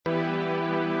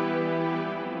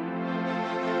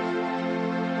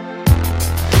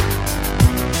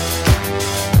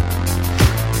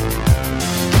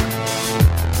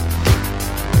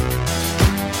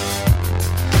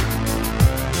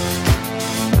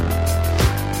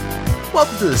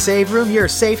Welcome to the Save Room, your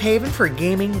safe haven for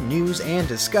gaming, news, and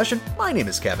discussion. My name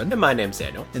is Kevin. And my name's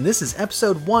Daniel. And this is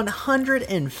episode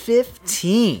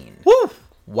 115. Woo!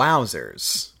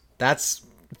 Wowzers. That's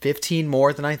 15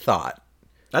 more than I thought.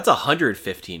 That's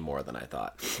 115 more than I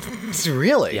thought.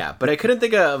 Really? Yeah, but I couldn't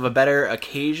think of a better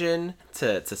occasion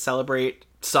to celebrate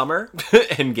summer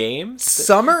and games.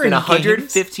 Summer and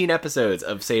 115 episodes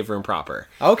of Save Room proper.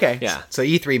 Okay. Yeah. So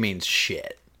E3 means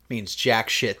shit. Means jack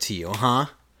shit to you, huh?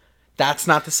 That's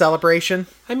not the celebration?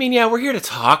 I mean, yeah, we're here to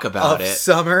talk about of it.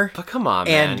 Summer. But come on,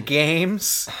 man. And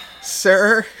games,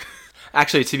 sir.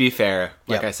 Actually, to be fair,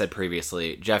 like Yep. I said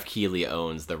previously, Jeff Keighley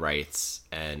owns the rights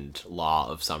and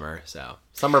law of summer, so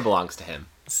summer belongs to him.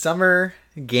 Summer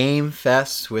Game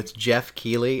Fest with Jeff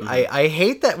Keighley. I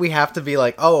hate that we have to be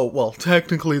like, oh, well,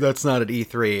 technically that's not at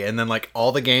E3, and then like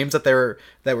all the games that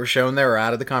were shown there are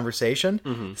out of the conversation.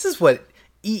 This is what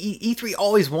E3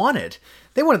 always wanted.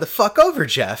 They wanted to fuck over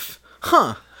Jeff.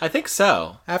 Huh. I think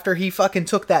so. After he fucking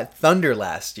took that thunder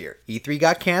last year. E3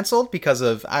 got canceled because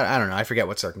of, I don't know, I forget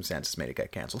what circumstances made it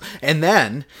get canceled. And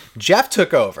then Jeff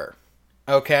took over.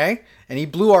 Okay? And he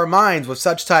blew our minds with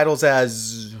such titles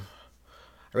as...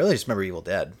 I really just remember Evil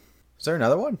Dead. Is there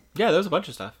another one? Yeah, there's a bunch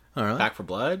of stuff. Oh, really? Back for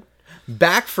Blood.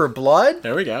 Back for Blood?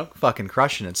 There we go. Fucking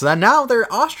crushing it. So that now they're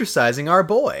ostracizing our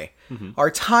boy.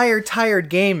 Our tired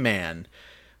game man.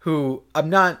 Who I'm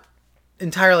not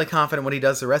entirely confident what he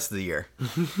does the rest of the year.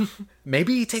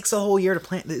 Maybe he takes a whole year to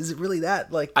plan. Is it really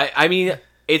that? Like, I mean,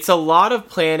 it's a lot of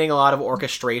planning, a lot of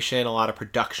orchestration, a lot of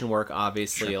production work,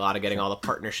 obviously, a lot of getting all the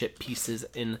partnership pieces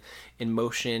in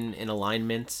motion, in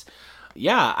alignment.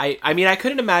 Yeah, I mean, I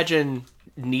couldn't imagine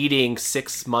needing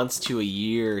 6 months to a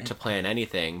year to plan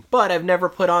anything, but I've never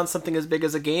put on something as big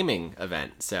as a gaming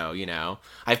event. So, you know,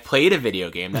 I've played a video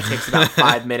game that takes about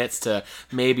 5 minutes to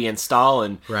maybe install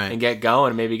and get going,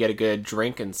 and maybe get a good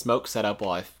drink and smoke set up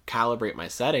while I calibrate my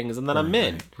settings, and then I'm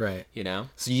in. Right. You know?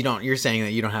 So you're saying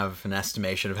that you don't have an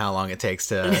estimation of how long it takes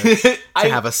to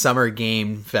have a summer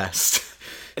game fest.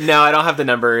 No, I don't have the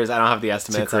numbers. I don't have the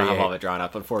estimates. I don't have create. all of it drawn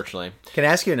up, unfortunately. Can I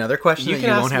ask you another question that you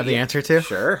won't have the answer to?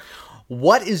 Sure.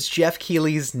 What is Jeff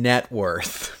Keighley's net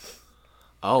worth?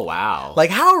 Oh, wow. Like,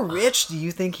 how rich do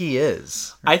you think he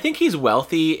is? I think he's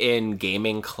wealthy in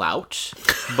gaming clout,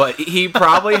 but he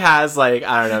probably has, like,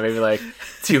 I don't know, maybe like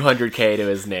 200K to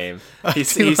his name. He's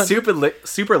super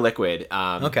liquid,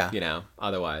 Okay. You know,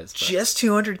 otherwise. But. Just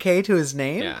 200K to his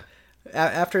name? Yeah.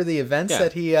 After the events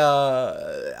that he,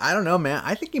 I don't know, man.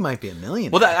 I think he might be a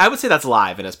millionaire. Well, I would say that's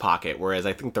live in his pocket, whereas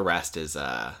I think the rest is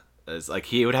like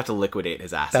he would have to liquidate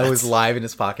his assets. That was live in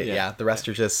his pocket, yeah. The rest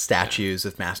are just statues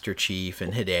of Master Chief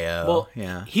and Hideo. Well,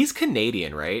 yeah. He's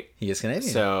Canadian, right? He is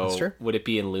Canadian. So that's true. would it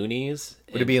be in loonies?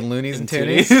 Would it be in loonies and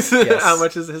toonies? toonies? Yes. How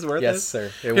much is his worth? Yes,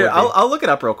 sir. Here, I'll look it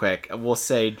up real quick. We'll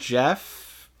say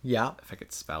Jeff. Yeah. If I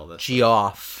could spell this.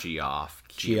 Geoff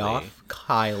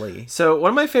Keighley. So one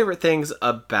of my favorite things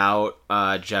about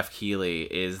Jeff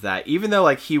Keighley is that even though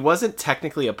like he wasn't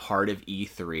technically a part of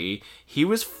E3, he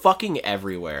was fucking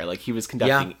everywhere. Like he was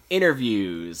conducting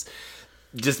interviews,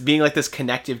 just being like this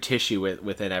connective tissue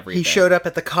within everything. He showed up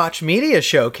at the Koch Media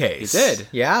Showcase. He did.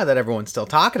 Yeah, that everyone's still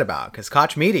talking about. Because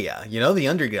Koch Media, you know, the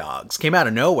underdogs, came out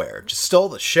of nowhere. Just stole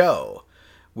the show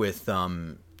with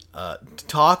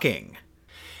talking.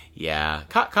 Yeah.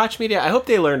 Koch Media, I hope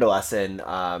they learned a lesson.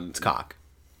 It's cock.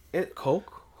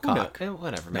 Coke? Cock.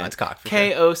 Whatever, man. No, it's cock.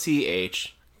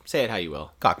 Koch. Say it how you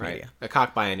will. Cock right? Media. A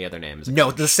cock by any other name is a No,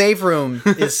 coach. the Save Room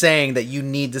is saying that you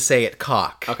need to say it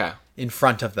cock. Okay. In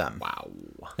front of them. Wow.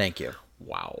 Thank you.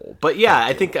 Wow. But yeah,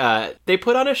 I think they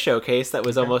put on a showcase that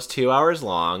was almost 2 hours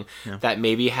long, that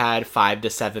maybe had 5 to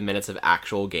 7 minutes of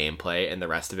actual gameplay, and the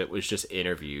rest of it was just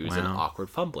interviews and awkward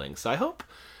fumbling. So I hope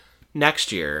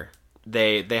next year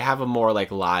they have a more like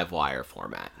live wire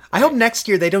format. I hope next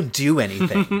year they don't do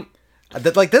anything.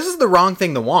 Like, this is the wrong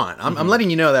thing to want. I'm letting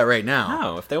you know that right now.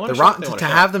 No, if they want to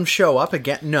have them show up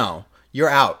again, no. You're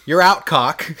out. You're out,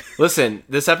 cock. Listen,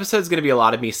 this episode's going to be a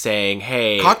lot of me saying,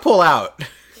 hey... Cock pull out.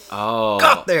 Oh.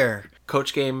 Cock there.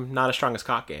 Coach game, not as strong as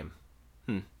cock game.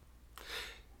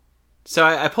 So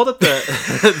I pulled up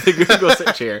the Google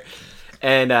search here.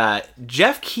 And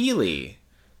Jeff Keighley,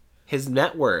 his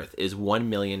net worth is $1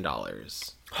 million.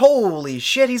 Holy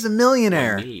shit, he's a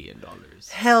millionaire. $1 million.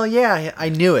 Hell yeah. I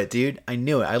knew it, dude. I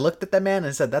knew it. I looked at that man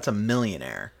and said, that's a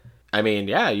millionaire. I mean,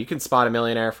 yeah, you can spot a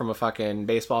millionaire from a fucking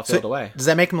baseball field away. Does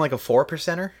that make him like a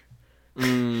 4%er?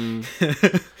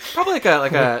 Probably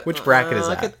like a which bracket is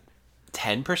like that? A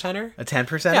 10%er? A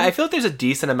 10%er? Yeah, I feel like there's a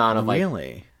decent amount of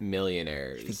really?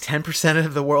 Millionaires. 10%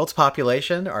 of the world's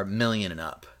population are million and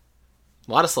up.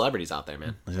 A lot of celebrities out there,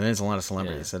 man. There's a lot of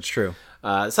celebrities. That's true.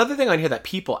 This other thing on here that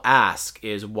people ask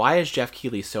is, why is Jeff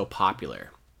Keighley so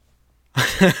popular?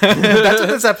 That's what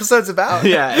this episode's about.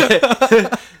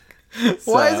 Yeah.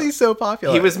 Why is he so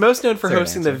popular? He was most known for That's a good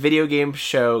hosting the answer. video game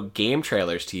show Game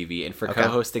Trailers TV and for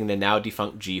co-hosting the now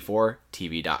defunct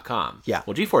G4TV.com. Yeah.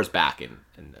 Well, G4 is back in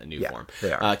a new form.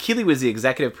 they are. Keighley was the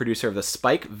executive producer of the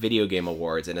Spike Video Game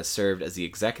Awards and has served as the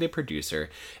executive producer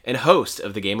and host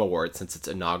of the Game Awards since its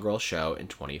inaugural show in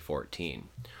 2014.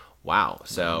 Wow.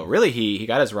 So really, he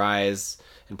got his rise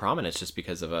in prominence just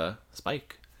because of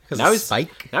Spike.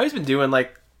 Spike? Now he's been doing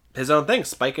like his own thing,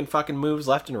 spiking fucking moves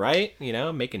left and right, you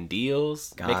know, making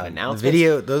deals, making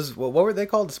announcements. What were they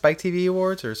called? The Spike TV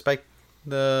Awards or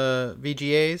the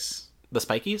VGAs? The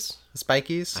Spikies? The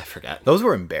Spikies? I forget. Those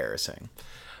were embarrassing.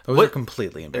 Those were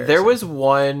completely embarrassing. There was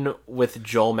one with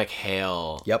Joel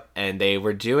McHale. Yep. And they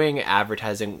were doing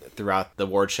advertising throughout the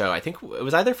award show. I think it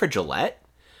was either for Gillette.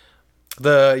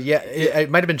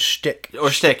 It might have been Shtick. Or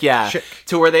Shtick, yeah. Shtick.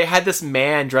 To where they had this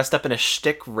man dressed up in a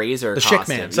Shtick razor costume. Shtick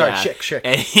man. Sorry, yeah. Shtick.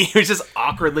 And he was just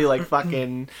awkwardly like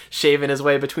fucking shaving his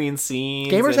way between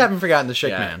scenes. Gamers haven't forgotten the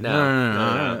Shtick man.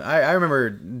 No. I remember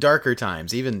darker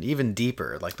times, even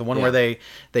deeper. Like the one where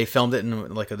they filmed it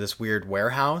in like this weird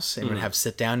warehouse and would have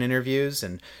sit-down interviews,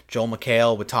 and Joel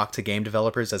McHale would talk to game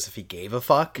developers as if he gave a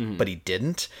fuck, but he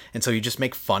didn't. And so you just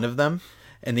make fun of them.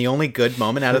 And the only good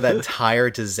moment out of that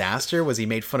entire disaster was he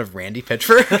made fun of Randy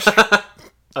Pitchford.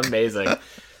 Amazing.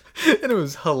 And it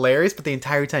was hilarious, but the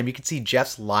entire time you could see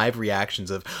Jeff's live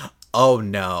reactions of, oh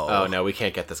no. Oh no, we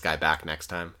can't get this guy back next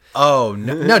time. Oh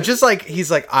no. No, just like, he's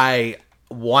like, I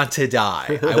want to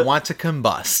die. I want to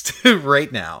combust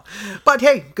right now. But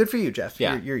hey, good for you, Jeff.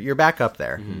 Yeah. You're back up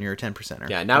there. And you're a 10%er.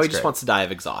 Yeah, now That's he just great. wants to die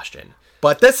of exhaustion.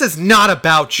 But this is not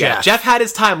about Jeff. Yeah, Jeff had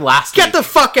his time last week. Get the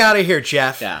fuck out of here,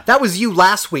 Jeff. Yeah. That was you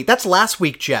last week. That's last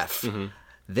week, Jeff.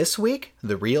 This week,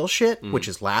 the real shit, which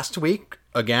is last week,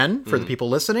 again, for the people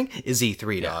listening, is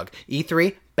E3, dog.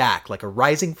 E3, back like a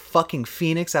rising fucking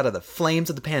phoenix out of the flames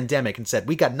of the pandemic and said,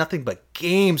 we got nothing but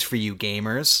games for you,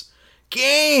 gamers.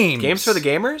 Games! Games for the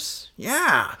gamers?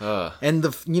 Yeah. And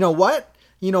you know what?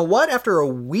 You know what? After a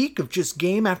week of just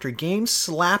game after game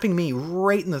slapping me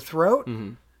right in the throat,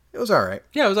 it was all right.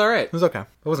 Yeah, it was all right. It was okay.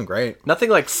 It wasn't great. Nothing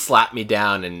like slapped me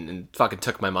down and fucking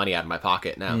took my money out of my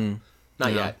pocket. No,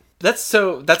 not yet. That's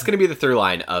going to be the through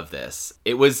line of this.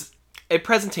 It was a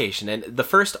presentation and the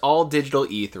first all digital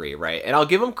E3, right? And I'll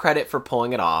give them credit for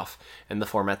pulling it off in the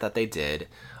format that they did.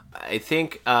 I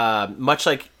think much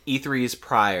like E3's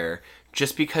prior,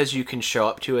 just because you can show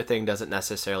up to a thing doesn't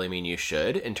necessarily mean you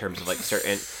should, in terms of like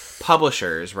certain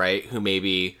publishers, right? Who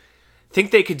maybe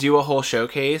think they could do a whole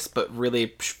showcase, but really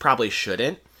probably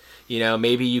shouldn't. You know,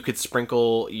 maybe you could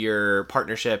sprinkle your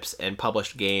partnerships and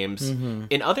published games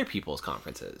in other people's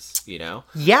conferences, you know?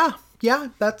 Yeah,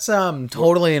 that's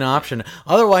totally an option.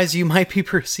 Otherwise, you might be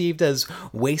perceived as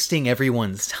wasting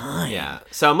everyone's time. Yeah.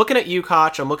 So I'm looking at you,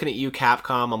 Koch. I'm looking at you,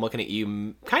 Capcom. I'm looking at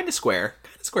you, kind of Square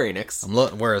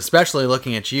Enix. We're especially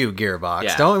looking at you, Gearbox.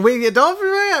 Yeah. Don't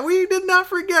forget. We did not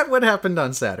forget what happened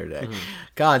on Saturday.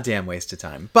 Goddamn waste of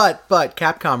time. But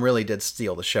Capcom really did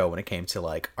steal the show when it came to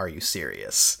like, are you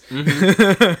serious?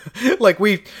 Like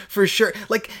for sure.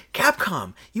 Like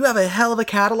Capcom, you have a hell of a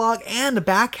catalog and a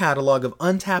back catalog of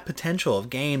untapped potential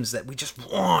of games that we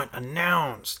just want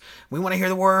announced. We want to hear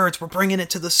the words. We're bringing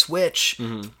it to the Switch.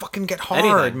 Fucking get hard,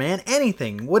 Anything. man.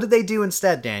 Anything. What did they do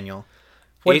instead, Daniel?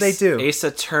 What did they do? Ace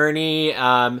Attorney.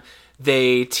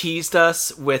 They teased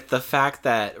us with the fact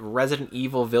that Resident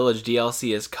Evil Village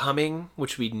DLC is coming,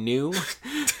 which we knew.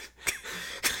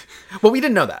 Well, we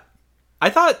didn't know that. I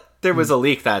thought there was a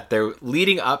leak that they're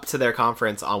leading up to their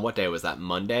conference on what day was that?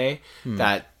 Monday?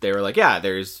 That they were like, yeah,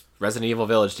 there's Resident Evil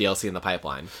Village DLC in the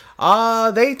pipeline.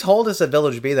 They told us that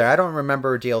Village would be there. I don't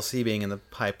remember DLC being in the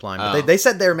pipeline, but they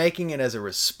said they're making it as a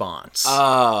response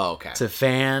to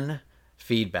fan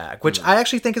feedback, which I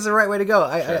actually think is the right way to go.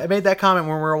 I made that comment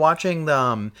when we were watching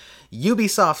the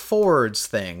Ubisoft Forwards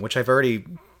thing, which I've already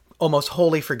almost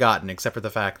wholly forgotten, except for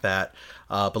the fact that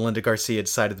Belinda Garcia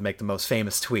decided to make the most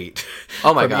famous tweet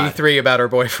Oh my from God. E3 about her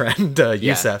boyfriend,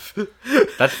 Youssef.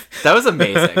 That was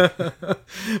amazing.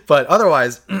 But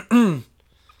otherwise,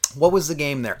 what was the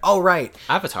game there? Oh, right.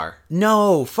 Avatar.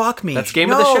 No, fuck me. That's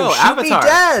game of the show, shoot Avatar. me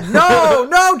dead.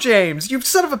 No, James. You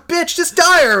son of a bitch. Just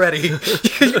die already.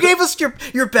 You gave us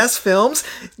your best films.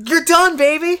 You're done,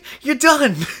 baby. You're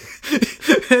done.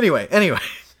 Anyway.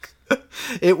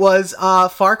 It was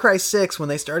Far Cry 6 when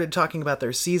they started talking about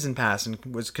their season pass and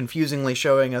was confusingly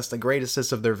showing us the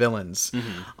greatest of their villains.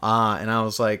 And I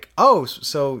was like, oh,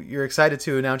 so you're excited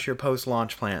to announce your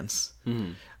post-launch plans.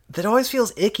 that always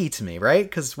feels icky to me, right?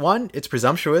 Because one, it's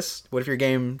presumptuous. What if your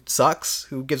game sucks?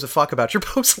 Who gives a fuck about your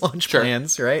post-launch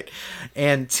plans, right?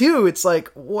 And two, it's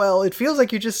like, well, it feels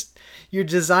like you're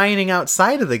designing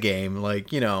outside of the game,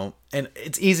 like, and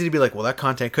it's easy to be like, well, that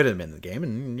content could have been in the game,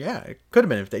 and yeah, it could have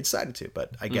been if they decided to,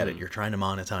 but I get it. You're trying to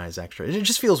monetize extra. It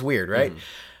just feels weird, right?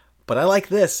 But I like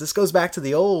this. This goes back to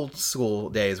the old school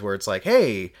days where it's like,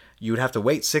 hey, you would have to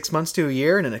wait 6 months to a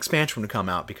year and an expansion would come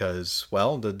out because,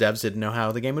 well, the devs didn't know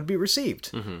how the game would be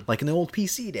received. Like in the old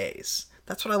PC days.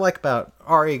 That's what I like about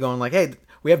RE going like, hey,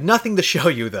 we have nothing to show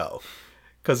you, though.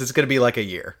 Because it's going to be like a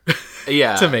year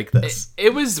to make this.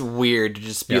 It was weird to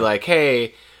just be like,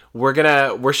 hey,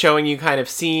 we're showing you kind of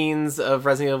scenes of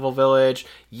Resident Evil Village.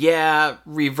 Yeah,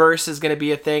 Reverse is going to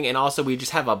be a thing. And also we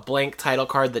just have a blank title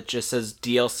card that just says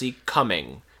DLC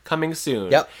coming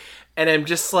soon. Yep. And I'm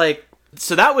just like,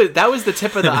 so that was the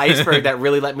tip of the iceberg that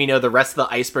really let me know the rest of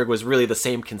the iceberg was really the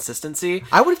same consistency.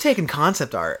 I would have taken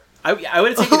concept art. I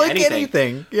would have taken like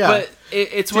anything. Yeah. But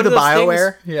it's one of those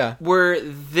BioWare, things where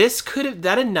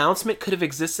that announcement could have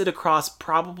existed across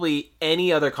probably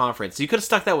any other conference. You could have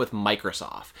stuck that with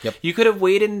Microsoft. Yep. You could have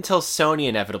waited until Sony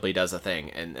inevitably does a thing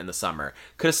in the summer.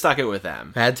 Could have stuck it with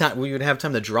them. Had time. We would have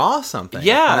time to draw something.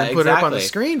 Yeah, and put it up on the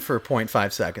screen for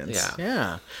 0.5 seconds.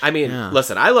 Yeah. I mean,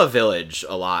 listen, I love Village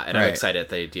a lot, and I'm excited at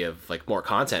the idea of like more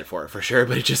content for it for sure.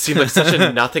 But it just seemed like such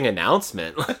a nothing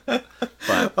announcement.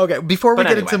 But, okay, before we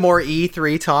get into more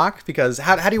E3 talk, because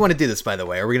how do you want to do this, by the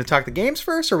way? Are we going to talk the games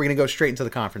first, or are we going to go straight into the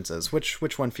conferences?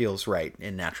 Which one feels right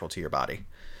and natural to your body?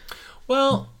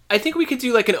 Well, I think we could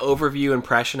do like an overview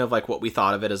impression of like what we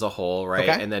thought of it as a whole, right?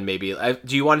 Okay. And then maybe,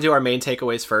 do you want to do our main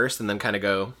takeaways first and then kind of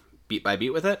go beat by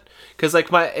beat with it? Because like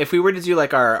if we were to do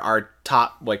like our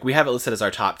top, like we have it listed as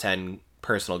our top 10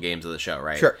 personal games of the show,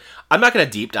 right? Sure. I'm not going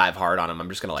to deep dive hard on them. I'm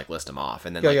just going to like list them off,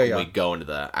 and then when we go into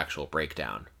the actual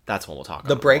breakdown, that's when we'll talk.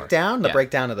 The breakdown,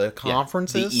 breakdown of the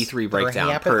conferences, the E3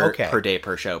 breakdown per day,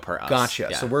 per show, per us. Gotcha.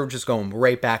 Yeah. So we're just going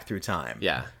right back through time.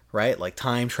 Yeah. Right, like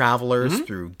time travelers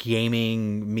through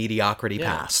gaming mediocrity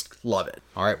past. Love it.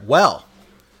 All right. Well,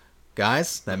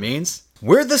 guys, that means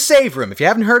we're the Save Room. If you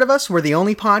haven't heard of us, we're the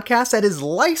only podcast that is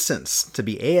licensed to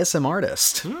be ASM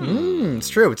artist. It's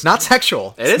true. It's not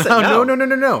sexual. It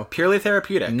isn't. No. Purely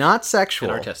therapeutic. Not sexual.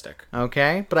 And artistic.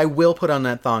 Okay? But I will put on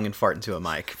that thong and fart into a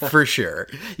mic, for sure.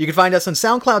 You can find us on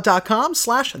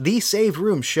SoundCloud.com/The Save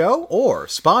Room Show or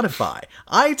Spotify,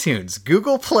 iTunes,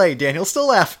 Google Play. Daniel's still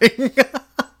laughing.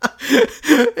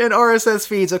 And RSS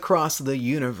feeds across the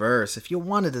universe. If you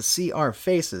wanted to see our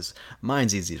faces,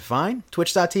 mine's easy to find.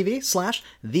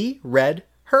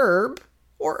 Twitch.tv/TheRedHerb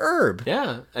or Herb.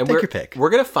 Yeah. And Take your pick. We're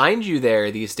going to find you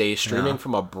there these days streaming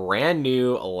from a brand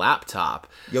new laptop.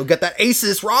 You'll get that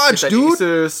Asus ROG, dude.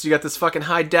 Asus, you got this fucking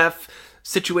high def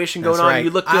situation going on.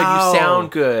 You look good. You sound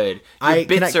good. Your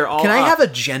bits are all Can I up. have a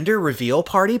gender reveal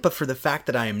party, but for the fact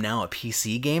that I am now a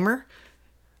PC gamer?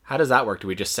 How does that work? Do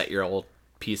we just set your old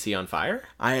PC on fire?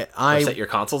 I set your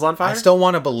consoles on fire? I still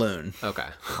want a balloon. Okay.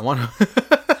 I want All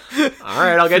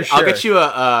right, I'll get you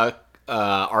a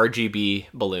RGB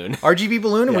balloon. RGB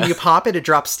balloon, and when you pop it, it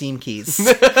drops Steam keys.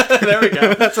 There we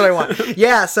go. That's what I want.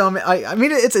 Yeah, so I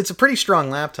mean, it's a pretty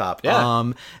strong laptop.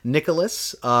 Yeah.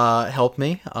 Nicholas helped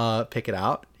me pick it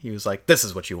out. He was like, this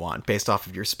is what you want, based off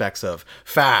of your specs of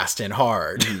fast and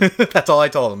hard. That's all I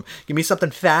told him. Give me something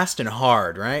fast and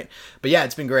hard, right? But yeah,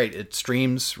 it's been great. It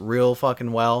streams real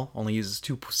fucking well. Only uses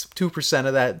 2%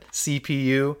 of that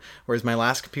CPU, whereas my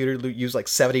last computer used like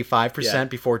 75%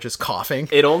 before just coughing.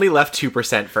 It only left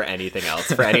 2% for anything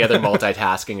else, for any other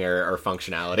multitasking or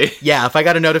functionality. Yeah, if I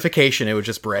got a notification, it would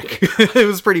just brick. It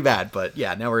was pretty bad, but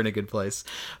yeah, now we're in a good place.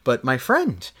 But my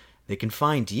friend, they can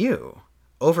find you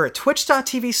over at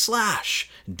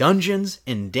twitch.tv/Dungeons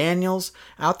and Daniels,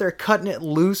 out there cutting it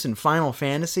loose in Final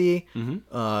Fantasy,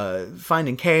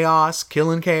 finding chaos,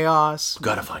 killing chaos.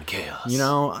 Gotta find chaos. You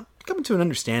know, coming to an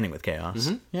understanding with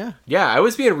chaos. Yeah. Yeah, I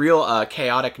was being real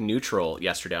chaotic neutral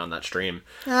yesterday on that stream.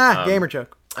 Gamer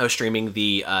joke. I was streaming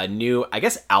the new, I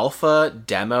guess, alpha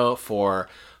demo for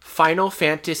Final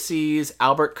Fantasy's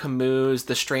Albert Camus'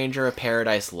 The Stranger of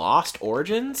Paradise Lost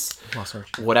Origins.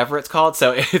 Whatever it's called.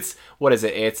 So it's, what is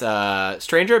it? It's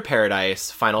Stranger of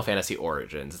Paradise Final Fantasy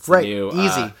Origins. It's right. New,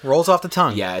 easy. Rolls off the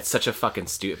tongue. Yeah, it's such a fucking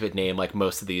stupid name, like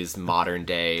most of these modern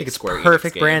day I think it's Square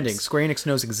perfect Enix branding. games. Square Enix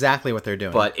knows exactly what they're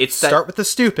doing. But it's Start with the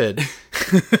stupid,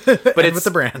 but it's with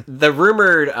the brand. The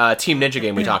rumored Team Ninja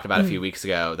game we talked about a few weeks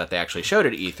ago that they actually showed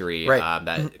at E3, right.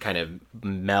 that kind of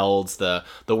melds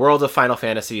the world of Final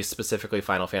Fantasy, specifically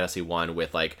Final Fantasy 1,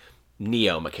 with like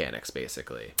Neo mechanics,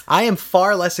 basically. I am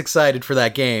far less excited for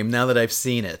that game now that I've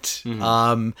seen it.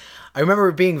 I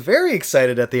remember being very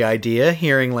excited at the idea,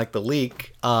 hearing like the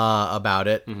leak about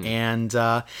it, and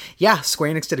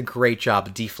Square Enix did a great job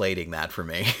of deflating that for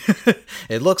me.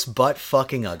 It looks butt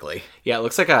fucking ugly. Yeah, it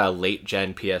looks like a late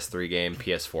gen PS3 game,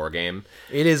 PS4 game.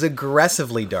 It is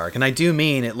aggressively dark, and I do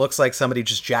mean it looks like somebody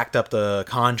just jacked up the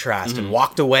contrast and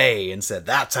walked away and said,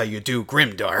 "That's how you do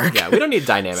grimdark." Yeah, we don't need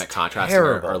dynamic contrast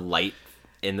or light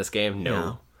in this game.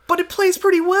 No. But it plays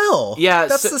pretty well. Yeah,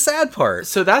 that's the sad part.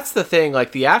 So that's the thing.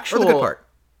 Like the actual good part.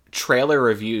 trailer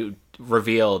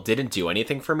reveal didn't do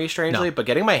anything for me, strangely. But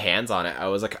getting my hands on it, I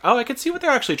was like, oh, I could see what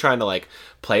they're actually trying to like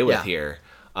play with here.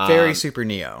 Very Super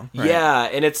Neo. Right? Yeah,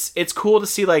 and it's cool to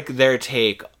see like their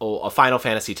take, a Final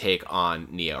Fantasy take on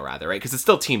Neo, rather, right? Because it's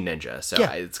still Team Ninja, so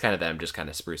it's kind of them just kind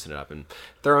of sprucing it up and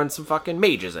throwing some fucking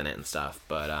mages in it and stuff.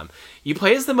 But you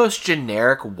play as the most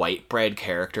generic white bread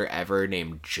character ever,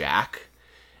 named Jack.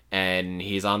 And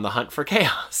he's on the hunt for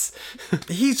Chaos.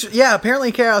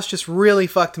 Apparently Chaos just really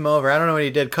fucked him over. I don't know what he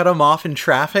did. Cut him off in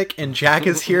traffic, and Jack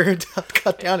is here to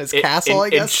cut down his castle, I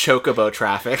guess. In chocobo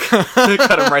traffic.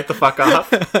 Cut him right the fuck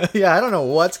off. Yeah, I don't know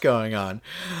what's going on.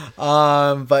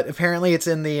 But apparently it's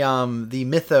in the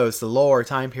mythos, the lore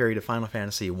time period of Final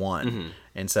Fantasy 1.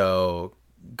 And so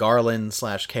Garland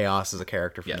 / Chaos is a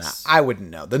character from that. I wouldn't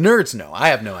know. The nerds know. I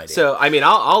have no idea. So, I mean,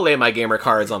 I'll lay my gamer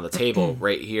cards on the table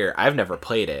right here. I've never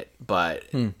played it, but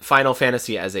Final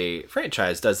Fantasy as a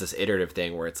franchise does this iterative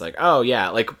thing where it's like, oh yeah,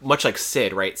 like much like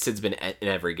Sid, right? Sid's been in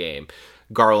every game.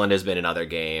 Garland has been in other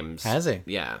games. Has he?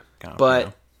 Yeah.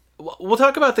 But we'll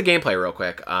talk about the gameplay real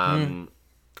quick.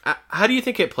 How do you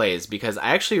think it plays? Because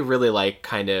I actually really like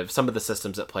kind of some of the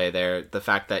systems that play there. The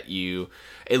fact that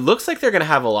it looks like they're going to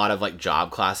have a lot of like job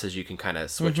classes you can kind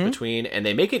of switch between, and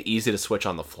they make it easy to switch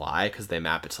on the fly because they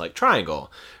map it to like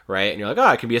triangle, right? And you're like, oh,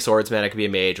 I can be a swordsman, I can be a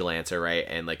mage, a lancer, right?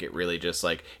 And like it really just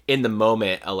like in the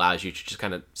moment allows you to just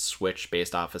kind of switch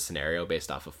based off a scenario,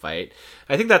 based off a fight.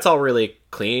 I think that's all really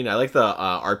clean. I like the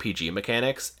RPG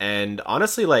mechanics, and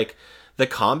honestly, like, the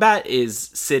combat is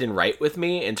sitting right with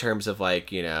me in terms of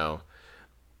like, you know...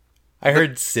 I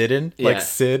heard sitting, like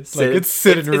Sid. Like it's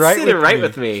sitting right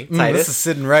with me, Titus. This is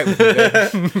sitting right with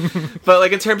me. But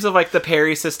like in terms of like the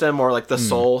parry system or like the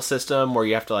soul system where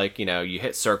you have to like, you know, you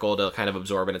hit circle to kind of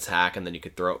absorb an attack and then you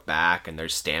could throw it back, and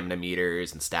there's stamina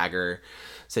meters and stagger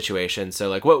situations. So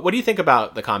like what do you think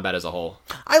about the combat as a whole?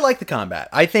 I like the combat.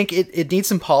 I think it needs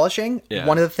some polishing. Yeah.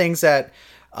 One of the things that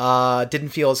didn't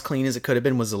feel as clean as it could have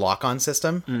been was the lock-on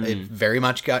system. It very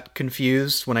much got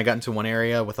confused when I got into one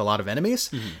area with a lot of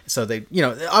enemies. So they, you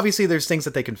know, obviously there's things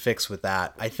that they can fix with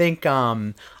that. I think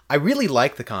I really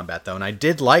like the combat though, and I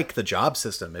did like the job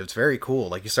system. It was very cool.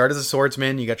 Like you start as a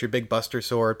swordsman, you got your big buster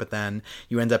sword, but then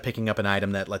you end up picking up an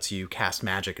item that lets you cast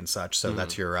magic and such. So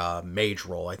that's your mage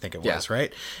role, I think it was,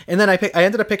 right? And then I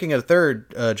ended up picking a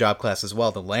third job class as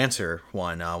well, the lancer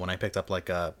one, when I picked up like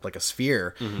a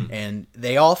sphere, and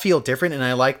they all feel different. And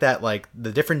I like that, like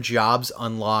the different jobs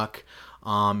unlock.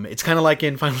 It's kind of like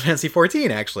in Final Fantasy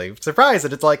 14, actually. Surprised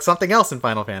that it's like something else in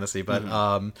Final Fantasy,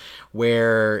 but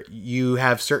where you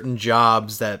have certain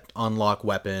jobs that unlock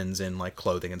weapons and like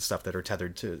clothing and stuff that are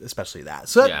tethered to especially that.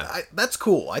 So that's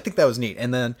cool. I think that was neat.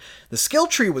 And then the skill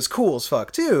tree was cool as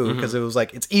fuck too, because it was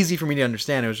like, it's easy for me to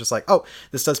understand. It was just like, oh,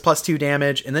 this does +2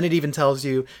 damage, and then it even tells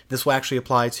you this will actually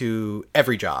apply to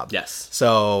every job. Yes.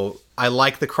 So I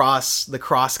like the cross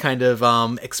kind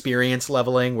of experience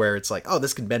leveling where it's like, oh,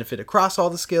 this can benefit across all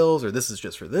the skills, or this is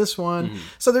just for this one.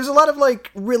 So there's a lot of like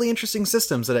really interesting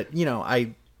systems that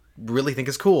I really think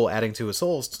is cool adding to a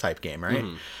Souls type game, right?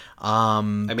 I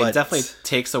mean, it definitely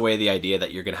takes away the idea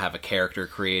that you're going to have a character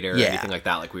creator or anything like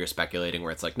that, like we were speculating,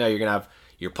 where it's like, no,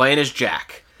 you're playing as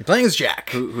Jack. You're playing as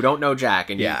Jack. Who don't know Jack.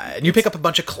 And and you pick up a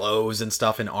bunch of clothes and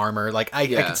stuff and armor. Like, I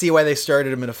can see why they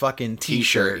started him in a fucking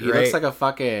t-shirt, He looks like a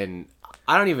fucking...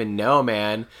 I don't even know,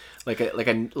 man. Like a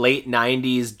late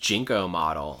 90s Jinko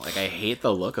model. Like, I hate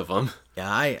the look of him. Yeah,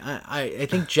 I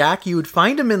think Jack, you would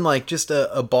find him in like just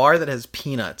a bar that has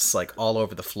peanuts like all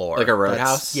over the floor. Like a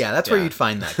Roadhouse? That's where you'd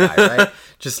find that guy, right?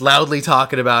 Just loudly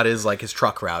talking about his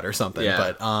truck route or something.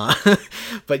 Yeah.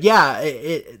 But yeah,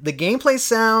 the gameplay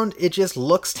sound, it just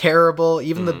looks terrible.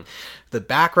 Even the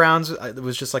backgrounds, it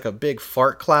was just like a big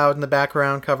fart cloud in the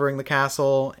background covering the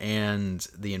castle, and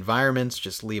the environments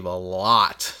just leave a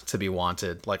lot to be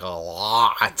wanted. Like a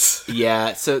lot.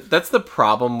 Yeah, so that's the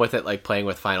problem with it, like playing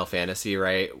with Final Fantasy,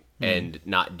 right? And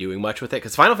not doing much with it,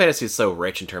 because Final Fantasy is so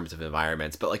rich in terms of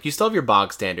environments, but like you still have your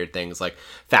bog standard things like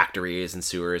factories and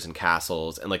sewers and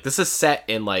castles, and like this is set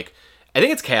in like I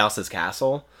think it's Chaos's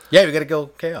castle. Yeah, we gotta kill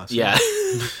Chaos. Yeah.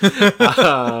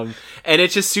 And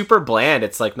it's just super bland.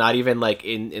 It's like not even like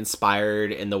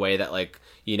inspired in the way that like,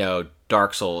 you know,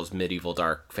 Dark Souls, medieval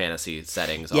dark fantasy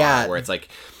settings are, where it's like,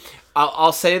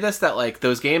 I'll say this, that like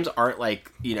those games aren't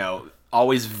like, you know,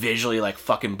 always visually like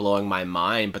fucking blowing my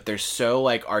mind, but they're so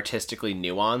like artistically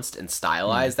nuanced and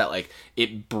stylized that like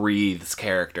it breathes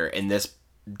character, and this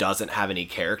doesn't have any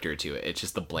character to it. It's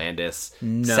just the blandest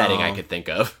setting I could think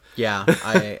of. Yeah,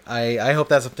 I hope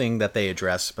that's something that they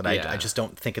address, but I just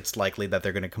don't think it's likely that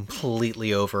they're going to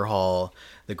completely overhaul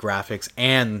the graphics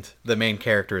and the main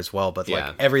character as well. But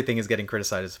like everything is getting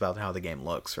criticized about how the game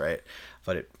looks, right?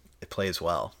 But it plays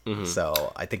well.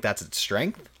 So I think that's its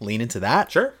strength. Lean into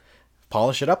that. Sure.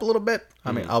 Polish it up a little bit.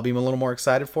 I mean, I'll be a little more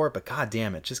excited for it, but god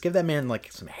damn it, just give that man like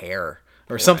some hair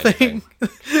or something.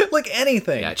 Like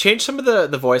anything. Yeah, change some of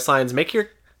the voice lines, make your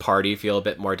party feel a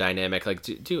bit more dynamic, like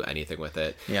do anything with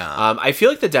it. I feel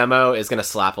like the demo is going to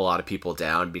slap a lot of people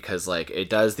down because like it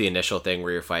does the initial thing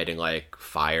where you're fighting like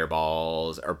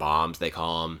fireballs or bombs, they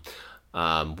call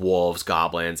them, wolves,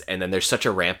 goblins, and then there's such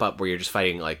a ramp up where you're just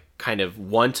fighting like kind of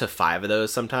 1 to 5 of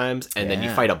those sometimes, and then you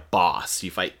fight a boss,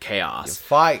 you fight Chaos. You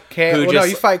fight Chaos. No,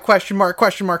 you fight question mark.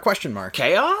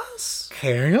 Chaos?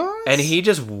 Chaos? And he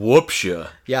just whoops you.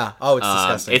 Yeah. Oh, it's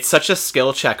disgusting. It's such a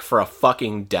skill check for a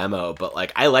fucking demo, but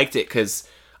like I liked it because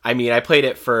I mean I played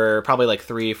it for probably like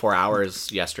 3-4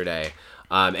 hours yesterday.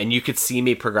 And you could see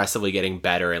me progressively getting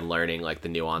better and learning like the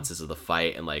nuances of the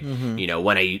fight and like, you know,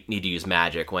 when I need to use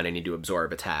magic, when I need to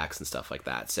absorb attacks and stuff like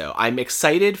that. So I'm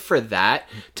excited for that,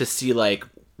 to see like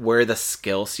where the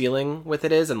skill ceiling with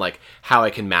it is and like how I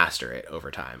can master it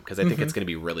over time. Because I think it's going to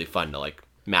be really fun to like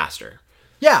master.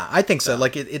 Yeah, I think so.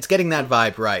 Like it's getting that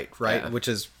vibe right? Yeah. Which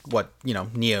is what, you know,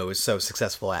 Neo is so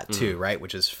successful at too, right?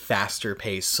 Which is faster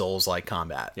paced Souls-like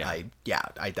combat. Yeah.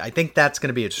 I think that's going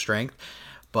to be its strength.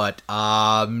 But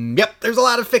there's a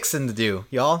lot of fixing to do,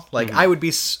 y'all. Like I would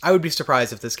be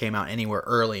surprised if this came out anywhere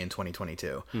early in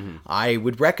 2022. I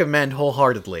would recommend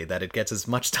wholeheartedly that it gets as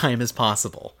much time as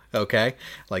possible. Okay,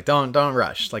 like don't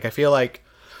rush. Like I feel like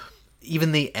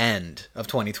even the end of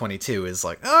 2022 is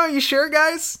like, oh, you sure,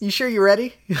 guys? You sure you're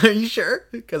ready? Are you sure?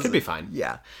 Because could be fine.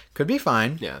 Yeah, could be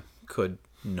fine. Yeah, could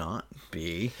not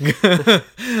be.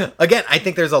 Again, I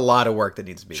think there's a lot of work that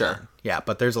needs to be done. Yeah,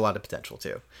 but there's a lot of potential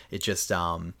too. It just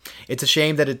it's a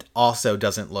shame that it also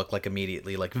doesn't look like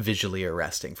immediately like visually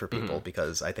arresting for people,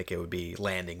 because I think it would be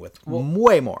landing with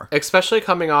way more. Especially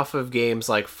coming off of games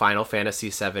like Final Fantasy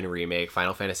VII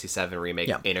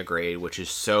Remake, Integrate, which is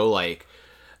so like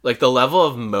the level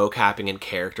of mocapping and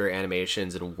character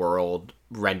animations and world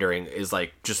rendering is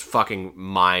like just fucking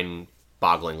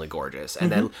mind-bogglingly gorgeous.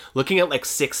 And then looking at like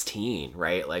 16,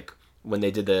 right? Like when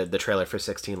they did the trailer for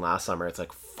 16 last summer, it's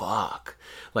like, fuck.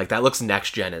 Like that looks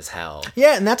next gen as hell.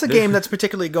 Yeah, and that's a game that's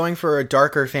particularly going for a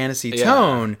darker fantasy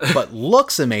tone, but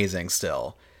looks amazing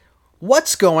still.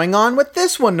 What's going on with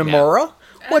this one, Nomura?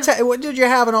 Yeah. What did you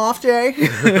have an off day?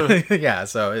 Yeah,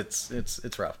 so it's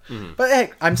rough. But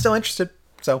hey, I'm still interested.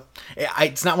 So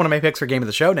it's not one of my picks for game of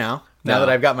the show now that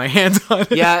I've got my hands on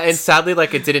it. Yeah, and sadly,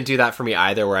 like it didn't do that for me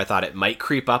either, where I thought it might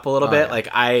creep up a little bit. Yeah.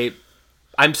 Like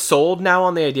I'm sold now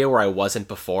on the idea where I wasn't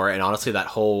before, and honestly, that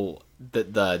whole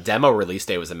the demo release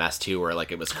day was a mess too, where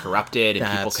like it was corrupted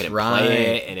and people couldn't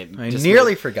play it, and it I just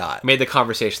nearly forgot. Made the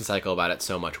conversation cycle about it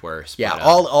so much worse. Yeah, but,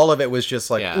 all of it was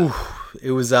just like,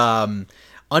 it was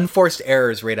unforced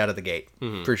errors right out of the gate,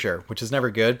 for sure, which is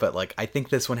never good, but like I think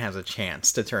this one has a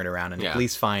chance to turn around and at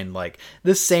least find like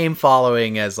the same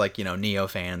following as like, you know, Neo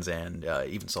fans and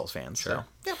even Souls fans. Sure. So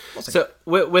yeah, we'll see. So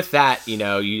with that, you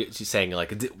know, you saying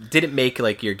like did it make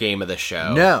like your game of the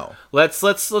show? No.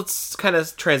 Let's kind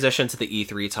of transition to the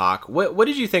E3 talk. What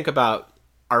did you think about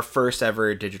our first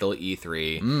ever digital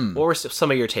E3? What were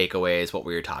some of your takeaways? What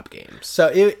were your top games?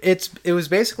 So it was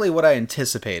basically what I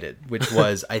anticipated, which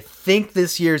was I think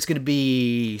this year is going to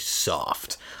be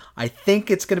soft. I think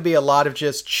it's going to be a lot of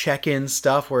just check-in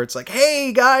stuff where it's like,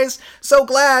 hey guys, so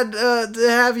glad to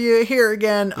have you here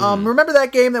again. Remember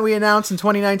that game that we announced in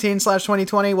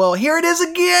 2019/2020? Well, here it is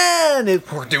again.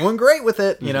 We're doing great with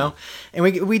it, you know? And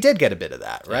we did get a bit of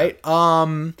that, right?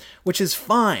 Yeah. Which is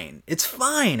fine. It's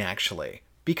fine, actually.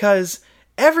 Because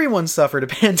everyone suffered a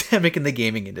pandemic in the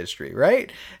gaming industry,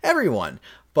 right? Everyone.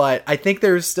 But I think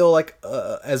there's still like,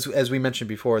 as we mentioned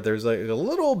before, there's like a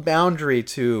little boundary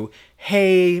to,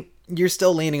 hey, you're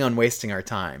still leaning on wasting our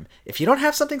time. If you don't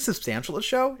have something substantial to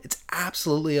show, it's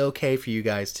absolutely okay for you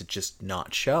guys to just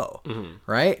not show,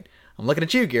 right? I'm looking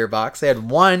at you, Gearbox. They had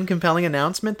one compelling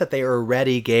announcement that they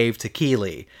already gave to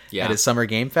Keighley at his Summer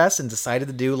Game Fest and decided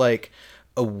to do like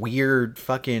a weird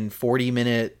fucking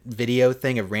 40-minute video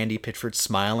thing of Randy Pitchford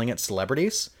smiling at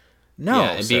celebrities. No,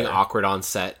 and being awkward on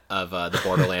set of the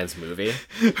Borderlands movie.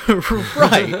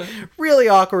 Right. Really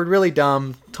awkward, really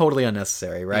dumb, totally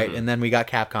unnecessary, right? And then we got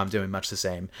Capcom doing much the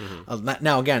same.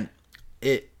 Now, again,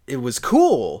 it was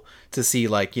cool to see,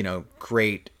 like, you know,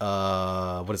 great,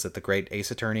 what is it? The great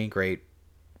Ace Attorney? Great,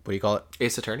 what do you call it?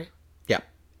 Ace Attorney? Yeah.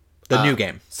 The new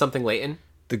game. Something Layton?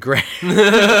 The great...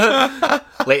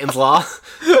 Layton's Law?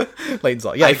 Layton's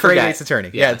Law. Yeah, I great forget. Ace Attorney.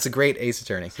 Yeah, it's a great Ace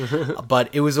Attorney. But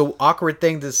it was an awkward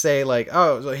thing to say, like,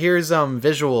 oh, so here's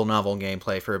visual novel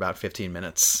gameplay for about 15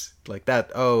 minutes. Like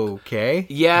that, okay.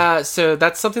 Yeah, so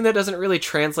that's something that doesn't really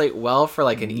translate well for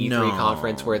like an E3 No.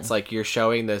 conference where it's like you're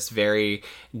showing this very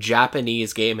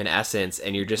Japanese game in essence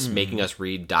and you're just making us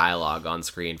read dialogue on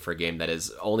screen for a game that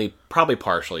is only probably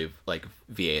partially like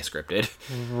VA scripted.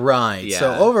 Right. Yeah,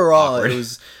 So overall, awkward. it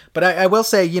was. But I will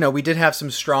say, you know, we did have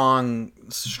some strong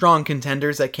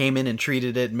contenders that came in and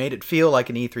treated it, made it feel like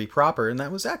an E3 proper, and that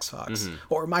was Xbox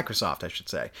or Microsoft, I should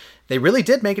say. They really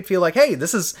did make it feel like, hey,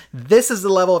 this is the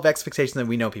level of expectation that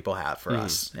we know people have for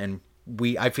us, and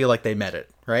I feel like they met it,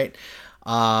 right?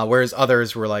 Whereas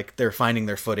others were like they're finding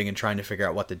their footing and trying to figure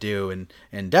out what to do,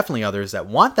 and definitely others that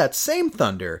want that same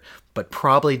thunder but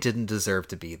probably didn't deserve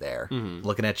to be there.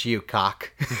 Looking at you,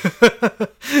 cock.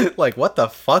 Like, what the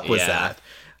fuck was that?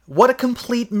 What a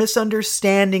complete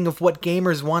misunderstanding of what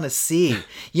gamers want to see.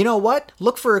 You know what?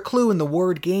 Look for a clue in the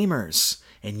word gamers,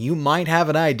 and you might have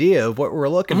an idea of what we're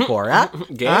looking for. Huh?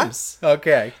 Games. Huh?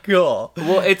 Okay, cool.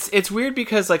 Well, it's weird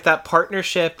because like that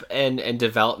partnership and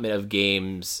development of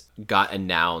games got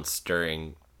announced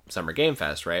during Summer Game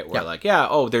Fest, right? Where like,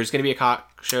 there's going to be a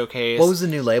cock showcase. What was the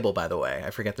new label, by the way?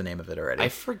 I forget the name of it already. I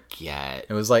forget.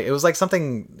 It was like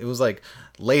something. It was like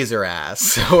laser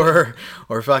ass or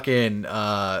fucking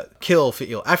kill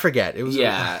feel. I forget. It was.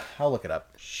 Yeah. I'll look it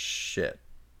up. Shit.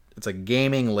 It's a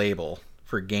gaming label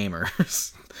for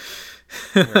gamers.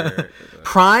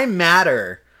 Prime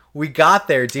Matter. We got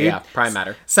there, dude. Yeah, Prime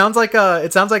Matter. Sounds like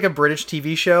a British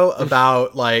TV show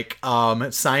about like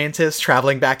scientists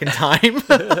traveling back in time.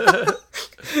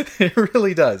 It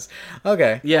really does.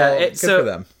 Okay. Yeah, well, good for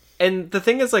them. And the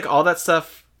thing is, like, all that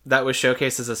stuff that was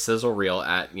showcased as a sizzle reel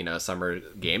at, you know, Summer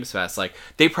Games Fest, like,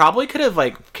 they probably could have,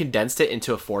 like, condensed it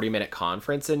into a 40-minute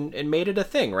conference and made it a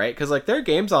thing, right? Because, like, there are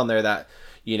games on there that,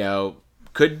 you know,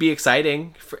 could be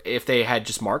exciting if they had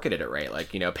just marketed it right.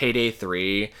 Like, you know, Payday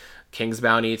 3... King's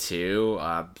Bounty 2,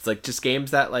 it's like just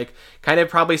games that like kind of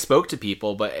probably spoke to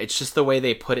people, but it's just the way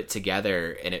they put it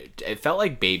together, and it felt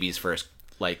like baby's first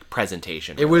like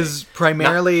presentation. It was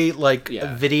primarily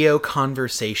video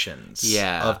conversations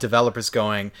of developers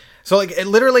going. So like it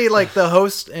literally like the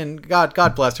host, and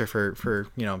God bless her for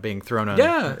you know being thrown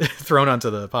onto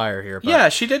the fire here. But yeah,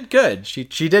 she did good. She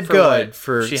did good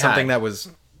for something that was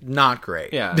not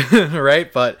great. Yeah.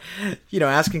 Right? But, you know,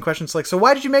 asking questions like, so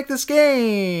why did you make this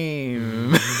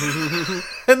game?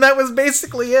 And that was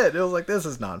basically it. It was like, this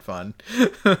is not fun.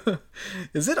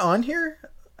 Is it on here?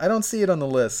 I don't see it on the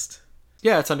list.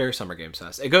 Yeah, it's under Summer Games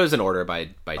Fest. It goes in order by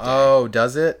day. Oh,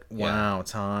 does it? Yeah. Wow,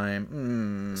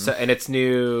 time. So, and it's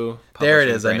new. There it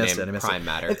is. I missed it. Prime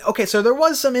Matter. Okay, so there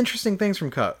was some interesting things from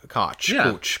Koch.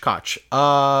 Yeah. Koch.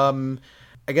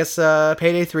 I guess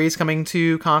Payday 3 is coming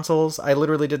to consoles. I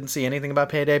literally didn't see anything about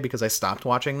Payday because I stopped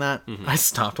watching that. I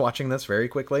stopped watching this very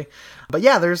quickly. But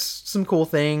yeah, there's some cool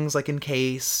things like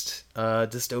Encased,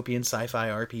 dystopian sci-fi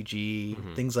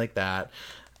RPG, things like that.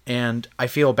 And I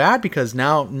feel bad because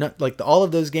now, all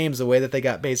of those games, the way that they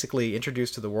got basically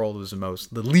introduced to the world was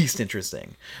the least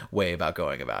interesting way about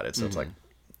going about it. So it's like,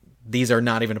 these are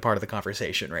not even a part of the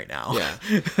conversation right now.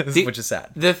 Yeah. Which is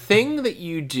sad. The thing that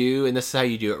you do, and this is how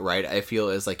you do it right, I feel,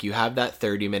 is like you have that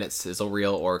 30-minute sizzle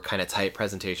reel or kind of tight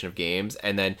presentation of games,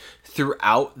 and then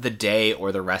throughout the day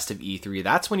or the rest of E3,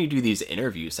 that's when you do these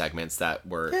interview segments that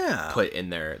were put in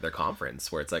their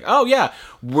conference, where it's like, oh yeah,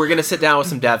 we're going to sit down with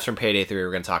some devs from Payday 3, we're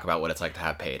going to talk about what it's like to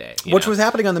have Payday. Which was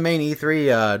happening on the main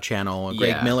E3 channel.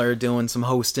 Greg Miller doing some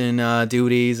hosting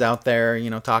duties out there,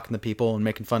 you know, talking to people and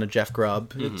making fun of Jeff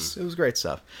Grubb. It was great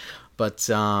stuff, but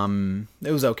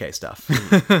it was okay stuff.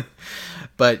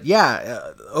 But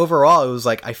yeah, overall, it was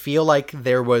like I feel like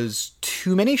there was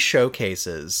too many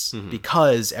showcases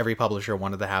because every publisher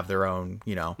wanted to have their own,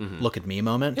 you know, look at me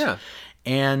moment. Yeah,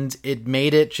 and it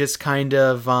made it just kind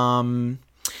of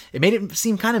it made it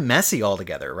seem kind of messy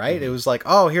altogether, right? It was like,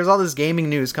 oh, here's all this gaming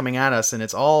news coming at us, and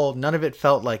none of it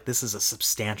felt like this is a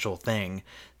substantial thing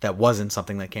that wasn't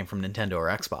something that came from Nintendo or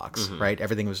Xbox, right?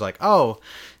 Everything was like, oh,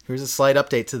 here's a slight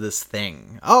update to this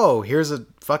thing. Oh, here's a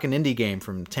fucking indie game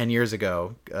from 10 years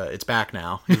ago. It's back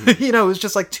now. It was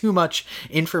just like too much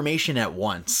information at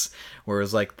once, where it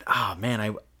was like, oh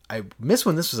man, I miss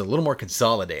when this was a little more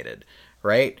consolidated,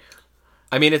 right?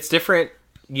 I mean, it's different,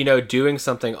 doing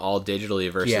something all digitally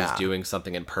versus doing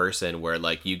something in person, where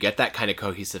like you get that kind of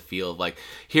cohesive feel of like,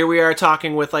 here we are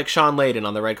talking with like Sean Layden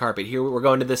on the red carpet. Here we're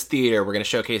going to this theater. We're going to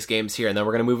showcase games here, and then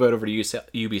we're going to move over to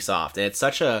Ubisoft. And it's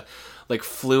such a like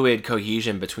fluid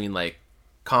cohesion between like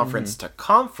conference to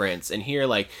conference. And here,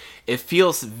 like, it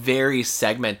feels very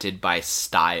segmented by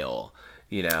style.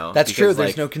 That's true.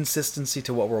 There's no consistency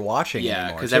to what we're watching anymore.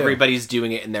 Yeah, because everybody's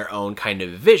doing it in their own kind of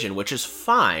vision, which is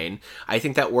fine. I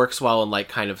think that works well in like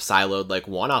kind of siloed like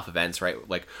one-off events, right?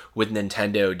 Like with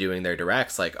Nintendo doing their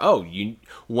directs, like,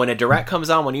 when a direct comes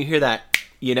on, when you hear that,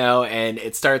 and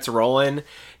it starts rolling,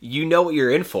 you know what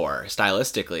you're in for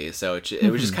stylistically. So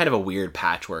it was just kind of a weird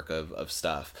patchwork of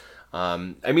stuff.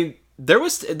 I mean, there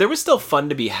was still fun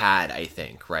to be had, I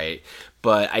think, right?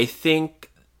 But I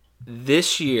think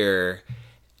this year,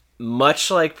 much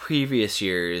like previous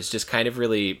years, just kind of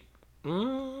really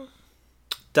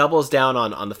doubles down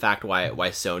on the fact why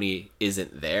Sony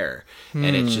isn't there.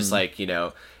 And it's just like,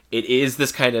 it is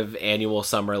this kind of annual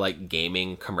summer like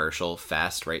gaming commercial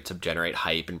fest, right, to generate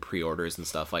hype and pre-orders and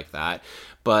stuff like that.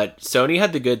 But Sony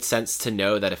had the good sense to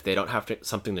know that if they don't have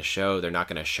something to show, they're not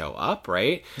going to show up,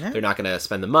 right? Yeah. They're not going to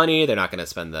spend the money. They're not going to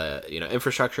spend the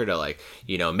infrastructure to like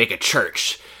make a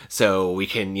church so we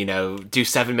can do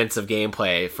 7 minutes of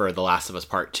gameplay for The Last of Us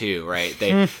Part 2, right?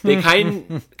 They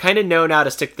kind of know now to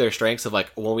stick to their strengths of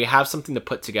like, when we have something to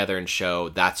put together and show,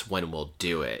 that's when we'll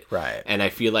do it, right? And I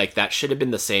feel like that should have been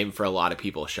the same for a lot of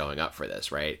people showing up for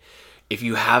this, right? If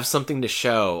you have something to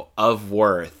show of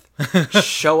worth,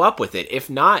 show up with it. If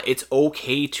not, it's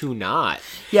okay to not.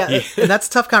 Yeah, and that's a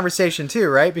tough conversation too,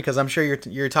 right? Because I'm sure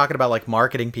you're talking about like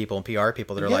marketing people and PR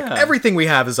people that are like, everything we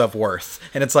have is of worth,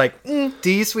 and it's like,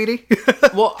 do you, sweetie?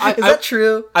 Well, is that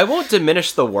true? I won't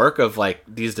diminish the work of like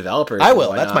these developers. I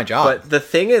will. That's my job. But the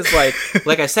thing is,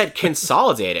 like I said,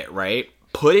 consolidate it, right?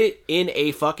 Put it in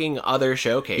a fucking other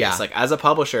showcase. Yeah. Like, as a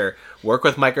publisher, work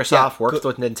with Microsoft, work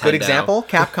with Nintendo. Good example,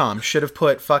 Capcom should have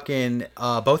put fucking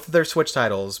both of their Switch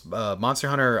titles, Monster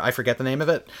Hunter, I forget the name of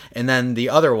it, and then the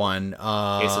other one,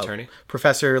 Ace Attorney?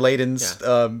 Professor Layden's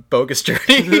Bogus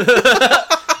Journey.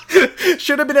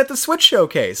 Should have been at the Switch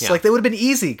showcase. Like, they would have been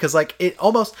easy, because like it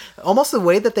almost the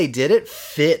way that they did it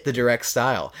fit the direct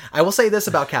style. I will say this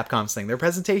about Capcom's thing: their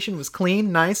presentation was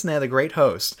clean, nice, and they had a great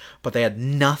host, but they had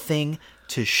nothing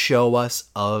to show us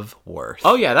of worth.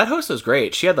 Oh yeah, that host was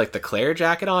great. She had like the Claire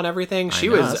jacket on, everything. She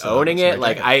was owning it.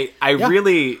 Like, I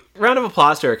really, round of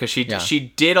applause to her, because she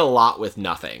did a lot with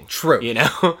nothing. True.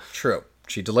 True.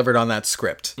 She delivered on that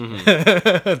script.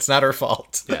 It's not her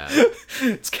fault. Yeah.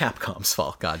 It's Capcom's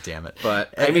fault, god damn it.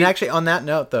 But I mean, actually, on that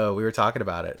note, though, we were talking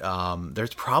about it.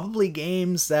 There's probably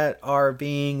games that are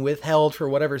being withheld for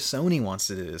whatever Sony wants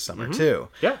to do this summer, too.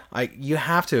 Yeah. You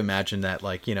have to imagine that,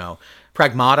 like,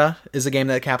 Pragmata is a game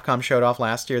that Capcom showed off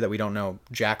last year that we don't know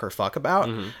jack or fuck about.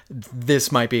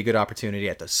 This might be a good opportunity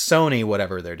at the Sony,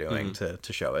 whatever they're doing, to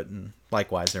show it. And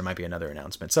likewise, there might be another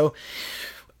announcement. So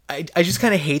I just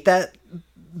kind of hate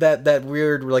that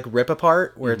weird like rip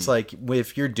apart where it's like,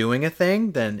 if you're doing a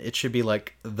thing, then it should be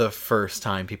like the first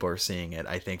time people are seeing it,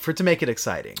 I think, for it to make it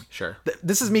exciting. Sure.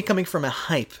 This is me coming from a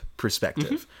hype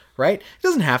perspective, right? It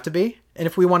doesn't have to be. And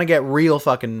if we want to get real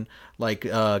fucking like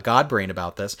Godbrain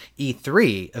about this,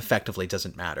 E3 effectively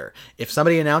doesn't matter. If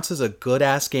somebody announces a good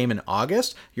ass game in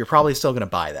August, you're probably still going to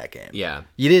buy that game. Yeah.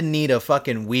 You didn't need a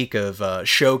fucking week of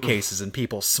showcases and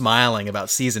people smiling about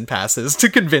season passes to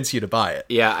convince you to buy it.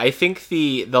 Yeah, I think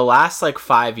the last like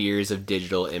 5 years of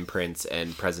digital imprints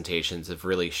and presentations have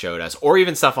really showed us, or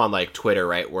even stuff on like Twitter,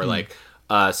 right, where like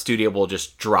a studio will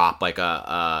just drop like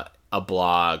a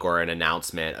blog or an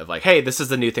announcement of like, hey, this is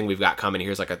the new thing we've got coming.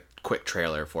 Here's like a quick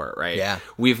trailer for it, right? Yeah.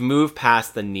 We've moved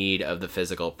past the need of the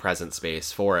physical present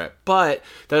space for it, but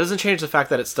that doesn't change the fact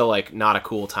that it's still like not a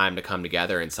cool time to come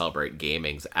together and celebrate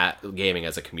gaming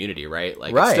as a community, right?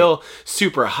 Like, it's still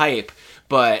super hype,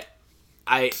 but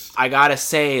I gotta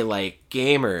say, like,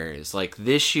 gamers, like,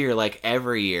 this year, like,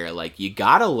 every year, like, you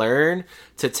gotta learn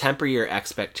to temper your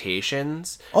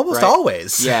expectations. Almost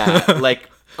always. Yeah, like,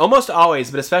 almost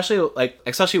always, but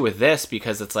especially with this,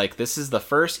 because it's like, this is the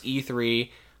first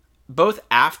E3 both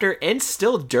after and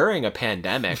still during a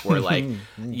pandemic where like,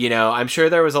 I'm sure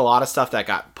there was a lot of stuff that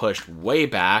got pushed way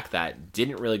back that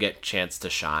didn't really get a chance to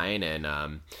shine.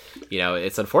 And,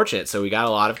 it's unfortunate. So we got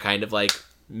a lot of kind of like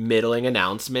middling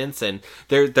announcements, and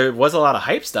there was a lot of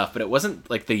hype stuff, but it wasn't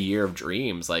like the year of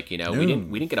dreams. Like, we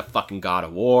didn't get a fucking God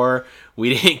of War.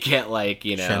 We didn't get like,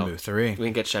 Shenmue 3. We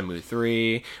didn't get Shenmue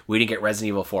 3. We didn't get Resident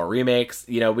Evil 4 remakes.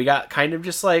 We got kind of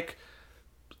just like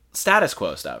status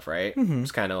quo stuff, right?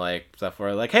 It's kind of like stuff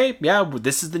where like, hey, yeah,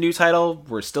 this is the new title.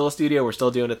 We're still a studio. We're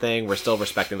still doing a thing. We're still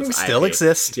respecting this. We still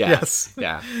exist. Yeah. Yes.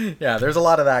 Yeah. Yeah. There's a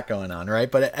lot of that going on, right?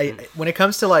 But when it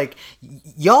comes to like,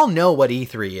 y'all know what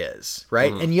E3 is,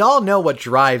 right? And y'all know what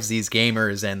drives these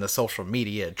gamers and the social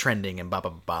media trending and blah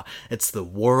blah blah. It's the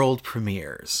world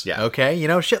premieres. Yeah. Okay.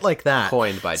 Shit like that.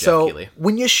 Coined by Jeff Keighley.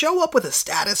 When you show up with a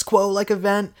status quo like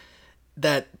event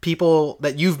that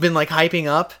you've been like hyping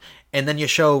up, and then you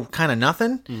show kind of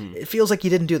nothing, it feels like you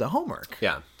didn't do the homework.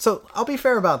 Yeah. So I'll be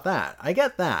fair about that. I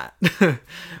get that.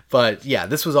 But yeah,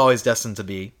 this was always destined to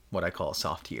be what I call a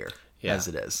soft year, as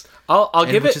it is. I'll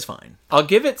give it, which is fine. I'll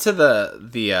give it to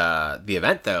the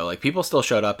event though. Like people still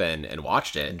showed up and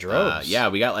watched it in droves. Yeah,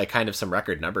 we got like kind of some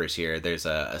record numbers here. There's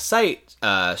a site,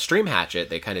 Stream Hatchet.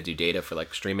 They kind of do data for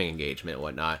like streaming engagement and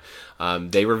whatnot.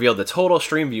 They revealed the total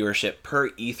stream viewership per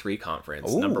E3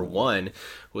 conference. Ooh. Number one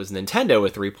was Nintendo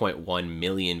with 3.1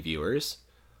 million viewers.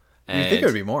 You'd think it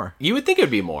would be more. You would think it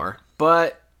would be more,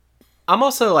 but I'm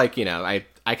also like,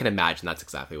 I can imagine that's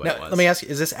exactly what it was. Let me ask you,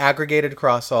 is this aggregated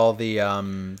across all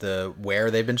the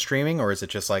where they've been streaming, or is it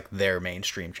just like their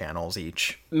mainstream channels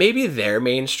each? Maybe their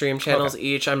mainstream channels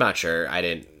each. I'm not sure. I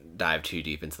didn't dive too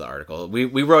deep into the article. We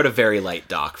wrote a very light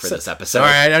doc for this episode. All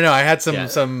right, I know. I had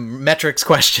some metrics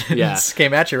questions.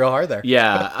 Came at you real hard there.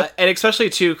 Yeah, and especially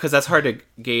too because that's hard to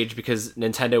gauge because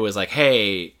Nintendo was like,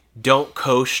 hey, don't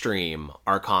co-stream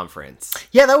our conference.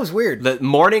 Yeah, that was weird. The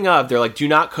morning of, they're like, do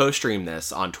not co-stream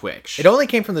this on Twitch. It only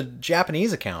came from the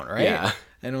Japanese account, right? Yeah.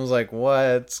 And it was like,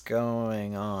 what's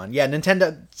going on? Yeah,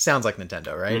 Nintendo sounds like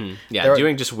Nintendo, right? Yeah,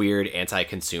 doing just weird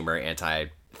anti-consumer,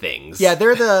 anti-things. Yeah,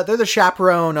 they're the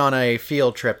chaperone on a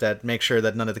field trip that makes sure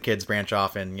that none of the kids branch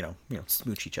off and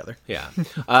smooch each other. Yeah.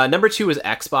 Number 2 was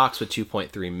Xbox with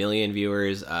 2.3 million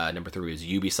viewers. Number 3 was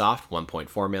Ubisoft,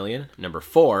 1.4 million. Number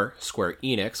 4, Square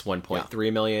Enix,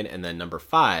 1.3 million. And then number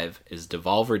 5 is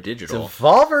Devolver Digital.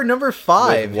 Devolver number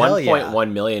 5,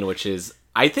 1.1 million, which is,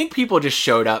 I think people just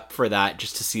showed up for that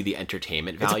just to see the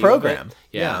entertainment value. It's a program. Of it.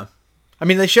 Yeah. I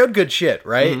mean, they showed good shit,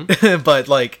 right? But,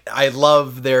 like, I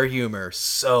love their humor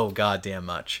so goddamn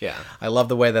much. Yeah. I love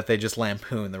the way that they just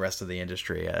lampoon the rest of the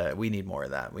industry. We need more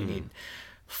of that. We need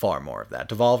far more of that.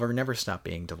 Devolver, never stop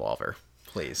being Devolver.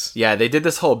 Please. Yeah, they did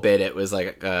this whole bit. It was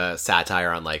like a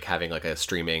satire on like having like a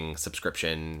streaming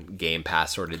subscription Game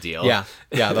Pass sort of deal. Yeah,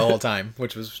 the whole time,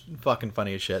 which was fucking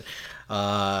funny as shit.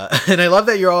 And I love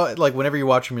that you're all like, whenever you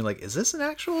watch them, you're like, is this an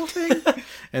actual thing?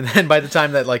 And then by the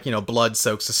time that like, blood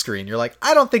soaks the screen, you're like,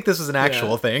 I don't think this is an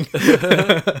actual thing.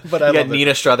 But I love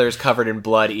Nina Struthers covered in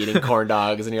blood eating corn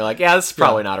dogs, and you're like, yeah, this is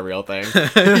probably not a real thing.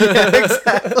 Yeah,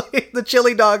 exactly. The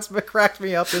chili dogs cracked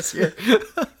me up this year.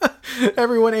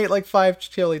 Everyone ate like 5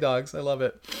 chili dogs. I love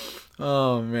it.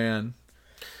 Oh, man.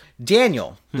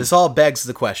 Daniel, this all begs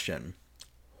the question.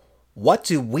 What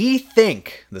do we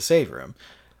think, the Save Room,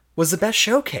 was the best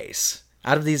showcase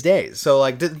out of these days? So,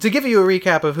 like, to give you a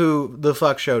recap of who the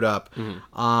fuck showed up,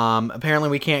 apparently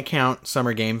we can't count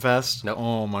Summer Game Fest. Nope.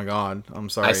 Oh, my God. I'm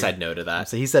sorry. I said no to that.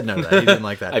 So he said no to that. He didn't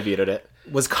like that. I vetoed it.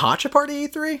 Was Koch a part of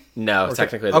E3? No, okay.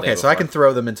 Technically the day so I before. can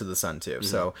throw them into the sun, too.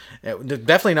 So,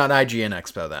 definitely not IGN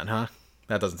Expo then, huh?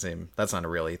 That's not a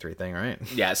real E3 thing, right?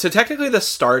 Yeah, so technically the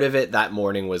start of it that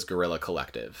morning was Guerrilla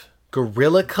Collective.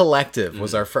 Guerrilla Collective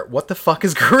was our first... What the fuck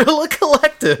is Guerrilla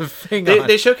Collective? Hang on.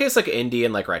 They showcased like indie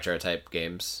and like retro type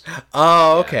games.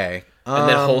 Oh, okay. And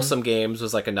then Wholesome Games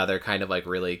was like another kind of like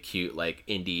really cute like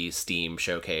indie Steam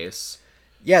showcase.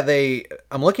 Yeah,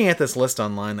 I'm looking at this list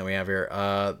online that we have here.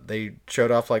 They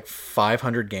showed off like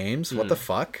 500 games. What the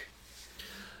fuck?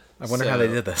 I wonder how they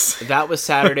did this. That was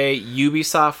Saturday.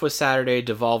 Ubisoft was Saturday.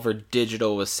 Devolver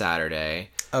Digital was Saturday.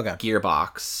 Okay.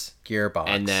 Gearbox.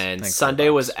 And then Thanks, Sunday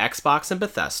Gearbox. was Xbox and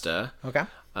Bethesda. Okay.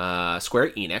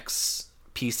 Square Enix.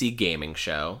 PC Gaming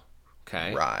Show.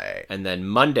 Okay. Right. And then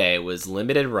Monday was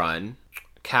Limited Run.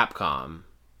 Capcom.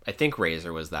 I think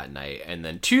Razer was that night. And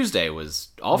then Tuesday was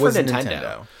all for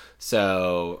Nintendo.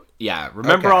 So, yeah.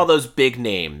 Remember all those big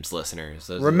names, listeners.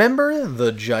 Remember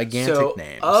the gigantic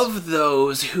names. Of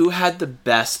those, who had the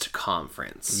best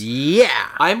conference?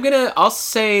 Yeah. I'll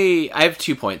say, I have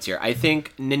 2 points here. I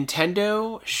think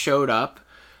Nintendo showed up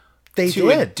They to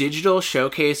a did. digital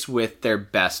showcase with their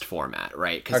best format,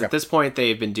 right? Because at this point,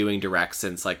 they've been doing directs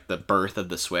since like the birth of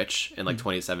the Switch in like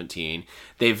 2017.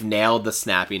 They've nailed the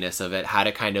snappiness of it, how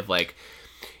to kind of like,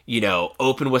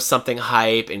 open with something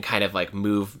hype and kind of like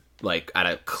move like at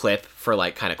a clip for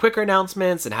like kind of quicker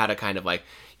announcements, and how to kind of like,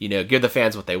 give the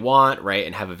fans what they want, right?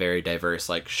 And have a very diverse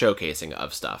like showcasing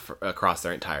of stuff across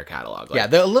their entire catalog. Like,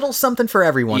 the little something for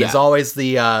everyone is always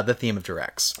the theme of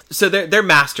directs. So they're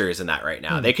masters in that right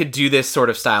now. They could do this sort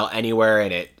of style anywhere,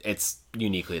 and it's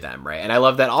uniquely them, right? And I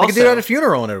love that also. They could do it at a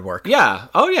funeral and it'd work. Yeah.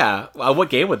 Oh, yeah. What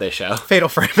game would they show? Fatal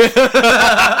Frame.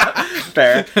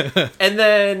 Fair. And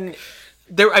then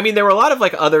there were a lot of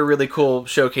like other really cool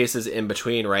showcases in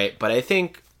between, right? But I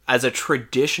think as a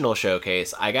traditional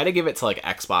showcase, I got to give it to like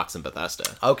Xbox and Bethesda.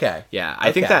 Okay. Yeah,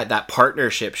 I think that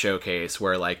partnership showcase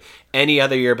where like any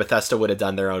other year Bethesda would have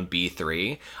done their own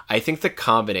B3. I think the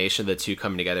combination of the two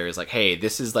coming together is like, hey,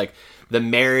 this is like the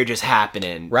marriage is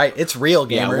happening. Right, it's real,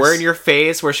 gamers. Yeah, we're in your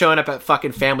face. We're showing up at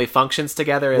fucking family functions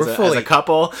together as a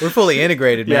couple. We're fully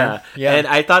integrated, man. Yeah. And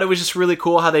I thought it was just really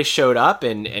cool how they showed up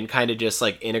and kind of just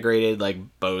like integrated like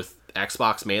both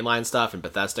Xbox mainline stuff and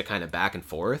Bethesda kind of back and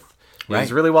forth. It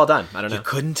was really well done. I don't know. You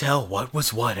couldn't tell what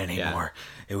was what anymore.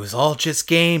 Yeah. It was all just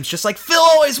games, just like Phil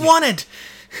always wanted.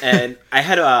 And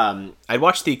I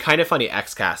watched the Kind of Funny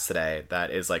Xcast today.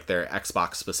 That is like their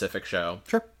Xbox specific show.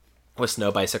 Sure. With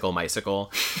Snow Bicycle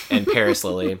Mycicle and Paris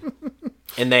Lily.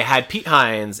 And they had Pete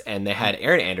Hines and they had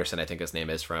Aaron Anderson, I think his name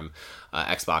is, from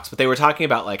Xbox. But they were talking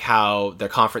about like how their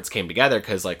conference came together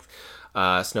because like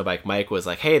Snowbike Mike was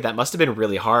like, hey, that must have been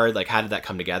really hard. Like, how did that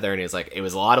come together? And he was like, it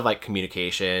was a lot of like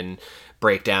communication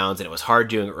breakdowns and it was hard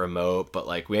doing it remote, but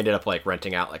like we ended up like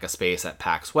renting out like a space at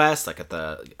PAX West, like at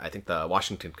the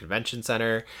Washington Convention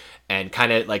Center, and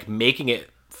kind of like making it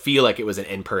feel like it was an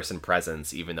in-person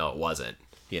presence even though it wasn't,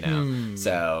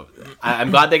 So I'm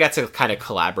glad they got to kind of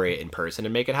collaborate in person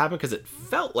and make it happen because it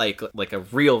felt like a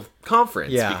real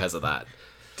conference because of that.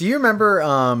 Do you remember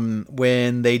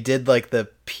when they did like the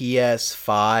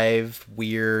PS5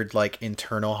 weird like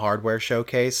internal hardware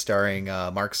showcase starring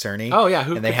Mark Cerny? Oh yeah,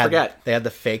 who could forget? They had the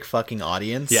fake fucking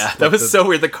audience. Yeah, that was so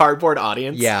weird. The cardboard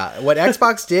audience. Yeah, what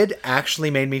Xbox did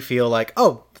actually made me feel like,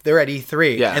 oh, they're at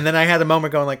E3. Yeah. And then I had a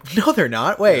moment going like, no, they're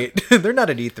not. Wait, they're not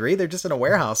at E3. They're just in a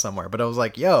warehouse somewhere. But I was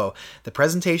like, yo, the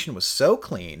presentation was so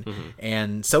clean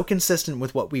and so consistent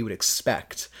with what we would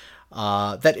expect.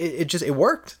 That it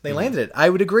worked. They landed it. I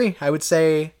would agree. I would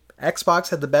say Xbox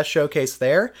had the best showcase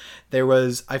there.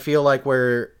 I feel like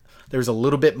where there was a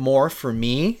little bit more for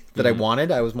me that I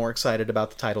wanted. I was more excited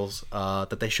about the titles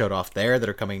that they showed off there that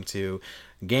are coming to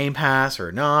Game Pass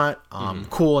or not.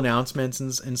 Cool announcements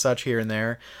and such here and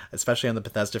there, especially on the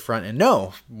Bethesda front. And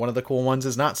no, one of the cool ones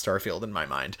is not Starfield in my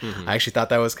mind. I actually thought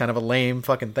that was kind of a lame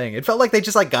fucking thing. It felt like they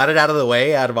just like got it out of the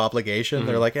way out of obligation.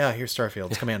 They're like, yeah, here's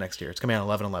Starfield. It's coming out next year. It's coming out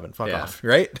 11/11. Fuck off,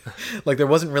 right? Like there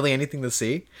wasn't really anything to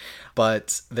see,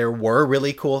 but there were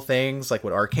really cool things like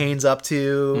what Arcane's up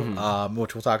to,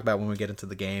 which we'll talk about when we get into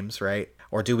the games, right?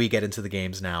 Or do we get into the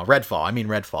games now?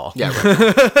 Redfall. Yeah,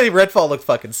 Redfall. Redfall looked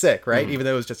fucking sick, right? Even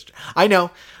though it was just... I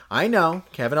know.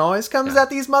 Kevin always comes at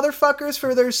these motherfuckers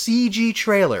for their CG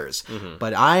trailers.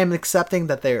 But I am accepting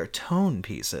that they are tone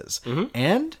pieces.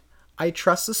 And I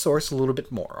trust the source a little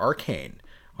bit more.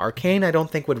 Arcane, I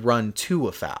don't think would run too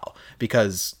afoul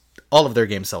because all of their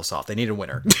games sell soft. They need a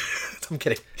winner. I'm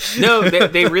kidding. No,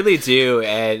 they really do.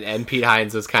 And Pete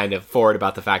Hines was kind of forward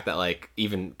about the fact that like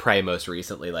even Prey most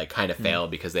recently like kind of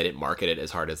failed because they didn't market it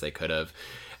as hard as they could have.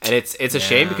 And it's a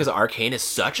shame because Arcane is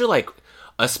such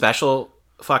a special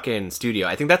fucking studio.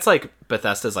 I think that's like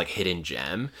Bethesda's like hidden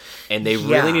gem, and they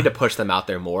really need to push them out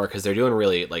there more because they're doing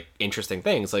really like interesting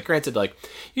things. Like granted, like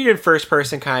you did first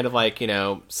person kind of like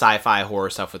sci-fi horror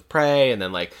stuff with Prey, and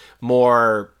then like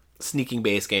more sneaking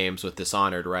based games with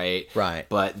Dishonored, right?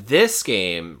 But this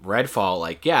game, Redfall,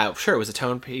 like sure, it was a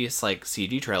tone piece like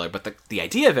CG trailer, but the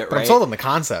idea of it, but I'm sold on the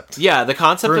concept. Yeah, the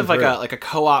concept of like a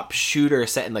co-op shooter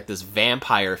set in like this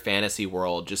vampire fantasy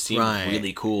world just seemed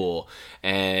really cool.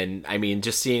 And I mean,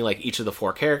 just seeing like each of the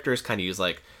four characters kind of use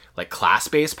like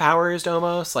class-based powers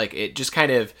almost, like it just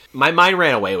kind of, my mind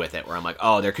ran away with it where I'm like,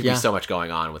 oh, there could be so much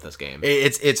going on with this game.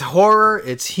 It's horror,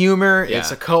 it's humor, it's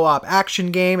a co-op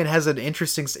action game. It has an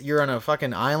interesting, you're on a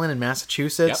fucking island in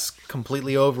Massachusetts,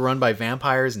 completely overrun by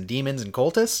vampires and demons and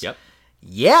cultists.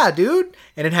 Yeah, dude.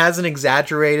 And it has an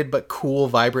exaggerated but cool,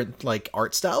 vibrant like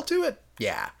art style to it.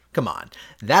 Yeah, come on.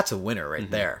 That's a winner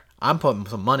right there. I'm putting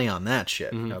some money on that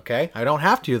shit, okay? I don't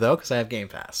have to, though, because I have Game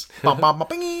Pass. But,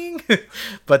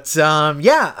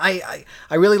 I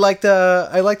really liked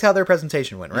how their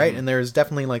presentation went, right? And there's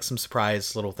definitely, like, some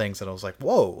surprise little things that I was like,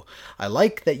 whoa. I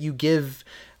like that you give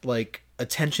like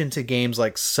attention to games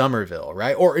like Somerville,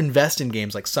 right? Or invest in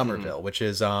games like Somerville, which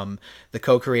is the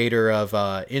co-creator of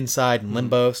Inside and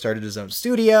Limbo, started his own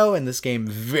studio, and this game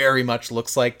very much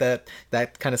looks like that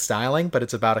kind of styling, but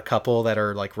it's about a couple that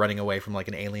are like running away from like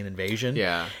an alien invasion.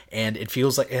 Yeah. And it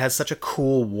feels like it has such a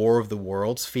cool War of the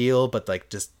Worlds feel, but like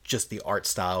just the art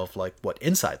style of like what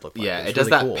Inside looked like. Yeah, it does really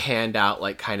that cool. Panned out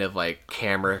like kind of like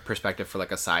camera perspective for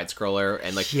like a side scroller,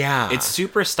 and like it's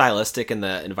super stylistic, and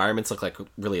the environments look like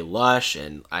really lush,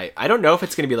 and I don't know if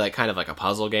it's going to be like kind of like a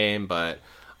puzzle game, but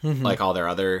like all their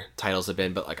other titles have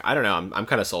been, but like I don't know, I'm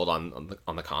kind of sold on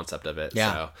the concept of it.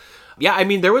 Yeah. So yeah, I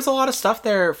mean there was a lot of stuff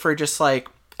there for just like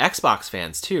Xbox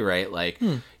fans too, right? Like,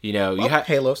 you know, you had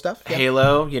Halo stuff. Yeah.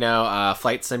 Halo, you know,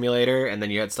 Flight Simulator, and then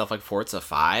you had stuff like Forza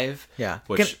 5. Yeah.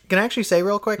 Which, can I actually say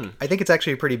real quick? I think it's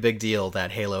actually a pretty big deal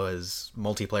that Halo is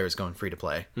multiplayer is going free to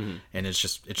play, and it's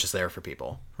just there for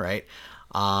people, right?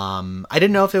 I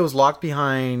didn't know if it was locked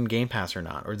behind Game Pass or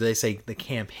not, or did they say the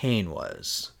campaign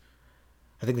was?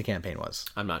 I think the campaign was.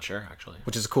 I'm not sure, actually.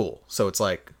 Which is cool. So it's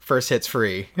like first hit's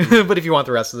free, but if you want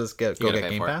the rest of this, go get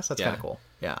Game Pass. That's kind of cool.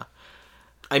 Yeah.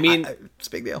 I mean, it's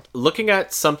a big deal. Looking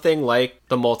at something like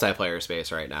the multiplayer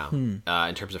space right now,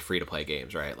 in terms of free-to-play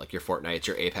games, right? Like your Fortnites,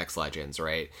 your Apex Legends,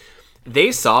 right?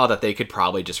 They saw that they could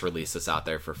probably just release this out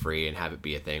there for free and have it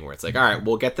be a thing where it's like, all right,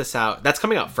 we'll get this out. That's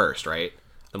coming out first, right?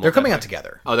 They're coming out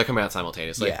together. Oh, they're coming out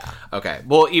simultaneously? Yeah. Okay.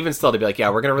 Well, even still, to be like, yeah,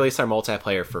 we're going to release our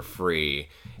multiplayer for free.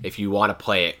 If you want to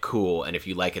play it, cool. And if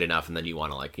you like it enough and then you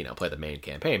want to, like, you know, play the main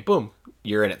campaign, boom,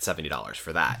 you're in at $70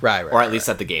 for that. Right. Or at least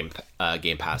at the Game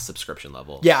Pass subscription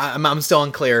level. Yeah, I'm still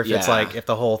unclear if it's like, if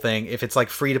the whole thing, if it's like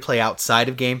free to play outside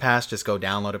of Game Pass, just go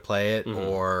download it, play it,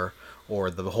 or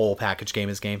the whole package game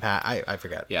is Game Pass. I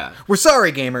forget. Yeah. We're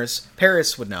sorry, gamers.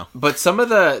 Paris would know. But some of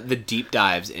the deep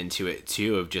dives into it,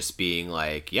 too, of just being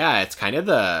like, yeah, it's kind of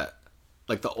the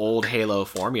old Halo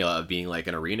formula of being like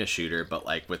an arena shooter, but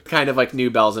like with kind of like new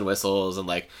bells and whistles and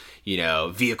like, you know,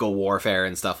 vehicle warfare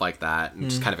and stuff like that, and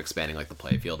just kind of expanding like the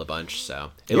play field a bunch.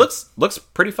 So it looks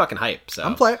pretty fucking hype. So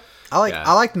I'm play.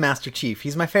 I like Master Chief.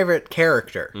 He's my favorite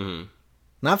character.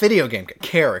 Not video game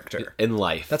character. In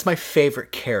life. That's my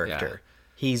favorite character. Yeah.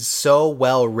 He's so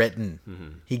well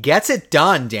written. He gets it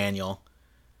done, Daniel.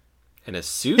 And his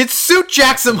suit? His suit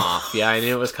jacks him off. Yeah, I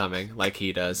knew it was coming, like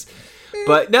he does.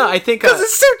 But no, I think... Because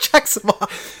his suit jacks him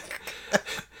off.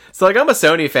 So, like, I'm a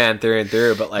Sony fan through and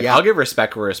through, but, like, I'll give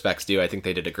respect where respect's due. I think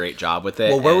they did a great job with it.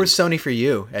 Well, where was Sony for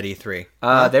you at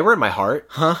E3? They were in my heart.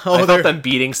 Huh? I felt them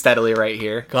beating steadily right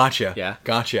here. Gotcha. Yeah.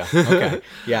 Gotcha. Okay.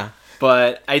 Yeah.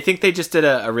 But I think they just did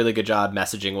a really good job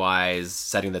messaging-wise,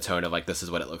 setting the tone of, like, this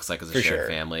is what it looks like as a shared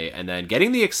family. And then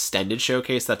getting the extended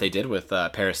showcase that they did with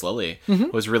Paris Lilly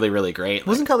was really, really in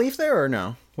Wasn't Khalif there, or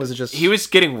no? Was it just... He was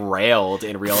getting railed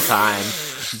in real time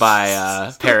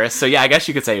by Paris. So, yeah, I guess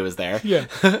you could say he was there. Yeah,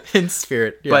 in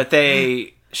spirit. Yeah. But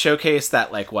they showcased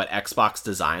that, like, what Xbox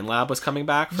Design Lab was coming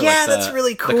back for, that's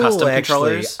really cool, the custom actually.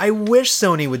 controllers. I wish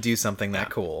Sony would do something that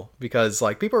cool, because,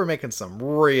 like, people were making some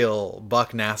real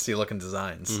buck nasty looking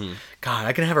designs. God,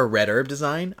 I can have a red herb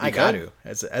design. I got to.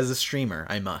 As a streamer,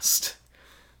 I must.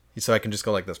 So I can just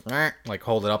go like this, like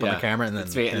hold it up on the camera, and then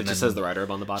it just says the red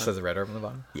herb on the bottom. Says the red herb on the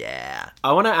bottom. Yeah.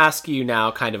 I want to ask you now,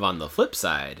 kind of on the flip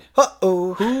side.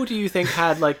 Uh-oh. Who do you think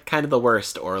had like kind of the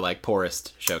worst or like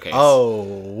poorest showcase?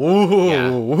 Oh, yeah.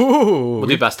 We'll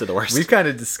do best of the worst. We've kind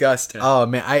of discussed. Yeah. Oh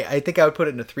man, I think I would put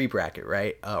it in a 3 bracket,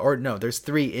 right? Or no, there's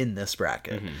 3 in this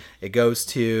bracket. It goes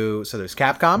to there's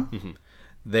Capcom.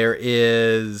 There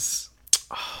is.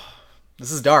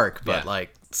 This is dark, but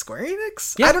like. Square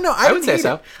Enix? Yeah, I don't know. I would say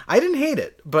so. I didn't hate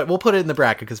it, but we'll put it in the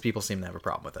bracket because people seem to have a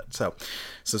problem with it. So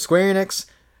Square Enix,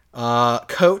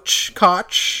 Koch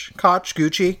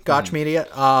Gucci, Gotch Media,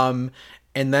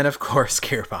 and then of course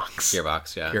Gearbox.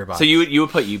 Yeah. Gearbox. So you would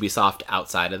put Ubisoft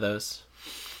outside of those?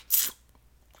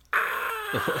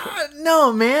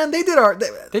 No, man, they did all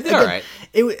right.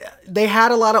 They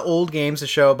had a lot of old games to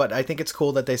show, but I think it's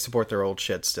cool that they support their old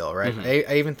shit still, right?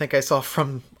 I even think I saw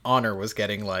From Honor was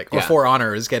getting For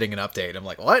Honor is getting an update. I'm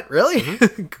like, what? Really?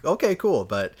 Okay, cool.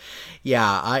 But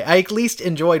yeah, I at least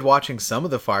enjoyed watching some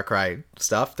of the Far Cry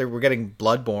stuff. We're getting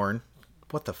Bloodborne.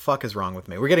 What the fuck is wrong with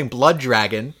me? We're getting Blood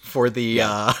Dragon for the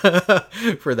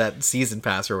for that season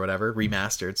pass or whatever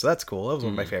remastered. So that's cool. That was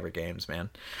one of my favorite games, man.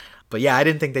 But yeah, I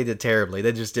didn't think they did terribly.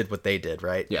 They just did what they did,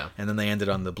 right? Yeah. And then they ended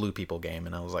on the Blue People game,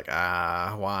 and I was like,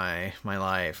 why? My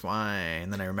life, why?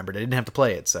 And then I remembered I didn't have to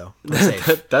play it, so I'm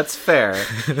safe. That's fair.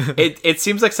 It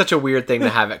seems like such a weird thing to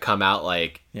have it come out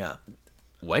like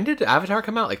when did Avatar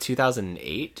come out? Like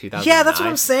 2008, 2009? Yeah, that's what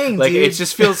I'm saying, like, dude. it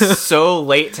just feels so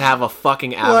late to have a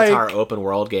fucking Avatar open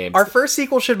world game. Our first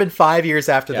sequel should have been 5 years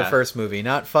after the Yeah. first movie,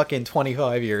 not fucking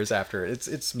 25 years after it.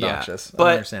 It's obnoxious. I But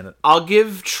don't understand it. I'll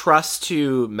give trust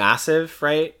to Massive,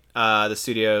 right? The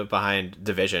studio behind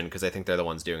Division, because I think they're the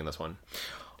ones doing this one.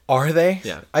 Are they?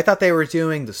 Yeah. I thought they were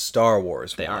doing the Star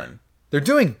Wars They one. are. They're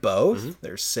doing both?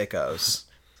 They're sickos.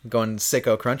 Going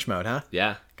sicko crunch mode, huh?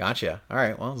 Yeah. Gotcha. All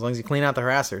right, well, as long as you clean out the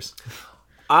harassers.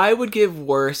 I would give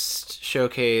worst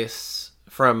showcase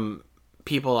from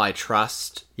people I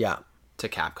trust Yeah. to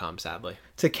Capcom, sadly.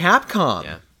 To Capcom.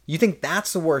 Yeah. You think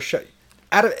that's the worst show?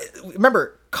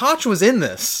 Remember, Koch was in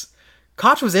this.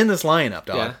 Koch was in this lineup,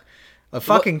 dog. Yeah. A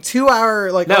fucking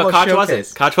 2-hour, like, No, almost Koch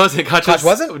showcase. wasn't. Koch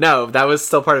wasn't? No, that was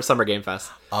still part of Summer Game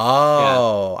Fest.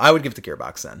 Oh, I would give it to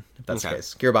Gearbox then, if that's Okay. the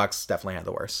case. Gearbox definitely had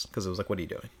the worst, because it was like, what are you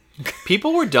doing?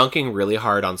 People were dunking really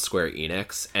hard on Square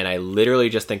Enix, and I literally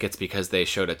just think it's because they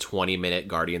showed a 20-minute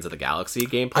Guardians of the Galaxy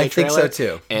gameplay I think trailer,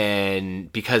 so, too.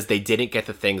 And because they didn't get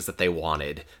the things that they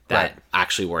wanted that Right.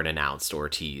 actually weren't announced or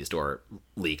teased or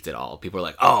leaked at all. People were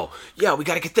like, oh, yeah, we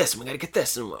gotta get this, and we gotta get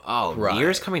this. And, oh, Right.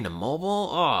 Nier's coming to mobile?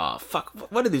 Oh, fuck.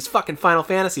 What are these fucking Final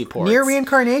Fantasy ports? Nier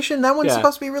Reincarnation, that one's Yeah.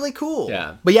 supposed to be really cool.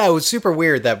 Yeah. But yeah, it was super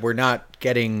weird that we're not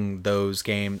getting those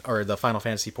or the Final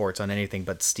Fantasy ports on anything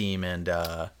but Steam and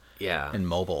Yeah.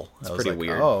 mobile. It's pretty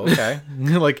weird. Oh, okay.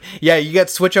 Like, yeah, you get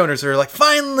Switch owners who are like,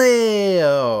 finally!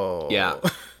 Oh. Yeah.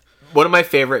 One of my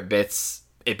favorite bits,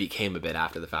 it became a bit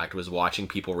after the fact, was watching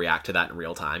people react to that in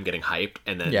real time, getting hyped,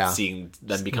 and then Yeah. seeing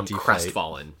them become Deflate.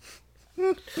 crestfallen.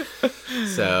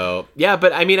 So, yeah,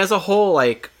 but I mean, as a whole,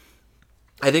 like,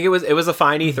 I think it was a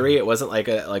fine E3. It wasn't like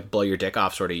a blow your dick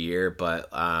off sort of year, but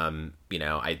you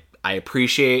know, I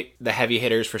appreciate the heavy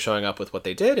hitters for showing up with what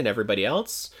they did, and everybody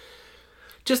else.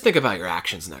 Just think about your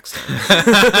actions next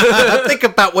time. Think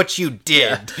about what you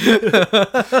did.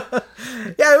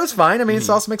 Yeah, it was fine. I mean, it's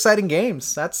saw some exciting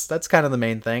games. That's kind of the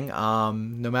main thing.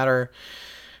 No matter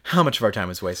how much of our time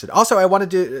was wasted. Also, I wanted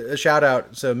to do a shout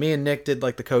out. So me and Nick did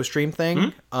like the co-stream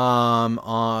thing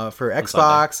for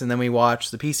Xbox, and then we watched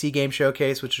the PC game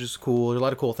showcase, which is cool. There's a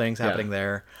lot of cool things happening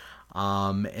there.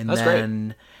 And That's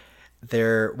then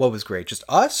what was great? Just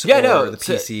us? Yeah, or no. the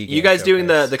PC game you guys doing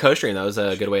showcase? the co-stream, that was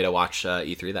a good way to watch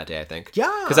E3 that day, I think.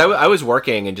 Yeah. Because I was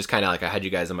working and just kind of like I had you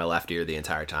guys in my left ear the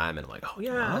entire time, and I'm like, oh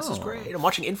yeah, this is great. I'm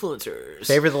watching influencers.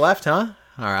 Favor the left, huh?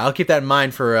 All right, I'll keep that in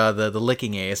mind for the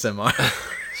licking ASMR.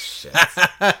 Shit.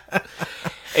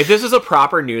 If this was a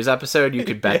proper news episode, you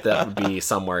could bet that would be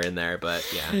somewhere in there, but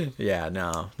yeah. Yeah,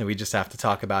 no. We just have to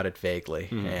talk about it vaguely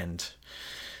and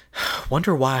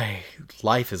wonder why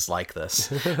life is like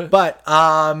this. But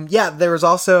yeah, there was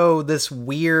also this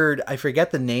weird, I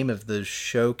forget the name of the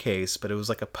showcase, but it was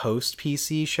like a post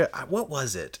PC show. What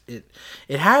was it?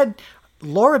 It had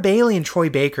Laura Bailey and Troy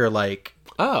Baker like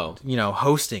Oh.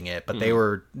 hosting it, but they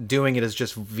were doing it as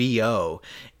just VO,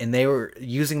 and they were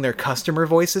using their customer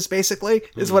voices basically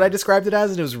is what I described it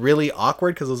as, and it was really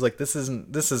awkward because I was like, this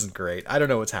isn't great. I don't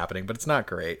know what's happening, but it's not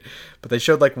great. But they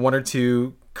showed like one or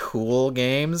two cool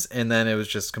games, and then it was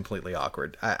just completely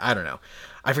awkward. I don't know.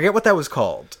 I forget what that was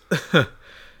called.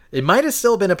 It might have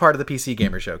still been a part of the PC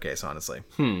Gamer Showcase, honestly.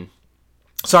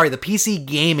 Sorry, the PC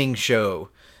Gaming Show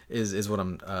is what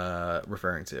I'm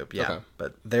referring to. Yeah, Okay.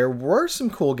 but there were some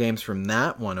cool games from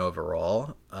that one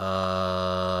overall.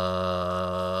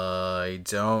 I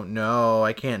don't know.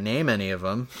 I can't name any of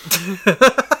them.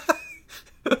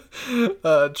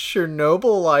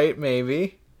 Chernobylite,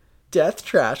 maybe. Death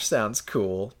Trash sounds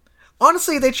cool.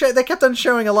 Honestly, they kept on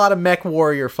showing a lot of Mech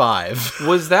Warrior 5.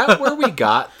 Was that where we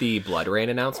got the Blood Rain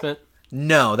announcement?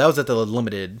 No, that was at the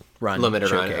limited run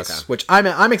showcase, okay. which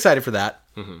I'm excited for that.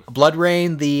 Blood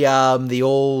Rain, the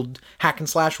old hack and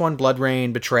slash one, Blood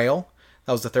Rain Betrayal.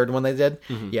 That was the third one they did.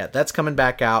 Yeah, that's coming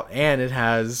back out, and it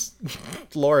has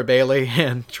Laura Bailey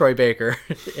and Troy Baker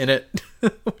in it,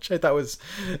 which I thought was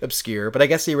obscure. But I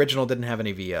guess the original didn't have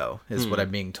any VO, is what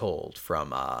I'm being told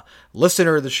from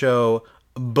listener of the show,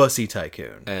 Bussy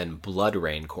Tycoon. And Blood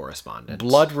Rain correspondent.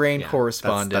 Blood Rain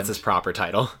correspondent. That's his proper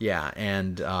title. Yeah,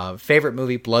 and favorite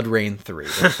movie, Blood Rain 3,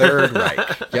 the Third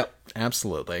Reich. Yep,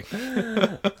 absolutely.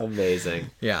 Amazing.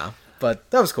 Yeah, but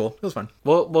that was cool. It was fun.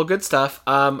 Well, good stuff.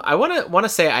 I want to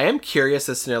say I am curious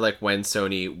as to know like when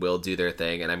Sony will do their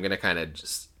thing, and I'm gonna kind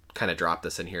of drop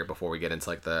this in here before we get into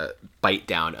like the bite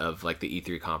down of like the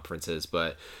E3 conferences.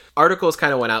 But articles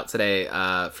kind of went out today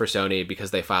for Sony because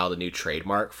they filed a new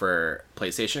trademark for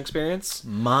PlayStation Experience.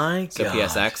 My So God.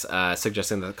 PSX,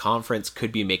 suggesting that the conference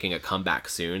could be making a comeback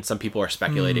soon. Some people are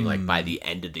speculating like by the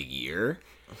end of the year,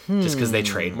 just because they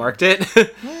trademarked it.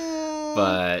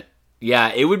 But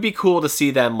Yeah, it would be cool to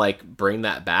see them like bring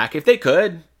that back if they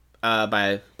could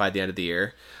by the end of the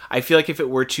year. I feel like if it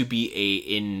were to be a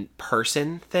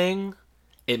in-person thing,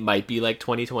 it might be like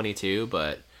 2022,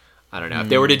 but I don't know. If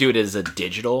they were to do it as a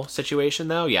digital situation,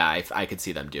 though, yeah, I could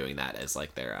see them doing that as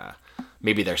like their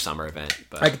maybe their summer event.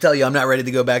 But I can tell you, I'm not ready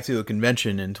to go back to a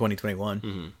convention in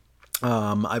 2021.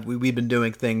 We've been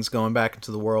doing things going back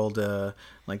into the world,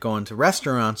 like going to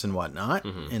restaurants and whatnot,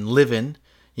 and living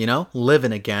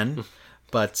again.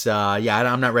 But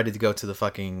I'm not ready to go to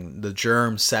the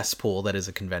germ cesspool that is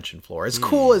a convention floor. As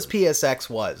cool as PSX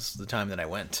was the time that I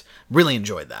went, really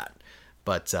enjoyed that.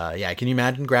 But can you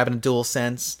imagine grabbing a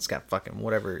DualSense? It's got fucking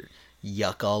whatever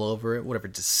yuck all over it, whatever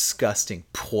disgusting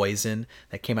poison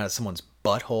that came out of someone's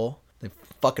butthole. They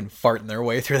fucking farting their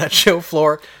way through that show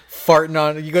floor, farting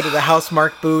on. You go to the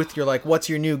Housemarque booth, you're like, "What's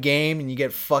your new game?" And you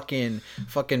get fucking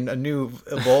a new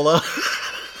Ebola.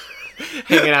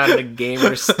 Hanging out in a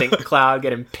gamer stink cloud,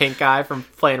 getting pink eye from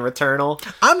playing Returnal.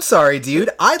 I'm sorry, dude.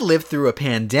 I lived through a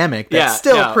pandemic that's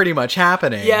still pretty much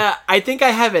happening. Yeah, I think I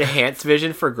have enhanced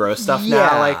vision for gross stuff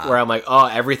now, like where I'm like, oh,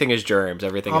 everything is germs,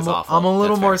 everything is awful. I'm a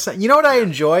little more. You know what I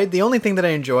enjoyed? The only thing that I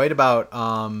enjoyed about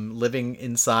living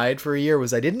inside for a year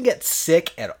was I didn't get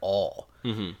sick at all.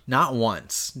 Not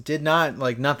once. Did not,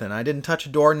 like, nothing. I didn't touch a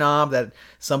doorknob that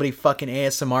somebody fucking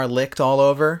ASMR licked all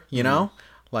over, you know?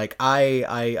 Like,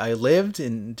 I lived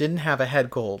and didn't have a head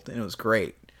cold, and it was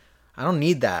great. I don't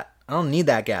need that. I don't need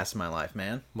that gas in my life,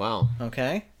 man. Wow.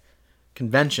 Okay?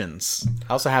 Conventions.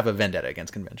 I also have a vendetta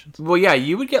against conventions. Well, yeah,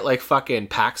 you would get, like, fucking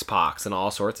Pax Pox and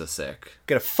all sorts of sick.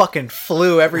 Get a fucking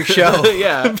flu every show.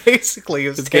 Yeah. Basically, it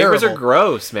was terrible. Gamers are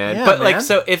gross, man. Yeah, but, man. like,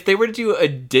 so if they were to do a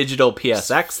digital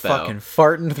PSX, though... Fucking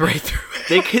farting right through it.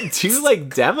 They could do,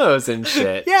 like, demos and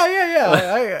shit.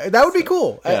 Yeah. That would be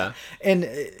cool. Yeah. And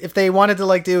if they wanted to,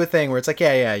 like, do a thing where it's like,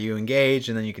 you engage,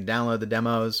 and then you can download the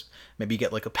demos... Maybe you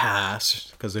get like a pass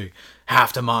because they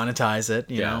have to monetize it,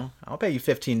 you know. I'll pay you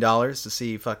 $15 to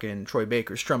see fucking Troy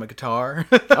Baker strum a guitar.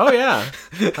 Oh yeah.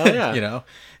 You know,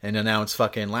 and announce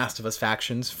fucking Last of Us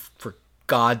factions for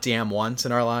goddamn once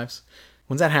in our lives.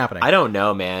 When's that happening? I don't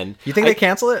know, man. You think they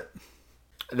cancel it?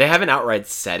 They haven't outright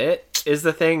said it, is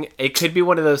the thing. It could be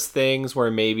one of those things where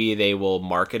maybe they will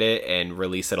market it and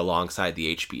release it alongside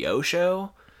the HBO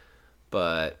show.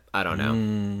 But I don't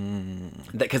know.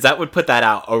 Because that would put that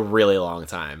out a really long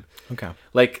time. Okay.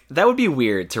 Like, that would be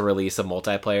weird to release a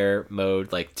multiplayer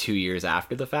mode, like, 2 years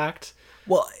after the fact.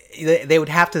 Well, they would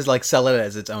have to, like, sell it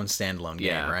as its own standalone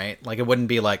game, right? Like, it wouldn't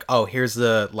be like, oh, here's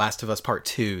the Last of Us Part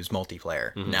 2's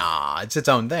multiplayer. Nah, it's its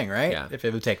own thing, right? Yeah. If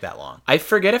it would take that long. I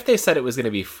forget if they said it was going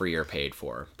to be free or paid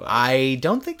for. But I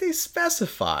don't think they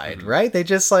specified, right? They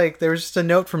just, like, there was just a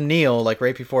note from Neil, like,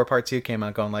 right before Part 2 came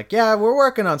out, going like, yeah, we're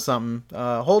working on something.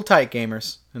 Hold tight,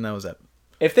 gamers. And that was it.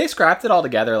 If they scrapped it all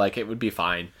together, like, it would be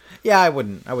fine. Yeah, I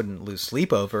wouldn't lose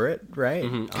sleep over it, right?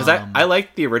 Because I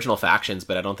like the original factions,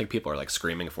 but I don't think people are, like,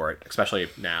 screaming for it, especially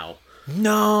now.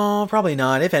 No, probably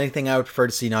not. If anything, I would prefer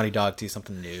to see Naughty Dog do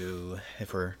something new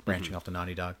if we're branching off to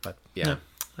Naughty Dog, but yeah.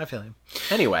 I feel you.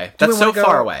 Anyway, that's so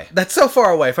far away. That's so far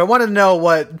away. If I wanted to know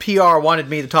what PR wanted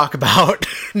me to talk about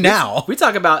now. We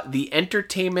talk about the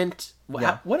entertainment...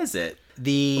 What is it?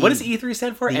 What does E3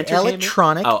 stand for? The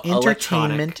Electronic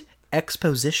Entertainment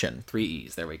Exposition. 3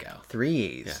 E's. There we go. 3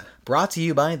 E's. Yeah. Brought to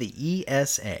you by the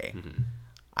ESA.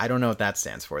 I don't know what that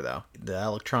stands for, though. The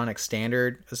Electronic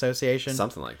Standard Association?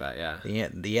 Something like that, yeah.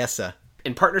 The ESA.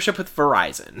 In partnership with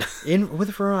Verizon.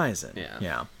 With Verizon.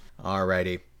 Yeah.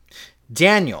 Alrighty.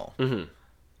 Daniel.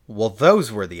 Well,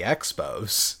 those were the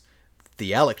expos.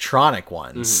 The electronic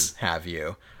ones, have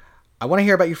you. I want to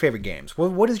hear about your favorite games.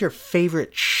 What is your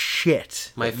favorite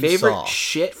shit? My favorite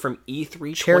shit from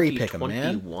E3 Cherry pick 'em,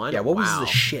 man. 2021? Yeah, what was the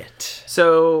shit?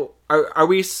 So, are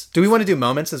we... Do we want to do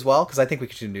moments as well? Because I think we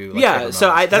could do... Like, yeah,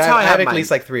 so that's how I have at least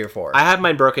like 3 or 4. I have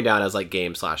mine broken down as like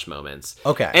game/moments.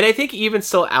 Okay. And I think even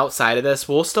still outside of this,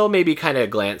 we'll still maybe kind of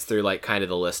glance through like kind of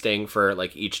the listing for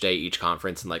like each day, each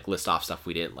conference, and like list off stuff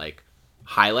we didn't like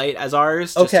highlight as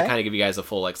ours, just to kind of give you guys a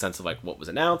full like sense of like what was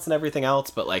announced and everything else.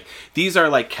 But like these are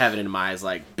like Kevin and Mai's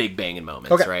like big banging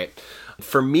moments, right?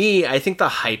 For me, I think the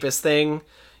hypest thing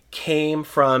came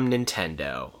from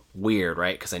Nintendo. Weird,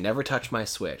 right? Because I never touched my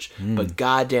Switch. But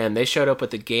goddamn, they showed up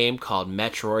with a game called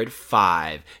Metroid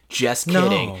 5. Just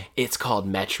kidding. It's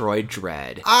called Metroid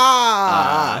Dread.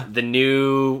 The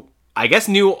new I guess,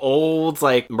 new old,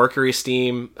 like, Mercury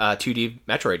Steam 2D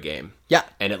Metroid game. Yeah.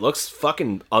 And it looks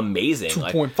fucking amazing.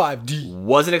 2.5D. Like,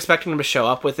 wasn't expecting them to show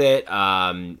up with it.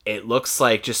 It looks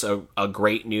like just a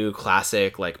great new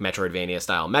classic, like,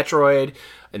 Metroidvania-style Metroid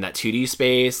in that 2D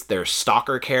space. There's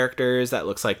stalker characters that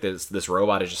looks like this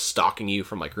robot is just stalking you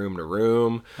from, like, room to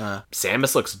room.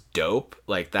 Samus looks dope.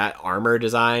 Like, that armor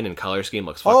design and color scheme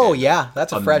looks fucking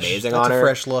that's a amazing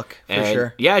fresh look, for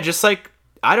sure. Yeah, just, like,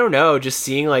 I don't know, just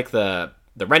seeing, like, the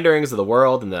renderings of the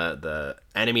world and the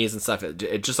enemies and stuff,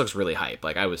 it just looks really hype.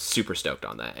 Like, I was super stoked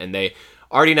on that. And they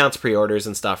already announced pre-orders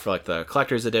and stuff for, like, the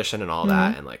collector's edition and all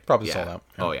that. And, like, probably sold out.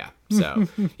 Yeah. Oh, yeah. So,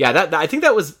 yeah, that I think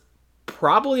that was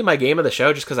probably my game of the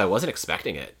show just because I wasn't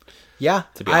expecting it. Yeah,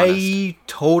 to be honest. I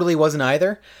totally wasn't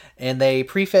either. And they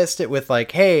prefaced it with,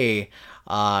 like, hey,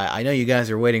 I know you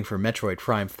guys are waiting for Metroid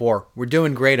Prime 4. We're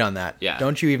doing great on that. Yeah.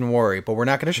 Don't you even worry, but we're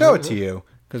not going to show it to you.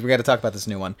 Because we got to talk about this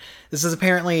new one. This is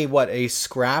apparently, a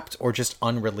scrapped or just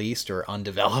unreleased or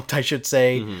undeveloped, I should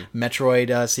say,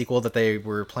 Metroid sequel that they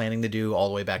were planning to do all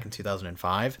the way back in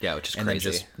 2005. Yeah, which is and crazy.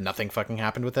 And then just nothing fucking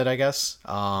happened with it, I guess,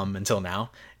 until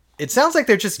now. It sounds like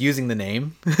they're just using the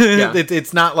name. Yeah.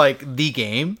 It's not like the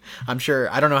game. I'm sure,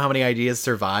 I don't know how many ideas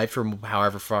survived from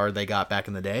however far they got back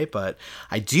in the day, but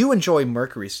I do enjoy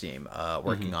Mercury Steam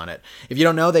working on it. If you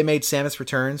don't know, they made Samus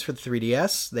Returns for the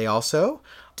 3DS. They also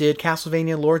did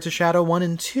Castlevania Lords of Shadow 1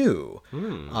 and 2.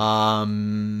 We're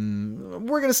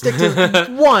going to stick to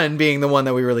 1 being the one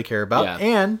that we really care about. Yeah.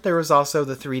 And there was also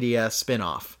the 3DS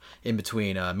spin-off in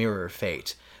between Mirror of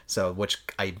Fate. So, which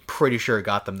I'm pretty sure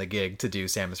got them the gig to do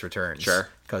Samus Returns. Sure.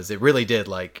 Because it really did,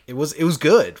 like, it was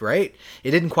good, right?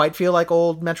 It didn't quite feel like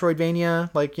old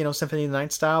Metroidvania, like, Symphony of the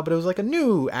Night style, but it was like a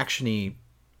new action-y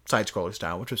side-scroller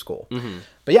style, which was cool.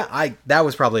 But yeah, that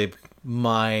was probably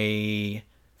my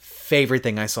favorite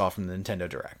thing I saw from the Nintendo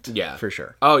Direct. Yeah. For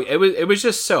sure. Oh, it was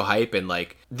just so hype, and,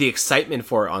 like, the excitement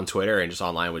for it on Twitter and just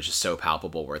online was just so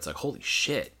palpable, where it's like, holy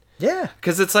shit. Yeah.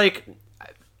 Because it's like,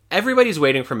 everybody's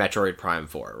waiting for Metroid Prime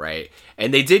 4, right?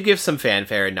 And they did give some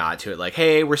fanfare and nod to it, like,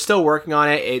 hey, we're still working on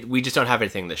it. We just don't have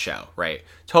anything to show, right?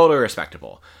 Totally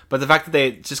respectable. But the fact that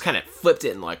they just kind of flipped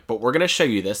it and like, but we're going to show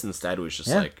you this instead was just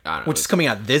like, I don't know. Which is coming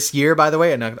out this year, by the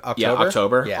way, in October. Yeah,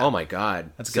 October. Yeah. Oh my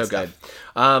God. That's so good.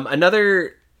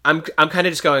 Another, I'm kind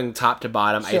of just going top to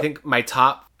bottom. Sure. I think my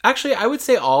top, actually, I would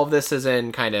say all of this is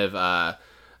in kind of,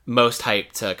 most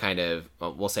hyped to kind of,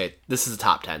 well, we'll say this is a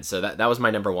top 10. So that was my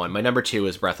number 1. My number 2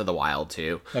 is Breath of the Wild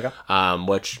 2. Okay.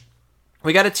 Which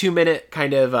we got a 2-minute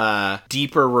kind of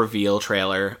deeper reveal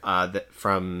trailer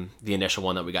from the initial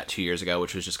one that we got 2 years ago,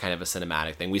 which was just kind of a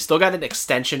cinematic thing. We still got an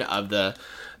extension of the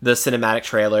cinematic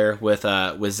trailer with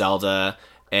Zelda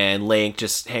and Link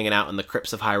just hanging out in the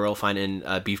crypts of Hyrule finding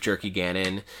beef jerky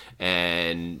Ganon,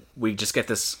 and we just get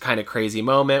this kind of crazy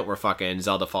moment where fucking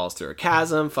Zelda falls through a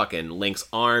chasm, fucking Link's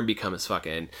arm becomes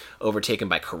fucking overtaken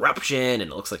by corruption,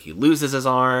 and it looks like he loses his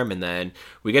arm, and then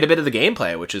we get a bit of the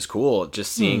gameplay, which is cool,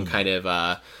 just seeing kind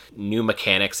of new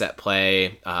mechanics at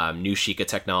play, new Sheikah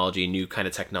technology, new kind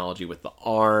of technology with the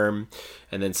arm,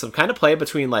 and then some kind of play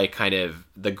between like kind of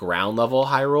the ground level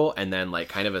Hyrule and then like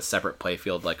kind of a separate play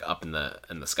field like up in the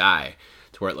sky,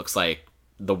 to where it looks like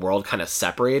the world kind of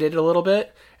separated a little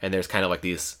bit, and there's kind of like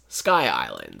these sky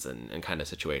islands and kind of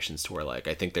situations to where like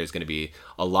I think there's going to be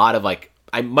a lot of like,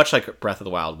 much like Breath of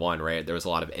the Wild 1, right? There was a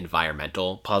lot of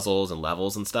environmental puzzles and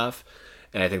levels and stuff.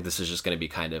 And I think this is just going to be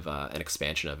kind of an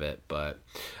expansion of it. But,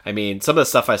 I mean, some of the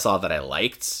stuff I saw that I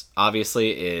liked,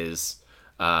 obviously, is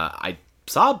I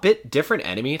saw a bit different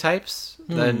enemy types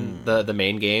than the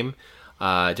main game.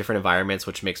 Different environments,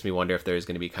 which makes me wonder if there's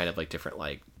going to be kind of like different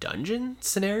like dungeon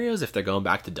scenarios, if they're going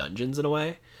back to dungeons in a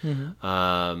way.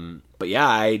 But yeah,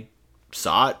 I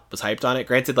saw it, was hyped on it.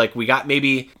 Granted, like we got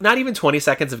maybe not even 20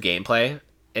 seconds of gameplay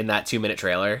in that 2-minute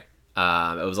trailer.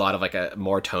 It was a lot of like a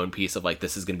more tone piece of like,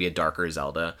 this is going to be a darker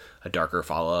Zelda, a darker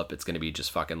follow-up. It's going to be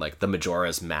just fucking like the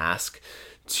Majora's Mask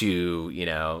to,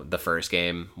 the first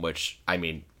game, which, I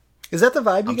mean, is that the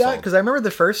vibe you got? sold. Because I remember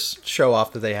the first show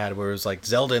off that they had where it was like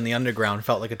Zelda in the underground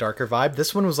felt like a darker vibe.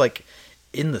 This one was like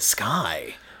in the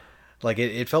sky. Like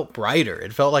it felt brighter.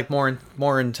 It felt like more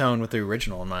in tone with the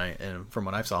original from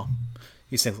what I saw.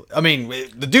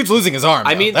 The dude's losing his arm. Though.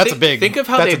 I mean, that's a big. Think of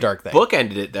how that's they a dark thing.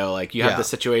 bookended it though. Like you have the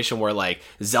situation where like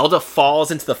Zelda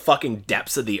falls into the fucking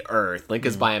depths of the earth. Link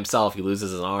is by himself. He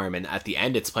loses his arm, and at the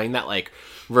end, it's playing that like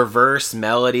reverse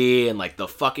melody, and like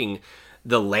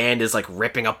the land is like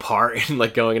ripping apart and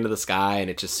like going into the sky, and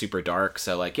it's just super dark.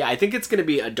 So like, yeah, I think it's gonna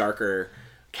be a darker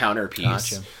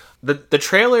counterpiece. Gotcha. The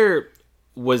trailer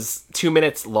was 2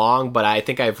 minutes long, but I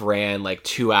think I've ran like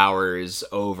 2 hours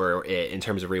over it in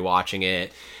terms of rewatching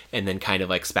it and then kind of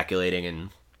like speculating and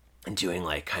and doing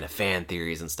like kind of fan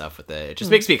theories and stuff with it. It just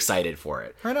makes me excited for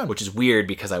it. Right on. Which is weird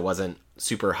because I wasn't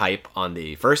super hype on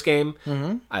the first game.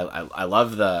 I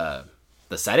love the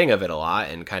setting of it a lot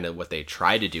and kind of what they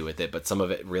tried to do with it, but some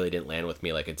of it really didn't land with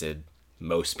me like it did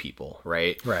most people,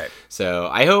 right? Right. So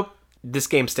I hope this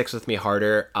game sticks with me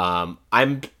harder. I'm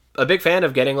a big fan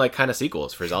of getting like kind of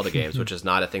sequels for Zelda games, which is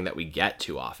not a thing that we get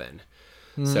too often.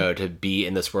 So to be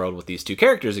in this world with these two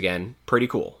characters again, pretty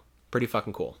cool. Pretty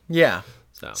fucking cool. Yeah.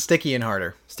 So Sticky and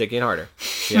harder. Sticky and harder.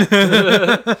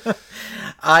 Yeah.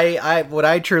 I what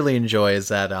I truly enjoy is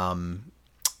that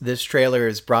this trailer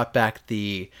has brought back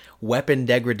the weapon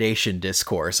degradation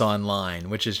discourse online,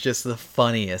 which is just the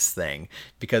funniest thing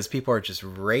because people are just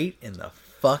right in the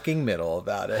fucking middle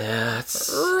about it. Yeah,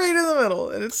 it's right in the middle,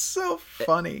 and it's so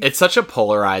funny. It's such a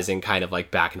polarizing kind of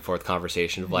like back and forth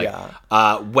conversation of like,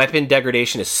 weapon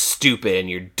degradation is stupid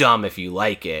and you're dumb if you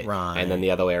like it. Right. And then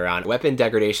the other way around. Weapon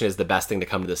degradation is the best thing to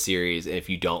come to the series, and if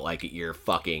you don't like it, you're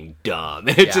fucking dumb.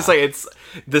 And it's just like, it's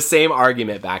the same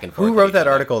argument back and forth. Who wrote that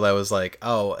article that was like,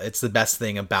 oh, it's the best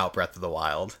thing about Breath of the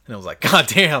Wild? And I was like, God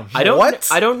damn, I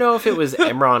don't know if it was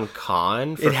Imran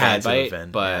Khan for It had to have Fanbyte,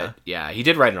 been, but yeah, he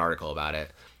did write an article about it.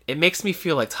 It makes me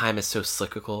feel like time is so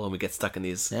cyclical and we get stuck in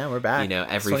these, we're back. You know,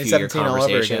 every It's few year 2017 all over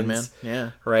conversations. again,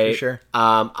 man. Yeah, right. for sure.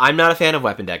 I'm not a fan of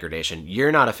weapon degradation.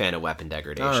 You're not a fan of weapon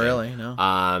degradation. Oh, really? No.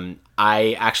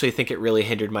 I actually think it really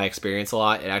hindered my experience a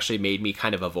lot. It actually made me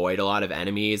kind of avoid a lot of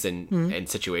enemies and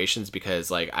situations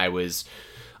because like I was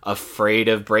afraid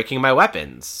of breaking my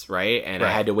weapons, right? And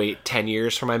I had to wait 10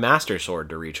 years for my master sword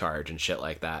to recharge and shit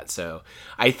like that. So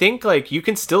I think like you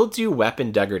can still do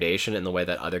weapon degradation in the way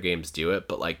that other games do it,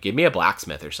 but like give me a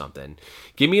blacksmith or something.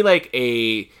 Give me like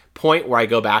a point where I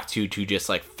go back to just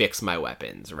like fix my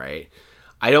weapons, right?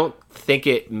 I don't think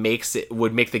it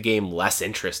would make the game less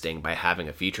interesting by having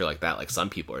a feature like that, like some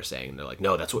people are saying. They're like,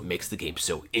 no, that's what makes the game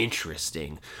so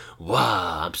interesting.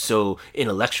 Wow, I'm so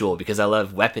intellectual because I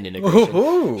love weapon integration.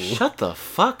 Ooh. Shut the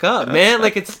fuck up, man.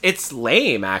 Like it's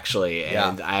lame actually.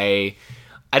 And I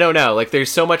don't know. Like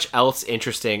there's so much else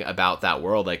interesting about that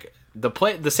world. Like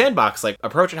the sandbox, like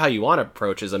approach it how you want to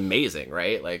approach is amazing,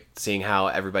 right? Like seeing how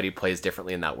everybody plays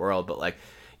differently in that world, but like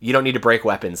you don't need to break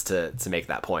weapons to make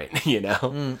that point, you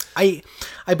know? I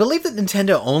believe that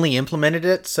Nintendo only implemented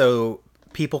it so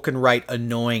people can write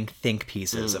annoying think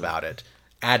pieces about it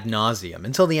ad nauseum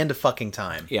until the end of fucking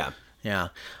time. Yeah. Yeah.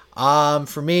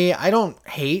 For me, I don't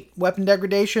hate weapon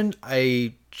degradation.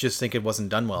 I just think it wasn't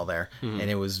done well there.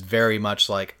 And it was very much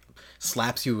like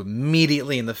slaps you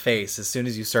immediately in the face as soon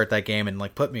as you start that game and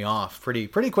like put me off pretty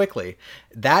quickly.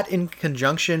 That in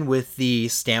conjunction with the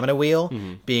stamina wheel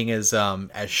being as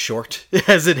short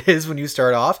as it is when you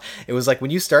start off, it was like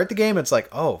when you start the game, it's like,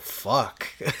 oh fuck,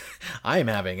 I am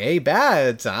having a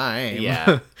bad time.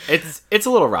 Yeah, it's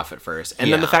a little rough at first,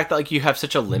 and then the fact that like you have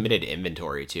such a limited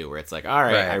inventory too, where it's like, all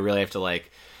right. I really have to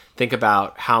like think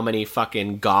about how many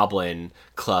fucking goblin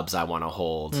clubs I want to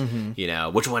hold, you know,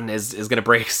 which one is going to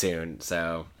break soon.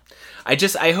 So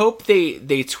I hope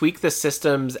they tweak the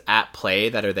systems at play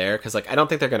that are there. Cause like, I don't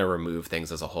think they're going to remove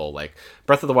things as a whole. Like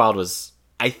Breath of the Wild was,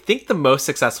 I think, the most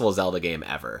successful Zelda game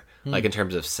ever, like in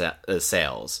terms of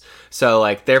sales. So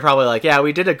like, they're probably like, yeah,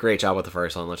 we did a great job with the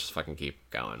first one. Let's just fucking keep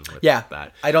going with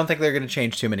that. I don't think they're going to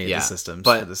change too many of the systems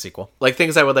for the sequel. Like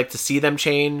things I would like to see them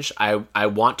change. I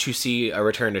want to see a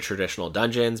return to traditional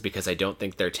dungeons because I don't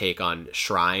think their take on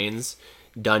shrines,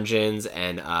 dungeons,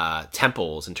 and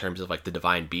temples in terms of like the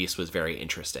divine beast was very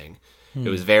interesting. It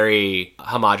was very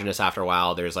homogenous after a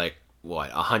while. There's like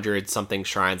 100 something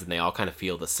shrines and they all kind of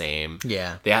feel the same.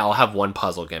 Yeah, they all have one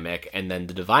puzzle gimmick, and then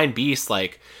the divine beast,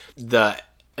 like the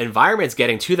environments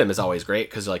getting to them is always great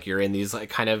because like you're in these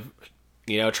like kind of,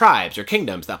 you know, tribes or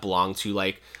kingdoms that belong to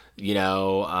like, you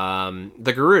know,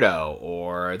 the Gerudo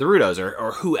or the Rudos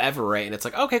or whoever, right? And it's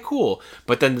like, okay, cool.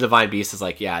 But then the divine beast is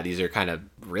like, yeah, these are kind of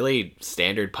really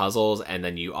standard puzzles, and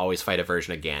then you always fight a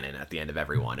version of Ganon at the end of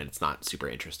every one, and it's not super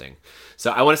interesting.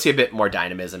 So I want to see a bit more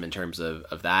dynamism in terms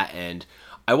of that, and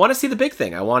I want to see the big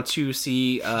thing. I want to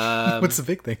see what's the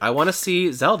big thing? I want to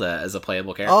see Zelda as a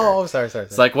playable character. Oh, sorry.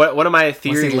 It's like one of my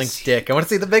theories. I want to see Link's dick. I want to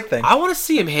see the big thing. I want to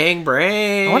see him hang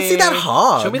brain. I want to see that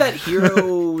hog. Show me that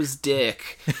hero's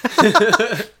dick.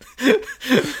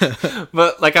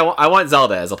 But like I want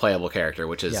Zelda as a playable character,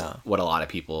 which is what a lot of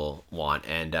people want.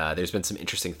 And there's been some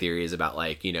interesting theories about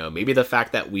like, you know, maybe the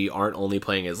fact that we aren't only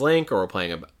playing as Link, or we're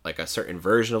playing a certain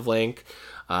version of Link.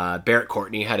 Barrett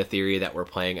Courtney had a theory that we're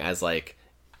playing as like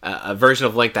a version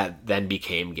of Link that then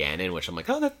became Ganon, which I'm like,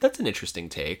 oh, that's an interesting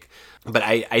take. But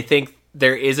I think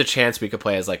there is a chance we could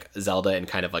play as like Zelda in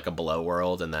kind of like a below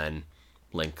world, and then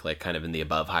Link like kind of in the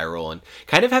above Hyrule, and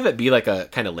kind of have it be like a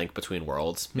kind of Link Between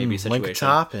Worlds maybe situation. Link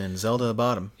top and Zelda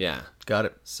bottom. Yeah, got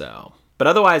it. So, but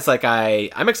otherwise, like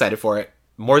I'm excited for it.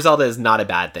 More Zelda is not a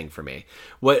bad thing for me.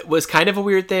 What was kind of a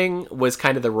weird thing was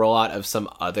kind of the rollout of some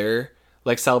other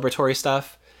like celebratory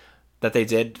stuff that they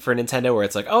did for Nintendo, where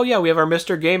it's like, oh yeah, we have our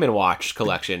Mr. Game & Watch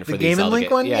collection for the these Game Zelda &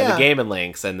 Link one. Yeah, the Game &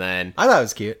 Links, and then I thought it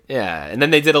was cute. Yeah, and then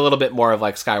they did a little bit more of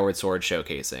like Skyward Sword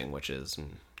showcasing, which is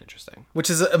interesting. Which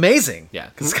is amazing. Yeah,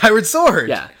 because Skyward Sword.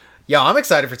 Yeah, I'm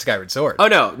excited for Skyward Sword. Oh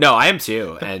no, I am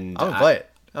too, and I'm gonna play it.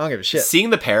 I don't give a shit.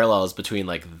 Seeing the parallels between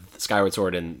like Skyward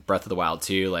Sword and Breath of the Wild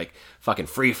 2, like fucking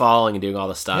free falling and doing all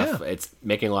this stuff, it's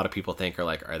making a lot of people think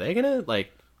are they gonna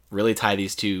like really tie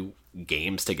these two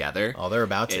games together? Oh, they're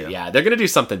about to. Yeah, they're gonna do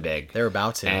something big. They're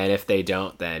about to. And if they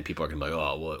don't, then people are gonna be like,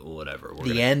 oh, whatever.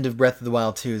 End of Breath of the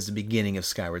Wild 2 is the beginning of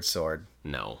Skyward Sword.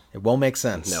 No, it won't make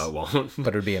sense. No, it won't.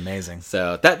 But it would be amazing.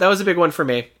 So that was a big one for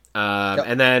me.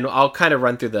 And then I'll kind of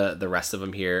run through the rest of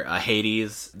them here.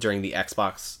 Hades during the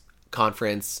Xbox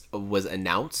conference was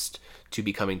announced to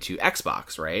be coming to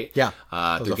Xbox, right? Yeah.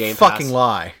 Through Game fucking Pass.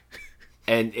 lie.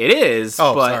 And it is.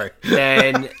 Oh, but sorry.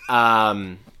 Then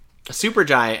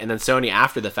Supergiant and then Sony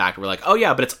after the fact were like, oh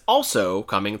yeah, but it's also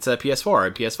coming to PS4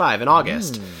 and PS5 in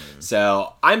August.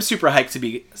 So I'm super hyped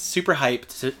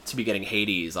to be getting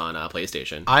Hades on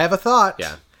PlayStation. I have a thought.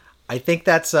 Yeah. I think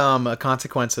that's a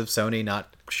consequence of Sony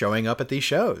not showing up at these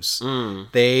shows.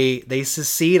 They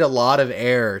secede a lot of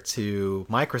air to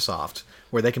Microsoft,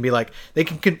 where they can be like,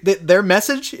 their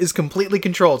message is completely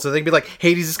controlled. So they can be like,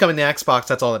 Hades is coming to Xbox.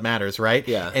 That's all that matters, right?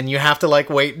 Yeah. And you have to like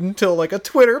wait until like a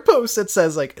Twitter post that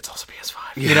says like it's also PS5.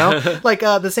 You know, like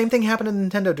the same thing happened in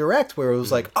Nintendo Direct, where it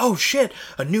was like, oh shit,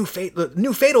 a new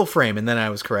Fatal Frame, and then I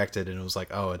was corrected, and it was like,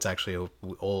 oh, it's actually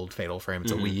an old Fatal Frame.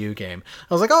 It's a Wii U game.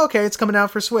 I was like, oh, okay, it's coming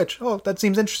out for Switch. Oh, that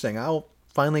seems interesting. I'll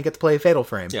finally get to play Fatal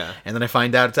Frame. Yeah. And then I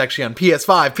find out it's actually on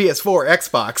PS5, PS4,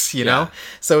 Xbox, you know?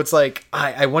 So it's like,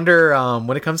 I wonder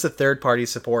when it comes to third-party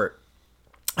support,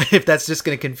 if that's just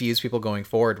going to confuse people going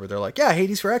forward, where they're like, yeah,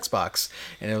 Hades for Xbox.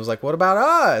 And it was like, what about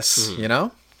us? You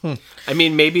know? I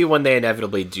mean, maybe when they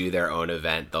inevitably do their own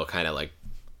event, they'll kind of like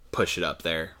push it up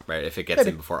there, right? If it gets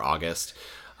in before August.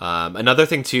 Another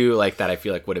thing too, like that I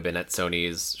feel like would have been at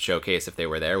Sony's showcase if they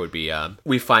were there would be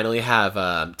we finally have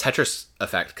Tetris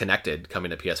Effect connected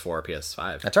coming to PS4 or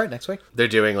PS5. That's right, next week. They're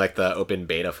doing like the open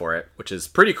beta for it, which is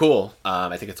pretty cool.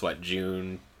 I think it's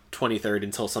June 23rd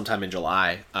until sometime in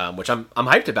July, which I'm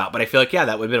hyped about. But I feel like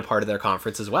that would have been a part of their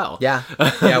conference as well. Yeah,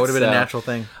 it would have been a natural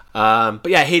thing. But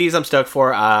yeah, Hades I'm stoked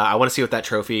for. I want to see what that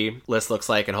trophy list looks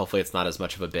like, and hopefully it's not as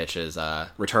much of a bitch as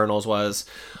Returnals was.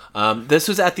 This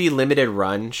was at the limited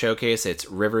run showcase. It's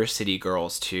River City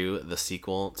Girls 2, the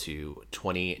sequel to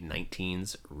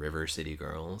 2019's River City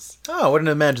Girls. Oh, I wouldn't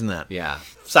imagine that. Yeah,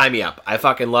 sign me up. I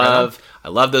fucking love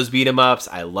those beat 'em ups.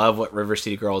 I love what River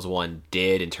City Girls 1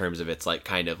 did in terms of its like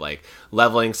kind of like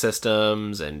leveling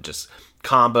systems and just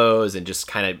combos and just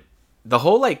kind of the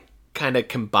whole like kind of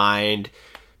combined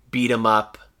beat 'em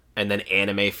up and then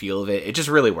anime feel of it. It just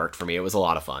really worked for me. It was a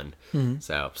lot of fun.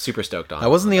 So super stoked on. That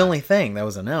wasn't the only thing that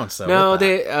was announced, though. No,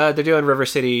 they're doing River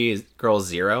City Girls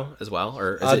 0 as well,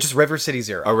 or is it just River City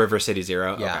 0? Oh, River City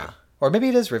 0. Yeah, okay. Or maybe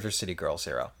it is River City Girls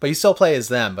 0, but you still play as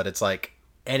them, but it's like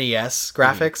NES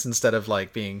graphics instead of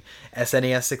like being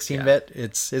SNES 16-bit.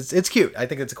 It's cute. I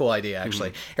think it's a cool idea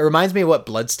actually. It reminds me of what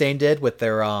Bloodstain did with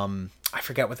their I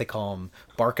forget what they call them,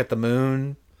 Bark at the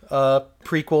Moon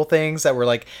prequel things that were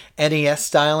like NES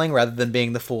styling rather than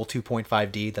being the full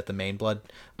 2.5D that the main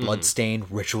Bloodstained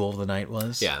Ritual of the Night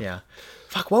was. Yeah.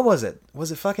 Fuck, what was it?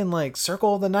 Was it fucking like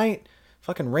Circle of the Night?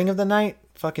 Fucking Ring of the Night?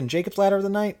 Fucking Jacob's Ladder of the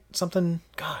Night? Something.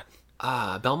 God.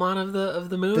 Belmont of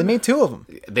the Moon. They made 2 of them.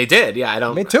 They did.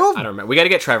 Yeah, made 2 of them. I don't remember. We got to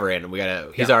get Trevor in.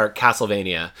 He's our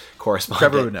Castlevania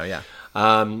correspondent. Trevor would know. Yeah.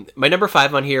 My number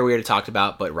 5 on here we already talked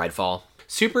about, but Redfall.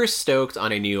 Super stoked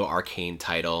on a new Arcane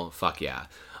title. Fuck yeah.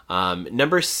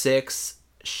 Number 6,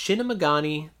 Shin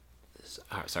Megami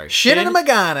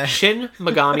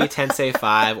Tensei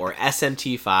 5 or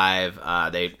SMT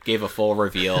 5. They gave a full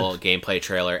reveal gameplay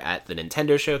trailer at the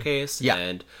Nintendo showcase. Yeah.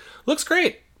 And looks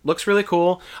great. Looks really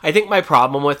cool. I think my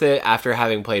problem with it, after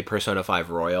having played Persona 5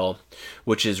 Royal,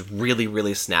 which is really,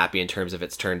 really snappy in terms of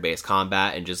its turn-based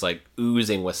combat and just like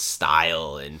oozing with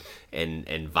style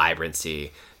and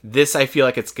vibrancy, this I feel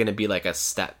like it's going to be like a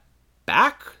step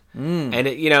back. And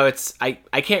it, it's I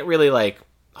can't really like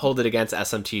hold it against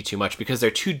SMT too much because they're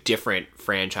two different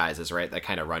franchises, right? That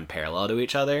kind of run parallel to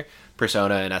each other,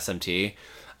 Persona and SMT.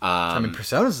 I mean,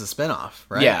 Persona's a spinoff,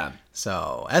 right? Yeah.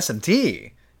 So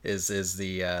SMT is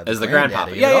the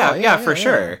grandpapa. Yeah, for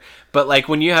sure. But like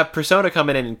when you have Persona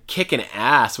coming in and kicking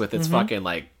ass with its fucking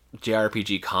like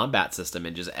JRPG combat system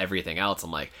and just everything else,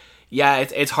 I'm like, yeah,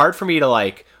 it's hard for me to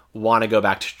like want to go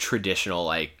back to traditional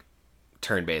like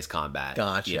turn-based combat.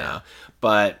 Gotcha. You know?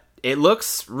 But it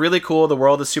looks really cool. The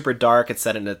world is super dark. It's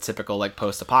set in a typical like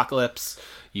post-apocalypse.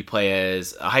 You play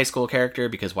as a high school character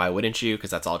because why wouldn't you?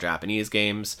 Because that's all Japanese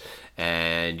games.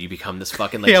 And you become this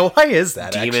fucking like why is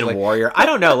that demon actually? warrior. I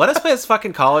don't know. Let us play as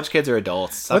fucking college kids or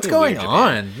adults. What's Something going weird,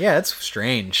 Japan. on? Yeah, it's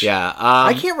strange. Yeah.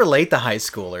 I can't relate to high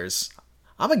schoolers.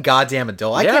 I'm a goddamn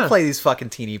adult. I can't play these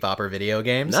fucking teeny bopper video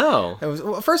games.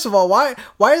 No. First of all, why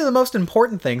do the most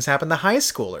important things happen to high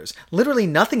schoolers? Literally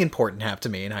nothing important happened to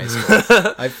me in high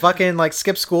school. I fucking like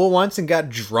skipped school once and got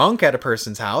drunk at a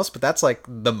person's house, but that's like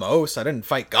the most. I didn't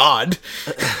fight God.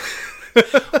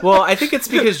 Well, I think it's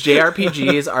because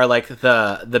JRPGs are like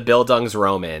the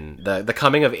Bildungsroman, the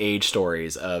coming of age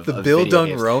stories of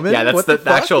Bildungsroman. Yeah, that's the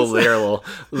actual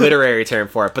literary term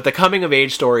for it. But the coming of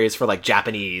age stories for like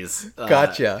Japanese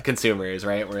consumers,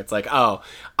 right? Where it's like, oh,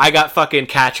 I got fucking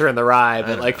Catcher in the Rye,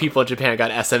 but like people in Japan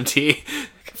got SMT.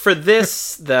 For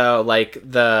this though, like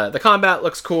the combat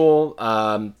looks cool,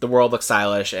 the world looks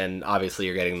stylish, and obviously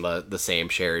you're getting the same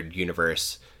shared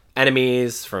universe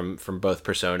enemies from both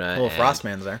Persona. Little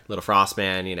Frostman's there. Little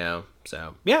Frostman, you know.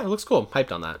 So yeah, it looks cool.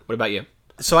 Hyped on that. What about you?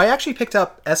 So I actually picked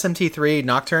up SMT3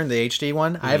 Nocturne, the HD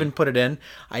one. I haven't put it in.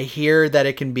 I hear that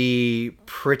it can be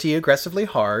pretty aggressively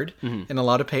hard in a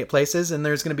lot of places, and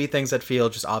there's going to be things that feel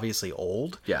just obviously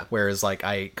old. Yeah. Whereas like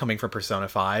coming from Persona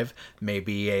 5,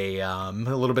 maybe a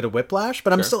little bit of whiplash,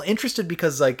 but I'm still interested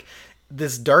because like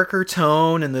this darker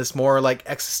tone and this more like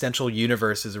existential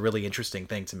universe is a really interesting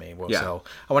thing to me. So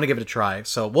I want to give it a try.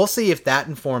 So we'll see if that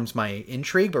informs my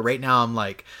intrigue. But right now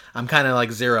I'm kind of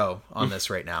like zero on this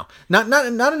right now. Not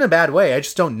in a bad way. I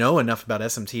just don't know enough about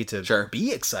SMT to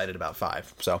be excited about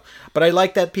 5. So, but I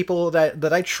like that people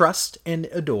that I trust and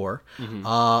adore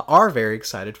are very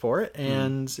excited for it,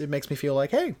 and it makes me feel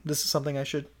like, hey, this is something I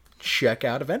should check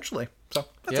out eventually. So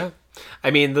that's it.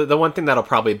 I mean, the one thing that'll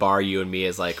probably bar you and me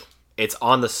is like, it's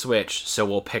on the Switch, so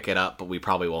we'll pick it up, but we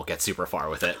probably won't get super far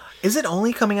with it. Is it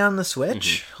only coming out on the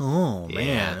Switch? Oh,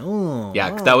 man. Ooh,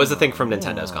 that was the thing from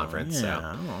Nintendo's conference. Yeah, So.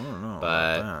 I don't know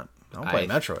But about that. I'll play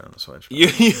Metroid on the Switch.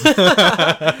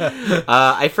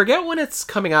 I forget when it's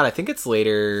coming out. I think it's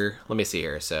later. Let me see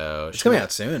here. So it's coming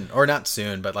out soon. Or not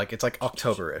soon, but like it's like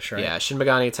October-ish, right? Yeah, Shin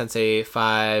Megami Tensei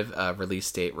 5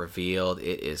 release date revealed.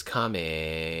 It is coming.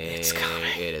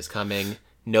 It is coming.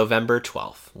 November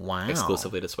 12th. Wow.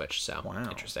 Exclusively to Switch. So,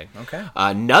 interesting. Okay.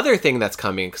 Another thing that's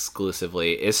coming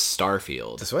exclusively is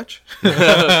Starfield. To Switch? No,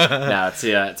 it's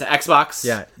Xbox.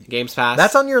 Yeah. Games Pass.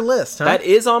 That's on your list, huh? That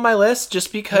is on my list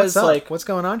just because, what's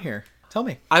going on here? Tell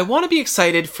me. I want to be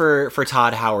excited for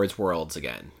Todd Howard's Worlds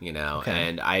again, you know,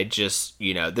 and I just,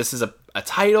 you know, this is a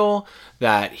title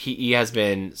that he has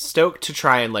been stoked to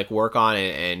try and like work on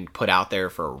and put out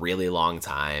there for a really long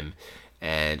time.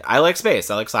 And I like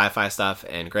space. I like sci-fi stuff.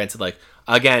 And granted, like,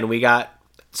 again, we got...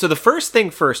 So the first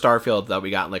thing for Starfield that we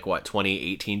got in, like, what,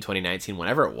 2018, 2019,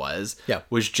 whenever it was,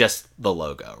 was just the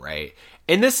logo, right?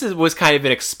 And this was kind of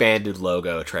an expanded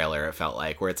logo trailer, it felt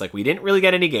like, where it's like, we didn't really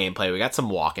get any gameplay. We got some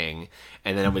walking.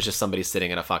 And then it was just somebody sitting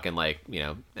in a fucking, like, you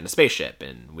know, in a spaceship.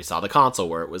 And we saw the console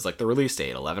where it was, like, the release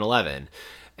date, 11/11.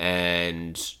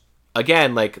 And,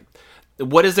 again, like,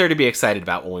 what is there to be excited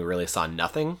about when we really saw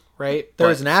nothing? Right, there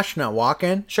was an astronaut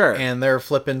walking, sure, and they're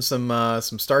flipping some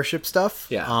starship stuff.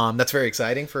 Yeah, that's very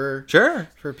exciting for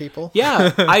people.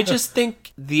 Yeah, I just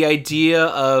think the idea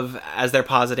of, as they're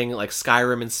positing, like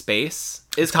Skyrim in space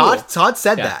is cool. Todd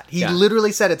said that. He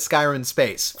literally said it's Skyrim in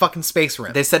space, fucking space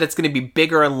rim. They said it's going to be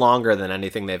bigger and longer than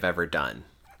anything they've ever done.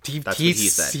 That's what he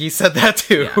said. He said that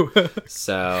too. Yeah.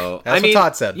 So that's what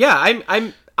Todd said. Yeah,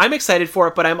 I'm excited for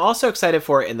it, but I'm also excited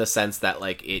for it in the sense that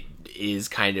like it is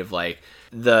kind of like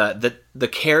the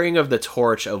carrying of the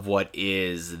torch of what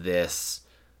is this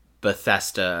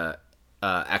Bethesda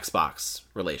Xbox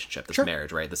relationship, this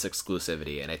marriage, right? This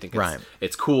exclusivity, and I think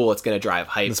it's cool. It's going to drive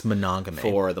hype, this monogamy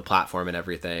for the platform and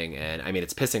everything. And I mean,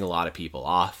 it's pissing a lot of people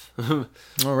off. Oh,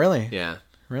 really? Yeah.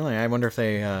 Really? I wonder if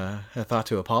they thought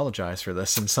to apologize for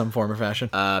this in some form or fashion.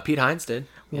 Pete Hines did.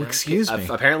 Well, excuse me.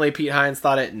 Apparently, Pete Hines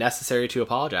thought it necessary to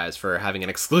apologize for having an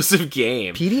exclusive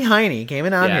game. Petey Heine came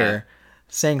in out here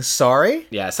saying sorry.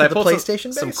 Yeah, so I the pulled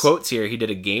PlayStation some quotes here. He did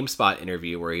a GameSpot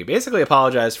interview where he basically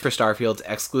apologized for Starfield's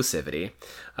exclusivity.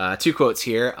 2 quotes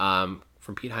here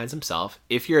from Pete Hines himself.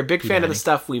 If you're a big fan of the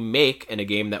stuff we make and a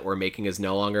game that we're making is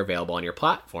no longer available on your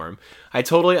platform, I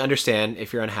totally understand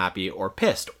if you're unhappy or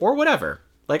pissed or whatever.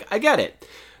 Like, I get it.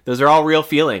 Those are all real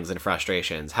feelings and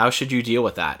frustrations. How should you deal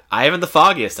with that? I haven't the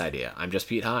foggiest idea. I'm just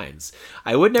Pete Hines.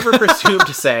 I would never presume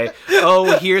to say,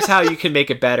 oh, here's how you can make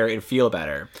it better and feel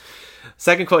better.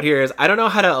 Second quote here is, I don't know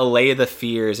how to allay the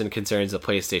fears and concerns of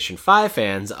PlayStation 5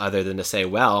 fans other than to say,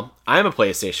 well, I'm a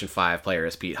PlayStation 5 player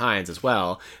as Pete Hines as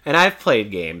well, and I've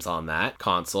played games on that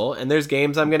console, and there's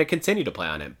games I'm going to continue to play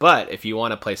on it. But if you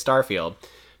want to play Starfield,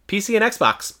 PC and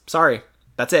Xbox, sorry,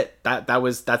 that's it.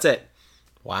 That's it.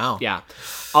 Wow. Yeah.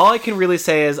 All I can really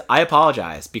say is I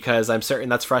apologize because I'm certain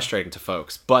that's frustrating to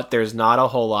folks, but there's not a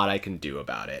whole lot I can do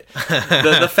about it.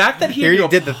 The fact that he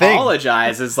did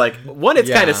apologize is like, one, it's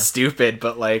kind of stupid,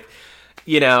 but like,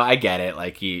 you know, I get it.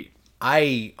 Like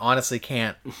I honestly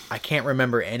can't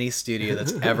remember any studio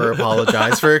that's ever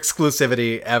apologized for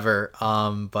exclusivity ever.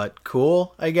 But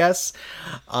cool, I guess.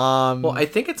 Well, I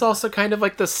think it's also kind of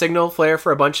like the signal flare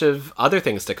for a bunch of other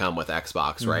things to come with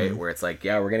Xbox, right? Mm-hmm. Where it's like,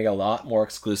 yeah, we're going to get a lot more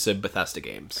exclusive Bethesda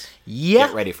games. Yeah.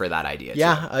 Get ready for that idea.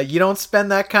 Yeah. You don't spend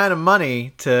that kind of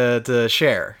money to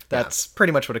share. That's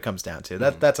pretty much what it comes down to.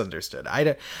 That's understood.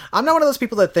 I'm not one of those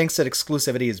people that thinks that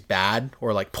exclusivity is bad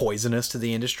or like poisonous to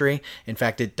the industry. In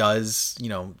fact, it does. You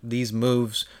know, these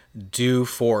moves do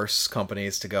force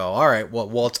companies to go, all right, well,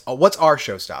 what's our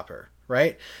showstopper,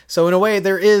 right? So in a way,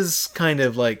 there is kind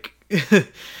of like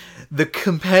the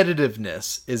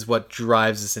competitiveness is what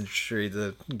drives this industry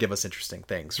to give us interesting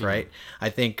things, right? I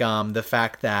think the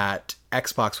fact that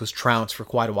Xbox was trounced for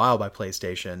quite a while by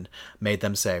PlayStation made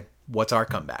them say, what's our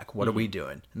comeback? What are we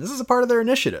doing? And this is a part of their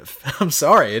initiative. I'm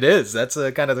sorry, it is. That's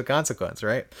kind of the consequence,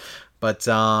 right? But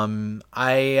when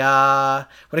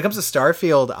it comes to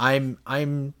Starfield,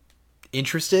 I'm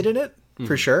interested in it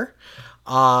for sure.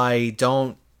 I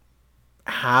don't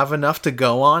have enough to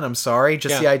go on. I'm sorry.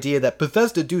 Just the idea that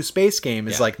Bethesda do space game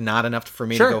is like not enough for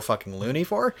me to go fucking loony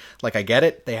for. Like, I get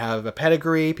it. They have a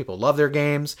pedigree. People love their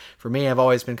games. For me, I've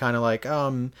always been kind of like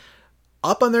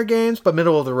up on their games, but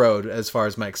middle of the road as far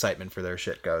as my excitement for their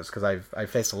shit goes. Because I've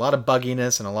faced a lot of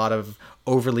bugginess and a lot of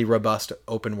overly robust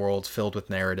open worlds filled with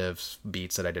narratives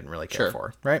beats that I didn't really care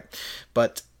for, right?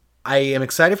 But I am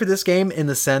excited for this game in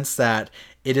the sense that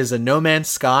it is a No Man's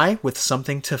Sky with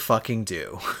something to fucking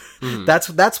do.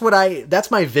 That's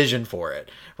my vision for it,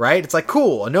 right? It's like,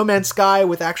 cool, a No Man's Sky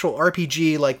with actual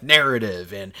RPG like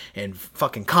narrative and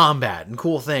fucking combat and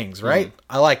cool things, right?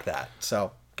 I like that.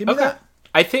 So give me that.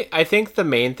 I think the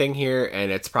main thing here,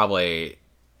 and it's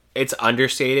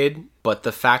understated, but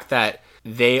the fact that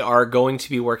they are going to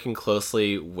be working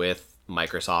closely with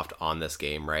Microsoft on this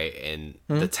game, right? And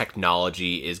the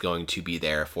technology is going to be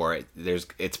there for it.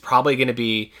 It's probably going to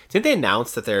be. Didn't they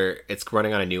announce that it's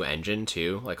running on a new engine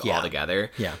too, like all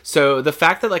together? Yeah. So the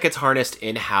fact that like it's harnessed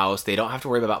in house, they don't have to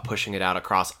worry about pushing it out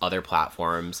across other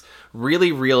platforms.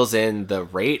 Really reels in the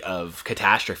rate of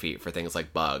catastrophe for things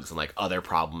like bugs and like other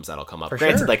problems that'll come up.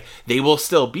 Granted, like they will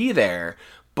still be there,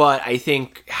 but I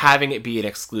think having it be an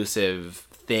exclusive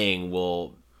thing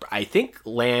will, I think,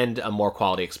 land a more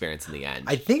quality experience in the end.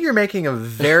 I think you're making a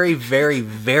very, very,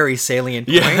 very salient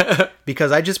point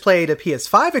because I just played a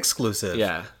PS5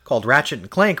 exclusive called Ratchet and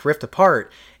Clank Rift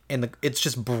Apart, and it's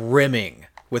just brimming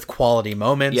with quality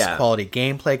moments, quality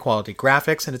gameplay, quality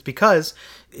graphics, and it's because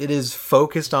it is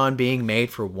focused on being made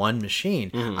for one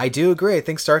machine. I do agree. I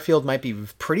think Starfield might be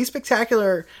pretty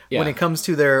spectacular when it comes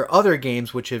to their other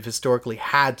games, which have historically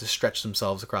had to stretch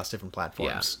themselves across different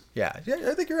platforms. Yeah, I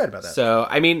think you're right about that. So,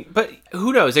 I mean, but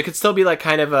who knows? It could still be like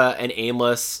kind of an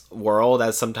aimless world,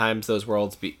 as sometimes those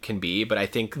worlds can be, but I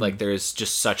think like there's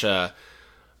just such a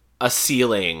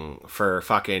ceiling for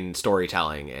fucking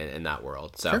storytelling in that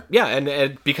world. So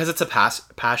and because it's a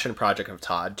passion project of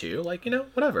Todd too, like, you know,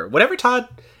 whatever Todd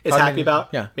is happy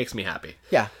about makes me happy.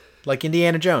 Yeah, like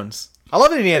Indiana Jones. I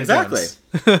love Indiana Jones.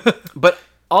 But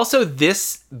also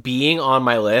this being on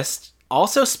my list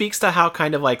also speaks to how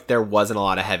kind of like there wasn't a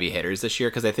lot of heavy hitters this year,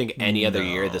 because I think any other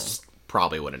year this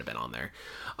probably wouldn't have been on there.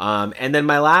 And then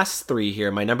my last three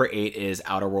here, my number 8 is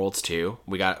Outer Worlds 2.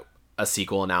 We got a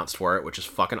sequel announced for it, which is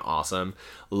fucking awesome.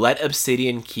 Let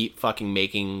Obsidian keep fucking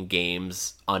making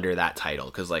games under that title,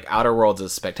 because like Outer Worlds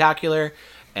is spectacular,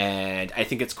 and I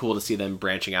think it's cool to see them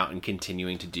branching out and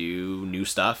continuing to do new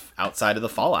stuff outside of the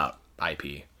Fallout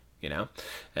IP, you know?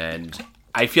 And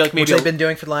I feel like maybe... Which they've been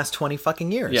doing for the last 20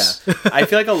 fucking years. Yeah. I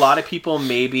feel like a lot of people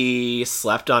maybe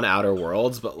slept on Outer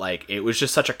Worlds, but like it was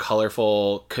just such a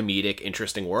colorful, comedic,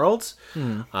 interesting world.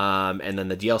 And then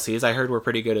the DLCs I heard were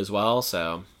pretty good as well.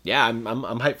 So yeah, I'm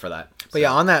hyped for that. But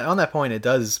yeah, on that point, it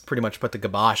does pretty much put the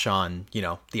kibosh on, you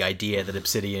know, the idea that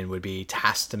Obsidian would be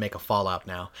tasked to make a Fallout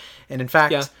now. And in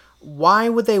fact, why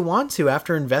would they want to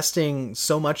after investing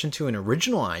so much into an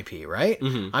original IP, right?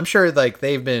 I'm sure like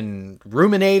they've been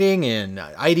ruminating and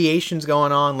ideations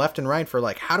going on left and right for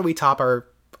like, how do we top our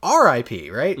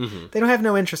IP, right? They don't have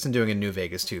no interest in doing a New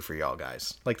Vegas 2 for y'all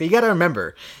guys. Like, you gotta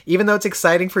remember, even though it's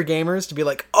exciting for gamers to be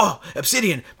like, oh,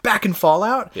 Obsidian, back in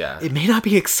Fallout, it may not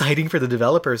be exciting for the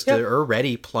developers to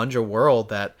already plunge a world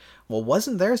that, well,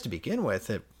 wasn't theirs to begin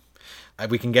with.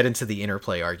 We can get into the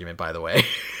interplay argument, by the way,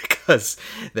 because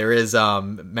there is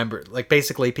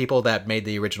basically people that made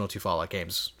the original 2 Fallout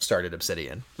games started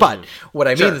Obsidian. But what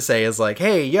I mean to say is like,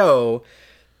 hey, yo,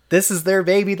 this is their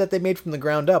baby that they made from the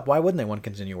ground up. Why wouldn't they want to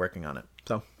continue working on it?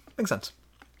 So, makes sense.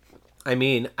 I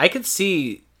mean, I could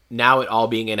see now it all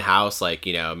being in-house, like,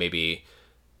 you know, maybe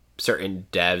certain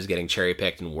devs getting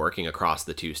cherry-picked and working across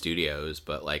the 2 studios,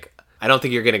 but, like, I don't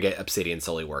think you're going to get Obsidian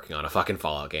solely working on a fucking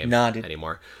Fallout game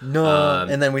anymore. No,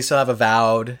 and then we still have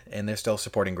Avowed, and they're still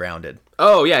supporting Grounded.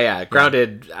 Oh, yeah.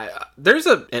 Grounded, there's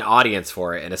an audience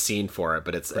for it and a scene for it,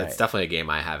 but it's definitely a game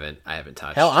I haven't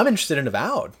touched. Hell, I'm interested in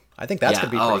Avowed. I think that's going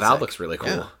to be pretty Avowed sick. looks really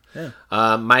cool. Yeah.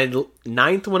 My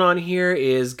 9th one on here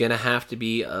is going to have to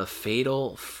be a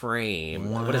Fatal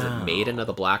Frame. Wow. What is it? Maiden of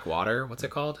the Black Water? What's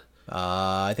it called?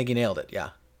 I think you nailed it, yeah.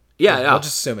 Yeah, We'll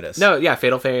just assume it is. No, yeah,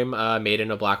 Fatal Frame, Maiden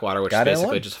of Blackwater, which is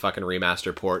basically just a fucking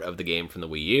remaster port of the game from the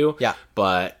Wii U. Yeah.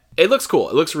 But it looks cool.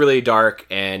 It looks really dark,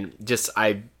 and just,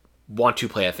 I want to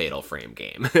play a Fatal Frame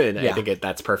game. And I think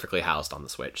that's perfectly housed on the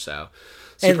Switch, so...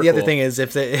 And the other thing is,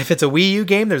 if it's a Wii U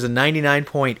game, there's a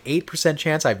 99.8%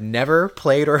 chance I've never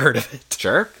played or heard of it.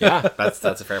 Sure, yeah, that's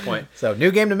a fair point. So,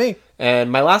 new game to me.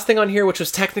 And my last thing on here, which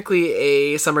was technically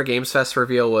a Summer Games Fest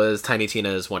reveal, was Tiny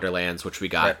Tina's Wonderlands, which we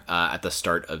got at the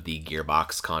start of the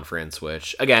Gearbox conference,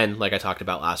 which, again, like I talked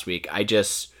about last week,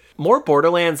 more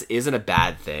Borderlands isn't a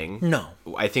bad thing. No.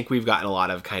 I think we've gotten a lot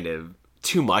of kind of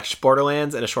too much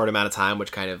Borderlands in a short amount of time,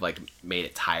 which kind of like made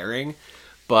it tiring.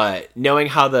 But knowing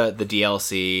how the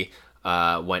DLC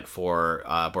went for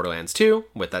Borderlands 2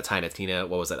 with that Tiny Tina,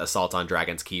 what was it, Assault on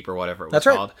Dragon's Keep or whatever it was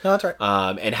called. No, that's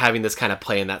right. And having this kind of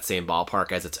play in that same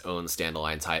ballpark as its own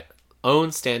standalone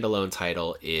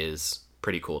title is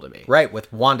pretty cool to me. Right,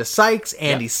 with Wanda Sykes,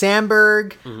 Andy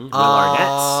Samberg,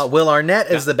 Will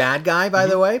Arnett is the bad guy, by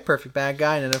the way. Perfect bad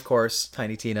guy. And then, of course,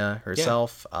 Tiny Tina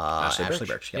herself, Ashley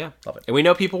Birch. Yeah, love it. And we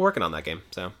know people working on that game.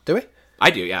 So do we? I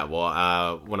do, yeah.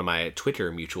 Well, one of my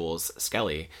Twitter mutuals,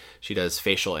 Skelly, she does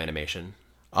facial animation.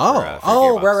 For right.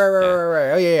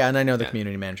 Oh, yeah. And I know the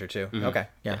community manager, too. Mm-hmm. Okay,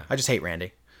 yeah. I just hate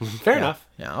Randy. Fair enough.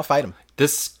 Yeah, I'll fight him.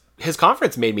 His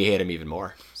conference made me hate him even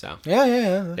more. So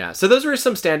Yeah. So those were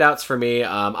some standouts for me.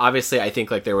 Obviously, I think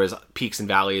like there was peaks and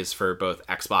valleys for both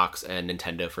Xbox and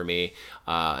Nintendo for me.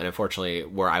 And unfortunately,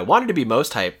 where I wanted to be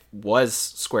most hype was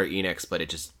Square Enix, but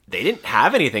they didn't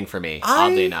have anything for me,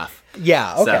 oddly enough.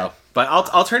 Yeah, okay. So, but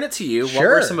I'll turn it to you. Sure.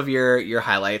 What were some of your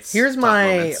highlights? Here's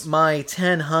my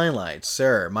 10 highlights,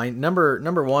 sir. My number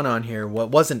 1 on here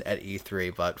wasn't at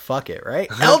E3, but fuck it, right?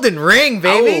 Elden Ring,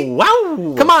 baby. Oh,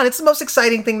 wow. Come on, it's the most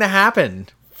exciting thing to happen.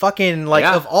 Fucking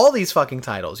of all these fucking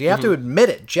titles. You have to admit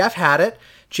it. Jeff had it.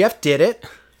 Jeff did it.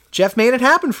 Jeff made it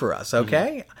happen for us,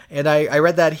 okay? And I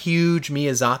read that huge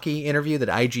Miyazaki interview that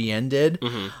IGN did.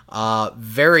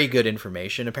 Very good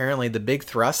information. Apparently, the big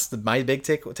thrust, my big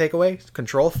takeaway,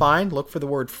 Control Find, look for the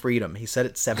word freedom. He said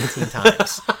it 17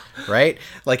 times, right?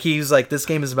 Like, he's like, this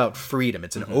game is about freedom.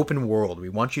 It's an open world. We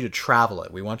want you to travel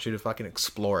it. We want you to fucking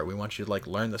explore it. We want you to, like,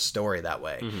 learn the story that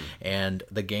way. And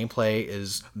the gameplay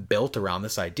is built around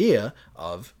this idea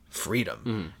of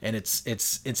freedom. And it's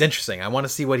interesting. I want to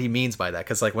see what he means by that,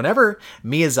 because like whenever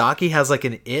Miyazaki has like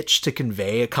an itch to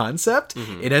convey a concept,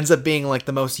 it ends up being like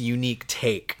the most unique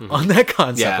take on that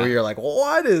concept, where you're like,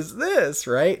 what is this,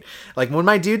 right? Like when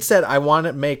my dude said, I want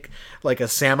to make like a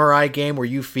samurai game where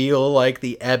you feel like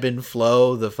the ebb and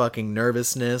flow, the fucking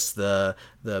nervousness, the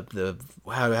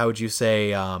how would you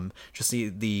say, just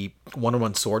the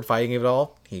one-on-one sword fighting of it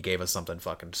all, he gave us something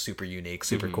fucking super unique,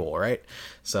 super cool, right?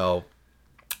 So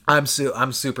I'm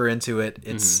super into it.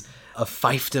 It's a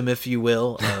fiefdom, if you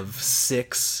will, of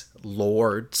 6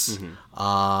 lords. They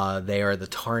are the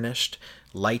Tarnished.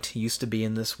 Light used to be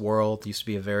in this world, used to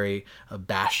be a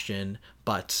bastion,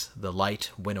 but the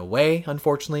light went away,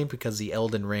 unfortunately, because the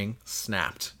Elden Ring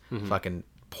snapped. Fucking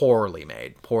poorly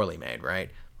made, right?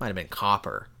 Might have been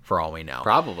copper, for all we know.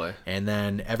 Probably. And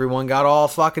then everyone got all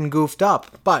fucking goofed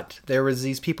up. But there was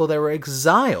these people that were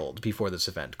exiled before this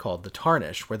event called the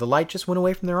Tarnished, where the light just went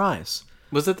away from their eyes.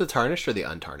 Was it the Tarnished or the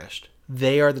Untarnished?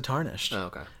 They are the Tarnished. Oh,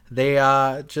 okay. They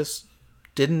just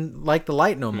didn't like the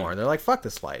light no more. They're like, fuck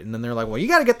this light. And then they're like, well, you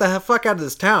got to get the fuck out of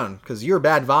this town, because you're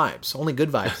bad vibes. Only good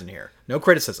vibes in here. No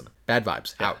criticism. Bad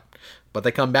vibes. Out. But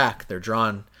they come back. They're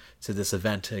drawn to this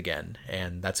event again,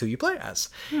 and that's who you play as.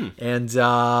 And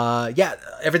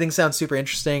everything sounds super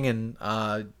interesting, and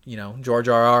George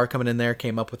R.R. coming in there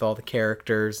came up with all the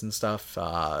characters and stuff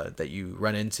that you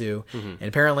run into, and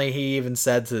apparently he even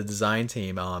said to the design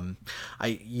team,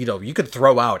 you could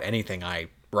throw out anything I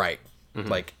write.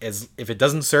 Like, if it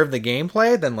doesn't serve the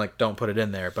gameplay, then like don't put it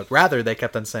in there. But rather, they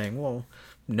kept on saying, well,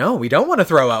 no, we don't want to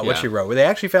throw out what you wrote. They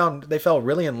actually they fell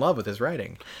really in love with his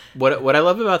writing. What I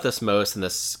love about this most, and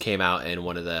this came out in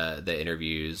one of the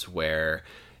interviews, where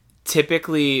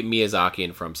typically Miyazaki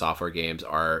and From Software games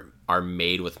are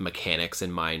made with mechanics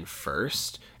in mind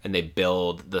first, and they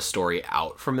build the story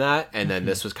out from that. And then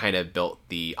this was kind of built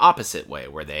the opposite way,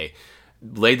 where they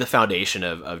laid the foundation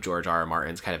of George R.R.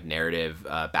 Martin's kind of narrative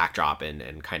backdrop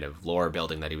and kind of lore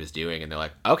building that he was doing. And they're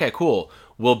like, okay, cool.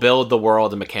 We'll build the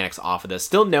world and mechanics off of this,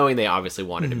 still knowing they obviously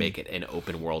wanted to make it an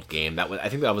open world game. I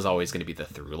think that was always going to be the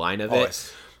through line of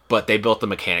it. But they built the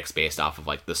mechanics based off of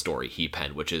like the story he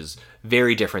penned, which is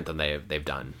very different than they've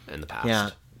done in the past. Yeah.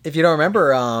 If you don't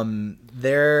remember,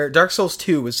 their Dark Souls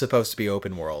 2 was supposed to be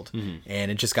open world,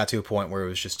 and it just got to a point where it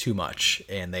was just too much,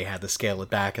 and they had to scale it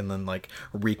back and then like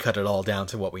recut it all down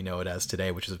to what we know it as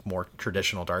today, which is more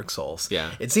traditional Dark Souls.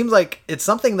 Yeah. It seems like it's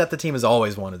something that the team has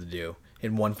always wanted to do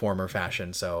in one form or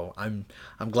fashion, so I'm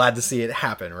glad to see it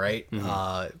happen, right?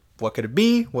 What could it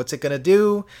be? What's it going to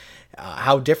do?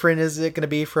 How different is it going to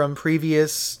be from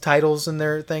previous titles in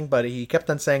their thing? But he kept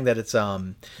on saying that it's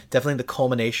definitely the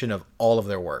culmination of all of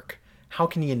their work. How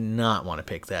can you not want to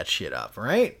pick that shit up,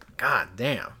 right? God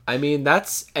damn. I mean,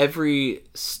 that's every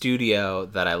studio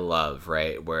that I love,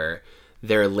 right? Where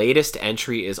their latest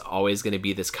entry is always going to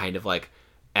be this kind of like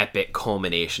epic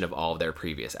culmination of all of their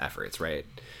previous efforts, right?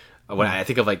 When I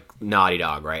think of like Naughty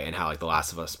Dog, right, and how like The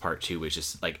Last of Us Part 2 was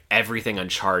just like everything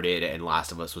Uncharted and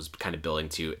Last of Us was kind of building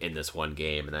to in this one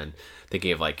game, and then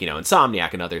thinking of like,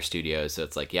 Insomniac and other studios. So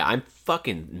it's like, yeah, I'm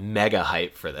fucking mega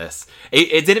hyped for this.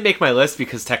 It didn't make my list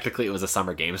because technically it was a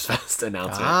Summer Games Fest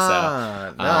announcement.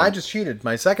 I just cheated.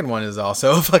 My second one is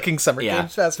also a fucking Summer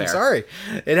Games Fest. Fair. I'm sorry.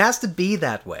 It has to be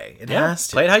that way. It has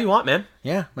to. Play it how you want, man.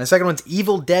 Yeah. My second one's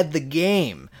Evil Dead the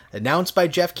Game, announced by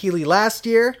Jeff Keighley last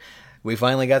year. We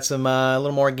finally got some a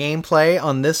little more gameplay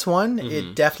on this one.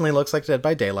 It definitely looks like Dead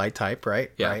by Daylight type, right?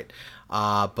 Yeah. Right.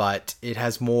 But it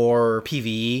has more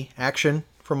PvE action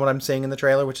from what I'm seeing in the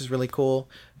trailer, which is really cool.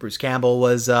 Bruce Campbell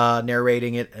was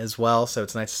narrating it as well, so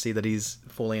it's nice to see that he's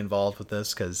fully involved with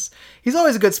this, because he's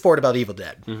always a good sport about Evil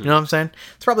Dead. You know what I'm saying?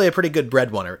 It's probably a pretty good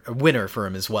winner for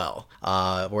him as well,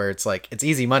 where it's like, it's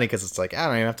easy money because it's like, I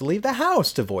don't even have to leave the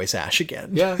house to voice Ash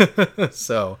again. Yeah.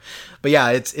 So, but yeah,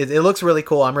 it looks really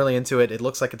cool. I'm really into it. It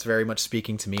looks like it's very much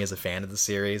speaking to me as a fan of the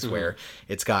series, where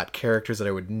it's got characters that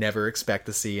I would never expect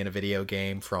to see in a video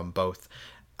game from both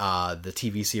the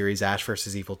TV series Ash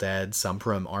vs. Evil Dead, some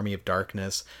from Army of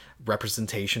Darkness,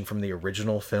 representation from the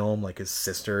original film, like his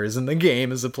sister is in the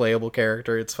game as a playable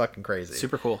character. It's fucking crazy.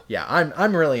 Super cool. Yeah,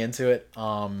 I'm really into it.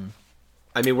 I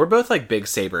mean, we're both like big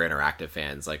Saber Interactive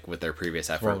fans, like with their previous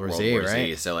effort, World War Z,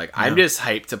 right? So like, I'm just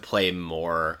hyped to play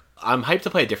more. I'm hyped to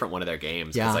play a different one of their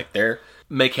games, because like they're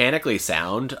mechanically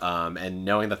sound, and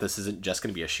knowing that this isn't just going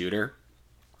to be a shooter,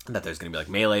 that there's going to be like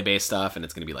melee based stuff, and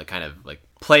it's going to be like kind of like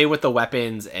play with the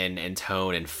weapons and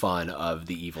tone and fun of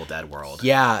the Evil Dead world.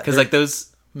 Yeah, because like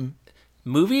those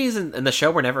movies and the show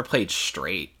were never played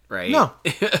straight, right? No,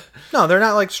 they're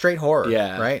not like straight horror.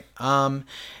 Yeah, right. And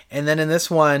then in this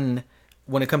one,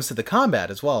 when it comes to the combat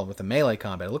as well, with the melee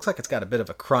combat, it looks like it's got a bit of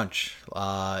a crunch.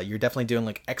 You're definitely doing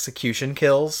like execution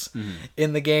kills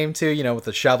in the game too, with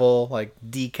the shovel, like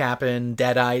decapping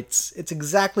deadites. It's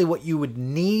exactly what you would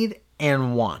need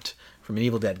and want from an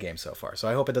Evil Dead game so far. So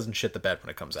I hope it doesn't shit the bed when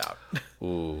it comes out.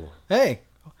 Ooh. Hey,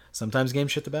 sometimes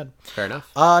games shit the bed. Fair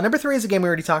enough. Number 3 is a game we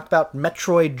already talked about,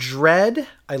 Metroid Dread.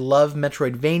 I love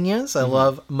Metroidvanias. I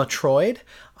love Metroid.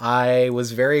 I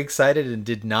was very excited and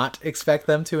did not expect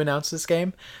them to announce this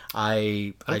game.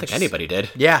 I don't think anybody did.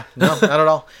 Yeah, no, not at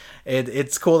all.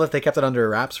 It's cool that they kept it under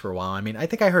wraps for a while. I mean, I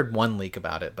think I heard one leak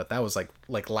about it, but that was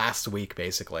like last week,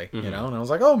 basically, and I was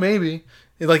like, oh, maybe.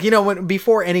 Like, when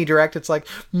before any direct, it's like,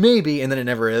 maybe, and then it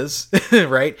never is,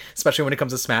 right? Especially when it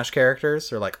comes to Smash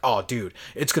characters. They're like, oh, dude,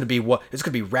 it's going to be what? It's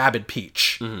going to be Rabid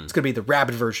Peach. It's going to be the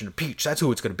Rabid version of Peach. That's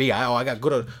who it's going to be. I got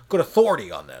good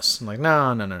authority on this. I'm like,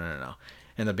 no.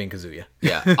 End up being Kazuya.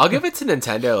 Yeah, I'll give it to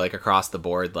Nintendo, like, across the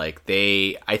board. Like,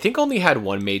 they, I think, only had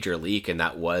one major leak, and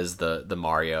that was the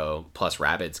Mario plus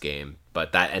Rabbids game.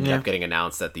 But that ended up getting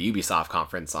announced at the Ubisoft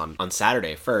conference on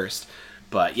Saturday first.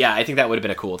 But yeah, I think that would have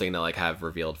been a cool thing to like have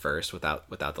revealed first without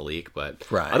the leak. But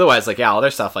otherwise, like, yeah, all their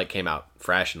stuff like came out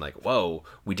fresh and like, whoa,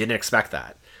 we didn't expect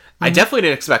that. I definitely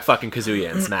didn't expect fucking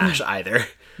Kazuya in Smash either.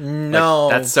 No.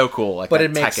 Like, that's so cool. Like, but that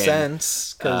it makes Tekken,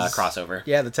 sense. crossover.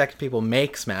 Yeah, the Tekken people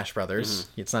make Smash Brothers.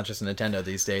 It's not just Nintendo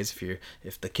these days,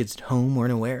 if the kids at home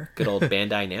weren't aware. Good old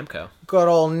Bandai Namco. Good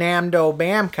old Namdo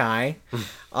Bamkai.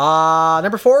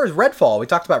 Number 4 is Redfall. We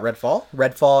talked about Redfall.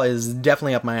 Redfall is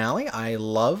definitely up my alley. I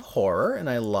love horror, and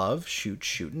I love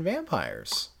shooting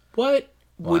vampires. What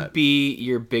would be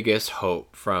your biggest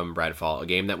hope from Redfall, a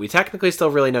game that we technically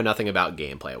still really know nothing about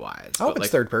gameplay wise? I hope it's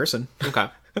third person. Okay,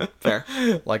 fair.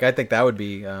 Like, I think that would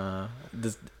be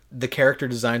the character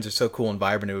designs are so cool and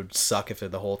vibrant. It would suck if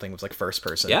the whole thing was like first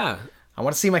person. Yeah, I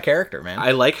want to see my character, man.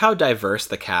 I like how diverse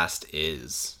the cast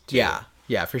is, too.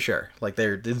 Yeah, for sure. Like,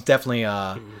 there's definitely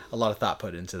a lot of thought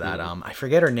put into that. I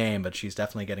forget her name, but she's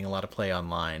definitely getting a lot of play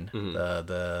online.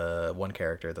 The one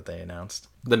character that they announced,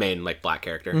 the main like black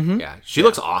character. Yeah, she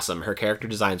looks awesome. Her character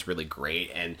design's really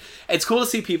great, and it's cool to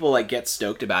see people like get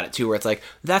stoked about it too. Where it's like,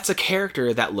 that's a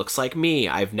character that looks like me.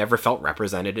 I've never felt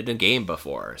represented in a game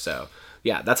before. So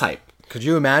yeah, that's hype. Could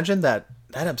you imagine that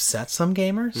upsets some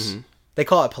gamers? They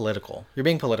call it political. You're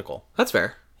being political. That's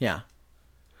fair. Yeah.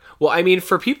 Well, I mean,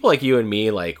 for people like you and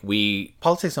me, like,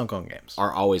 politics don't go in games.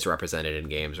 Are always represented in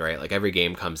games, right? Like, every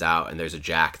game comes out and there's a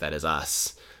Jack that is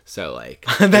us. So, like...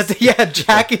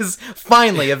 Jack is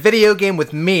finally a video game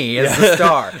with me as the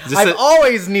star. I've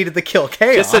always needed to kill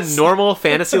chaos. Just a normal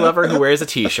fantasy lover who wears a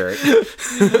t-shirt.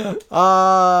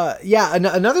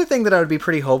 Another thing that I would be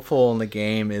pretty hopeful in the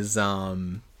game is,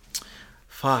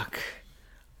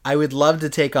 I would love to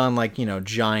take on, like,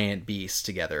 giant beasts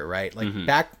together, right? Like,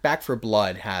 Back for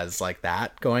Blood has, like,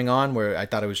 that going on, where I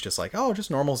thought it was just like, oh, just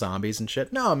normal zombies and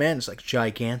shit. No, man, it's like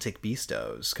gigantic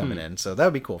beastos coming in. So that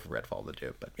would be cool for Redfall to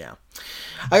do, but yeah.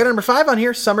 I got number 5 on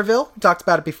here, Somerville. We talked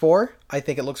about it before. I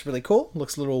think it looks really cool. It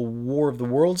looks a little War of the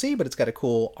Worlds-y, but it's got a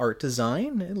cool art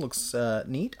design. It looks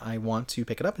neat. I want to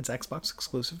pick it up. It's Xbox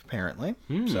exclusive, apparently.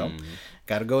 So,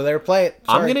 gotta go there and play it.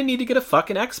 Sorry. I'm gonna need to get a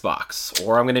fucking Xbox,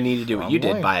 or I'm gonna need to do what you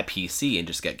did, buy a PC and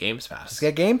just get Games Pass. Just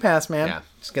get Game Pass, man. Yeah.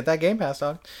 Just get that Game Pass,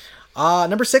 dog.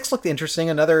 Number 6 looked interesting.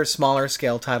 Another smaller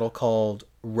scale title called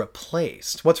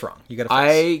Replaced. What's wrong? You got to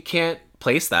I can't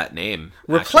place that name.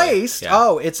 Replaced? Yeah.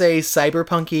 Oh, it's a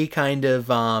cyberpunky kind of...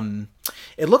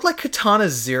 it looked like Katana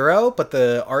Zero, but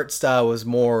the art style was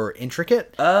more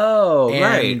intricate. Oh,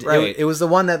 and right. It was the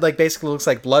one that, like, basically looks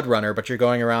like Blood Runner, but you're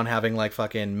going around having, like,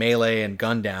 fucking melee and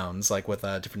gun downs, like, with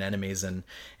different enemies, and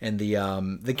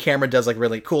the camera does, like,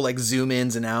 really cool, like, zoom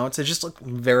ins and outs. It just looked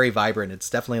very vibrant. It's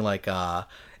definitely like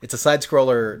it's a side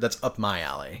scroller that's up my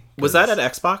alley. Was that at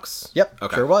Xbox? Yep,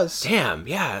 okay. Sure was. Damn,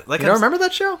 yeah. Like, you don't remember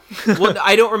that show? Well,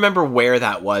 I don't remember where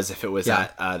that was. If it was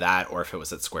at that, or if it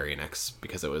was at Square Enix,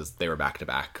 because they were back to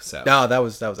back. So no, that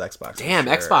was Xbox. Damn,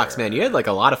 sure. Xbox, man, you had like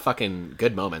a lot of fucking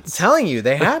good moments. I'm telling you,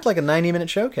 they had like a 90-minute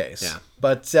showcase. Yeah.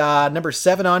 But number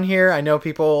 7 on here, I know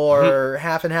people are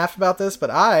half and half about this, but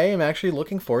I am actually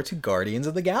looking forward to Guardians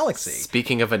of the Galaxy.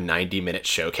 Speaking of a 90-minute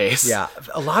showcase. Yeah.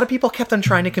 A lot of people kept on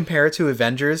trying to compare it to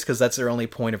Avengers, because that's their only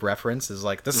point of reference, is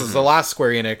like, this is the last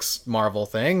Square Enix Marvel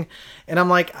thing. And I'm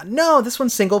like, no, this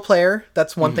one's single player.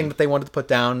 That's one thing that they wanted to put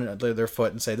down their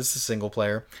foot and say, this is single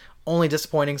player. Only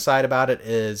disappointing side about it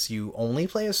is you only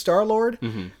play as Star-Lord,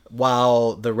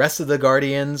 while the rest of the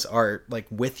Guardians are, like,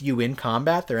 with you in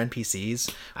combat. They're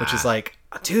NPCs, which is like,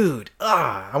 dude,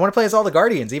 I want to play as all the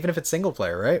Guardians, even if it's single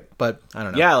player, right? But I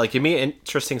don't know. Yeah, like, give me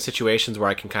interesting situations where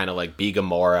I can kind of, like, be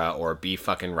Gamora or be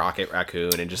fucking Rocket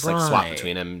Raccoon and just, like, swap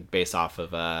between them based off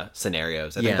of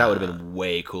scenarios. I think that would have been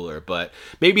way cooler, but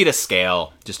maybe to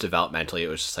scale, just developmentally, it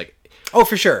was just like, oh,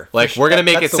 for sure. Like, we're going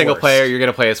to make it single player. You're going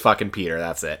to play as fucking Peter.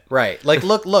 That's it. Right. Like,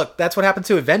 look, that's what happened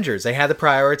to Avengers. They had to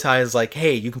prioritize, like,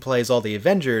 hey, you can play as all the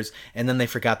Avengers, and then they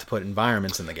forgot to put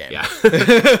environments in the game. Yeah.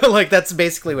 Like, that's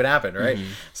basically what happened, right?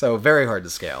 So, very hard to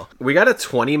scale. We got a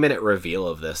 20-minute reveal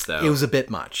of this, though. It was a bit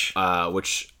much.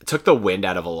 Which took the wind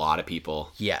out of a lot of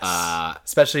people. Yes.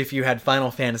 Especially if you had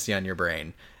Final Fantasy on your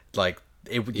brain. Like,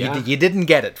 you didn't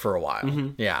get it for a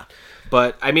while. Yeah.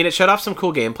 But, I mean, it showed off some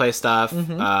cool gameplay stuff.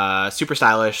 Super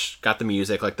stylish. Got the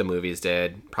music like the movies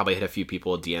did. Probably hit a few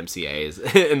people with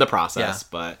DMCAs in the process.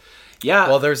 But, yeah.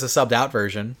 Well, there's a subbed out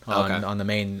version on the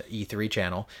main E3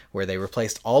 channel where they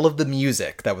replaced all of the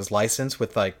music that was licensed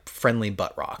with, like, friendly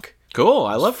butt rock. Cool.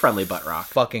 I love friendly butt rock.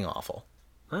 Fucking awful.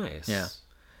 Nice. Yeah.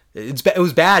 It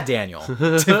was bad, Daniel.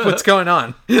 What's going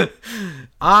on? The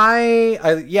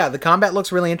combat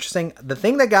looks really interesting. The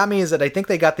thing that got me is that I think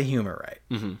they got the humor right.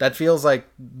 That feels like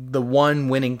the one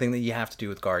winning thing that you have to do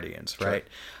with Guardians, right?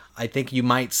 Sure. I think you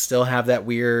might still have that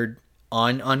weird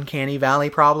uncanny valley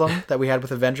problem that we had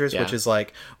with Avengers, which is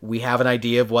like, we have an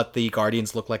idea of what the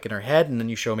Guardians look like in our head, and then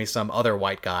you show me some other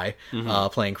white guy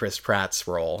playing Chris Pratt's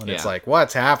role, and it's like,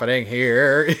 what's happening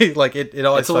here? Like, it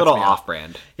always, it's a little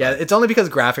off-brand. Yeah, it's only because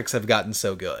graphics have gotten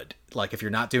so good. Like, if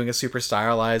you're not doing a super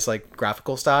stylized, like,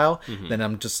 graphical style, then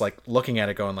I'm just, like, looking at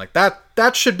it going, like,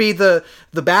 that should be the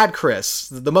bad Chris,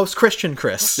 the most Christian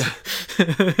Chris,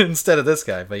 instead of this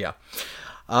guy. But yeah.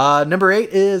 Number 8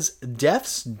 is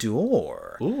Death's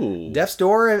Door. Ooh. Death's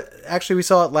Door, actually, we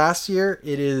saw it last year.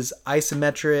 It is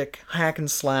isometric, hack and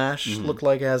slash. Looked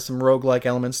like it has some roguelike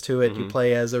elements to it. You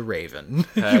play as a raven.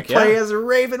 You play as a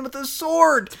raven with a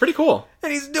sword. It's pretty cool.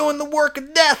 And he's doing the work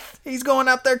of death. He's going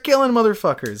out there killing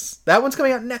motherfuckers. That one's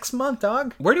coming out next month,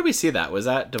 dog. Where did we see that? Was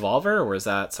that Devolver or was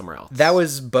that somewhere else? That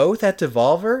was both at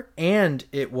Devolver and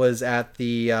it was at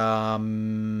the,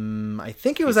 I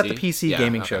think it was at the PC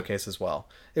Gaming Showcase as well.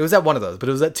 It was at one of those, but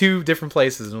it was at 2 different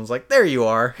places, and it was like, there you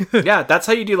are. Yeah, that's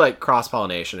how you do, like,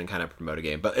 cross-pollination and kind of promote a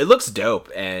game. But it looks dope,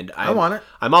 and I want it.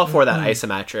 I'm all for that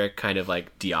isometric kind of,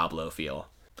 like, Diablo feel.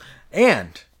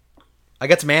 And I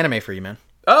got some anime for you, man.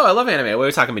 Oh, I love anime. What are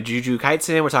we talking about? Jujutsu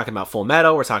Kaisen? We're talking about Full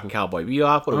Metal? We're talking Cowboy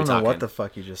Bebop? What are we talking? I don't know what the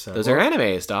fuck you just said. Those are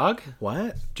animes, dog.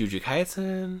 What? Jujutsu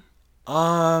Kaisen?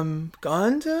 Gundam?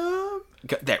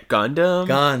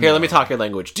 Gundam? Here, let me talk your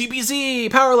language.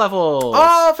 DBZ! Power levels!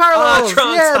 Oh, power levels!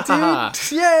 Trunks. Yeah,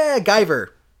 dude! Yeah, Guyver.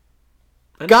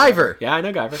 Guyver. Yeah, I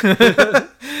know Guyver.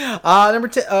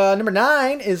 Number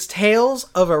 9 is Tales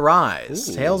of Arise.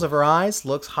 Ooh. Tales of Arise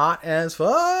looks hot as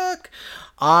fuck.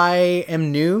 I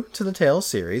am new to the Tales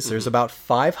series. There's about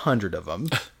 500 of them.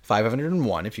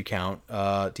 501 if you count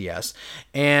DS.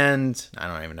 And I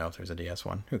don't even know if there's a DS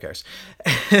one. Who cares?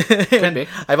 Could be.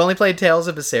 I've only played Tales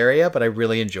of Berseria, but I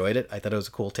really enjoyed it. I thought it was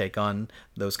a cool take on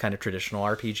those kind of traditional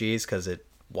RPGs because it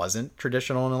wasn't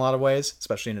traditional in a lot of ways,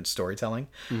 especially in its storytelling.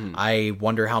 I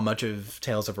wonder how much of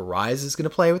Tales of Arise is going to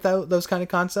play with those kind of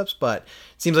concepts, but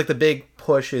it seems like the big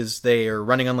push is they are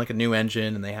running on like a new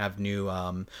engine and they have new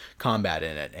combat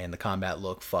in it, and the combat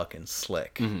look fucking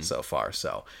slick so far.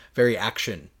 So very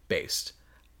action based.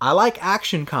 I like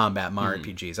action combat in my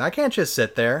RPGs. I can't just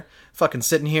sit there fucking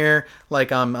sitting here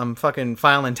like I'm fucking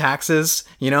filing taxes,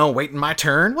 waiting my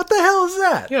turn. What the hell is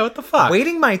that? Yeah, what the fuck?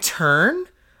 Waiting my turn?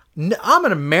 I'm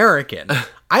an American.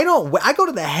 I go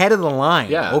to the head of the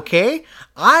line. Yeah. Okay?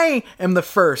 I am the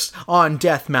first on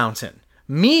Death Mountain.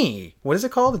 Me. What is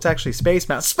it called? It's actually Space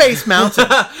Mountain. Space Mountain.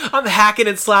 I'm hacking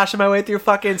and slashing my way through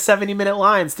fucking 70-minute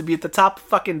lines to be at the top of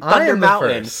fucking Thunder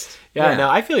Mountain. Yeah, no,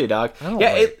 I feel you, dog.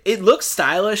 It looks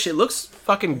stylish. It looks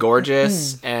fucking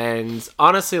gorgeous. And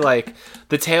honestly, like,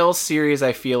 the Tales series,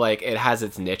 I feel like it has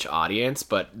its niche audience,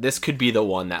 but this could be the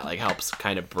one that, like, helps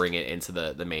kind of bring it into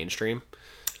the mainstream.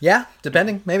 Yeah,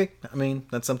 depending, maybe. I mean,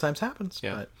 that sometimes happens.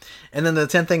 Yeah. But. And then the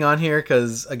 10th thing on here,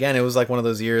 because, again, it was like one of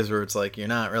those years where it's like, you're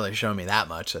not really showing me that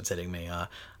much that's hitting me.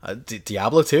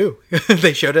 Diablo 2.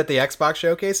 They showed it at the Xbox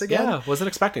showcase again. Yeah, wasn't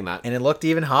expecting that. And it looked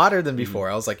even hotter than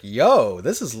before. I was like, yo,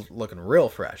 this is looking real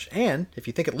fresh. And if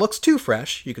you think it looks too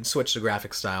fresh, you can switch the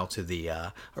graphic style to the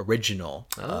original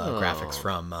graphics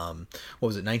from, what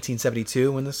was it,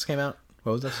 1972 when this came out?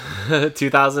 What was this?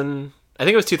 2000... I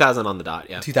think it was 2000 on the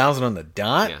dot, yeah. 2000 on the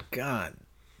dot? Yeah. God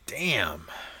damn.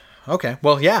 Okay.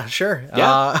 Well, yeah, sure.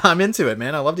 Yeah. I'm into it,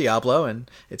 man. I love Diablo, and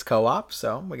it's co-op,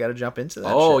 so we got to jump into that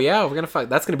shit. Yeah, we're going to fight.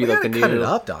 That's going to be like the new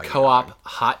co-op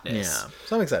hotness. Yeah,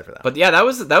 so I'm excited for that. But yeah, that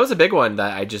was a big one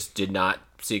that I just did not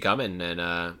see coming. And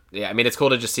yeah, I mean, it's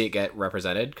cool to just see it get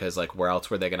represented, because like, where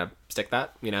else were they going to stick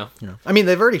that, Yeah. I mean,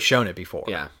 they've already shown it before.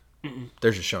 Yeah.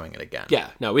 They're just showing it again. Yeah.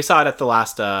 No, we saw it at the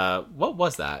last, what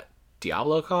was that?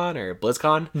 DiabloCon or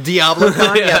BlizzCon?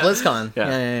 DiabloCon? Yeah, BlizzCon.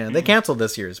 Yeah. They canceled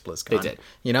this year's BlizzCon. They did.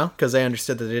 Because they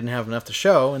understood that they didn't have enough to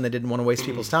show and they didn't want to waste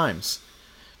people's times.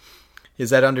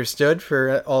 Is that understood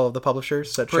for all of the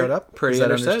publishers that showed up? Pretty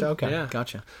understood. Okay, yeah.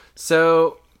 Gotcha.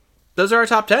 So those are our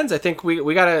top 10s. I think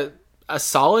we got a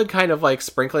solid kind of like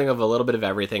sprinkling of a little bit of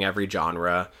everything, every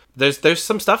genre. There's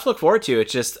some stuff to look forward to.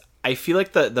 It's just, I feel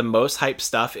like the most hype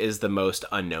stuff is the most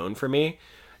unknown for me.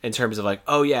 In terms of like,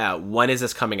 oh yeah, when is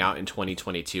this coming out in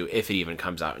 2022? If it even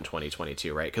comes out in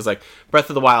 2022, right? Because like Breath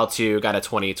of the Wild 2 got a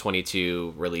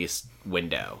 2022 release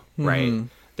window, right?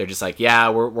 They're just like,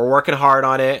 yeah, we're working hard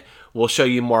on it. We'll show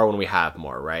you more when we have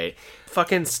more, right?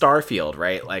 Fucking Starfield,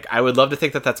 right? Like, I would love to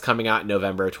think that that's coming out in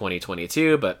November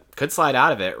 2022, but could slide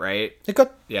out of it, right? It could.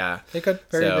 Yeah. It could.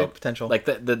 Very big potential. Like,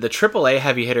 the AAA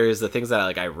heavy hitters, the things that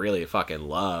like I really fucking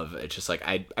love, it's just like,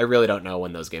 I really don't know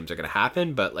when those games are going to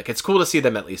happen, but like, it's cool to see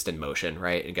them at least in motion,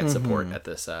 right? And get support at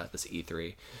this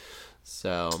E3.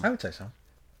 So I would say so.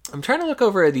 I'm trying to look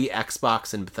over the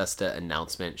Xbox and Bethesda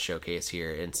announcement showcase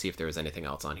here and see if there was anything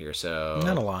else on here. So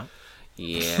not a lot.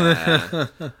 Yeah.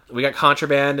 We got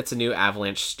Contraband. It's a new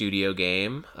Avalanche Studio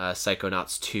game.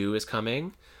 Psychonauts 2 is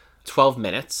coming. 12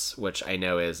 minutes, which I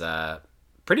know is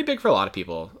pretty big for a lot of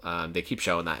people. They keep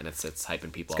showing that, and it's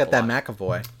hyping people It's got that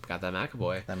McAvoy.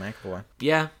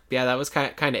 Yeah, that was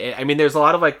kind of it. I mean, there's a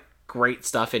lot of like great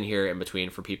stuff in here in between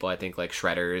for people. I think like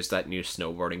Shredders, that new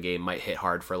snowboarding game, might hit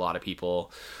hard for a lot of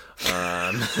people.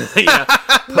 Yeah.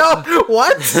 No,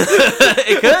 what?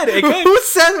 It could. Who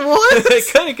said what?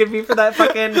 It could be for that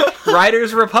fucking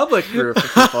Riders Republic group of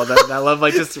people that love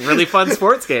like just really fun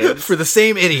sports games. For the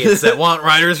same idiots that want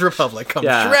Riders Republic, come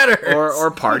Shredders. Or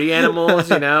Party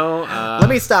Animals, you know. Let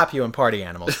me stop you on Party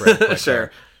Animals real quick. Sure.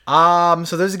 There.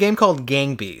 So there's a game called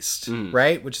Gang Beast,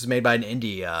 right? Which is made by an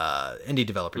indie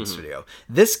developing studio.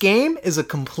 This game is a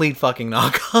complete fucking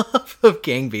knockoff of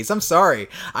Gang Beast. I'm sorry.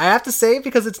 I have to say,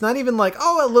 because it's not even like,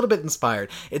 a little bit inspired.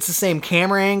 It's the same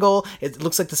camera angle. It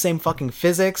looks like the same fucking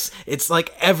physics. It's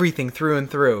like everything through and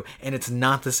through, and it's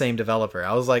not the same developer.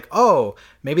 I was like,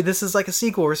 maybe this is like a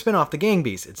sequel or a spin-off to Gang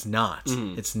Beast. It's not.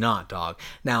 It's not, dog.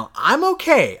 Now, I'm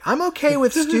okay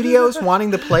with studios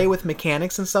wanting to play with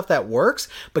mechanics and stuff that works,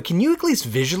 but can you at least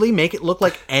visually make it look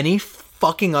like any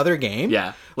fucking other game?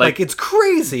 Yeah. Like it's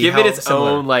crazy. Give it its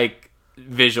own, like,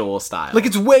 visual style. Like,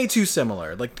 it's way too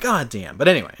similar. Like, goddamn. But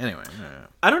anyway.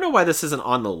 I don't know why this isn't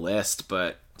on the list,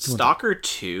 but Stalker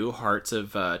 2, Hearts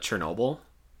of Chernobyl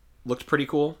looked pretty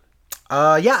cool.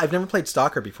 Yeah, I've never played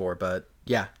Stalker before, but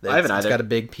yeah. I haven't either. It's got a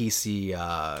big PC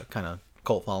kind of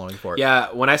cult following for it.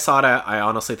 Yeah, when I saw it, I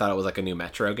honestly thought it was like a new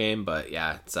Metro game, but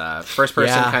yeah, it's a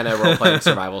first-person kind of role-playing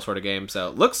survival sort of game,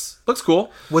 so looks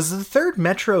cool. Was the third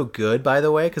Metro good, by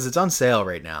the way? Because it's on sale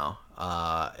right now,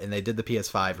 and they did the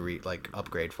PS5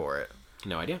 upgrade for it.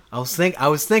 No idea. I was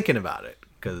thinking about it,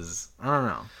 because, I don't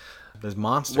know. There's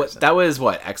monsters. That was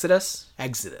what, Exodus?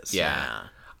 Exodus, yeah.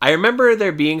 I remember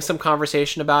there being some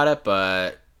conversation about it,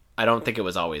 but I don't think it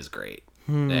was always great.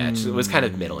 Yeah, it was kind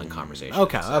of middling conversation.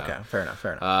 Okay, fair enough.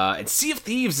 And Sea of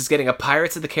Thieves is getting a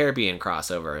Pirates of the Caribbean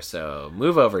crossover, so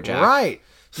move over, Jack. Right.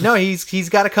 No, he's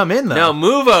got to come in, though. No,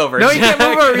 move over, No, Jack. he can't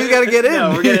move over. He's got to get in.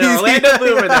 No, we're getting Orlando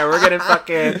Bloom in there. We're getting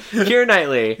fucking Keira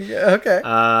Knightley. Yeah, okay.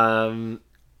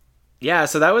 Yeah,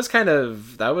 so that was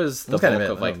the bulk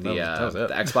of like the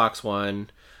Xbox one.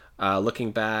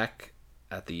 Looking back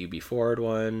at the UB Forward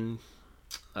one,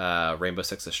 Rainbow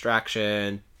Six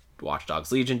Extraction, Watch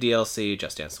Dogs Legion DLC,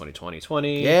 Just Dance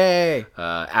 2020. Yay!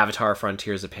 Avatar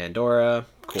Frontiers of Pandora.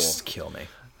 Cool. Just kill me.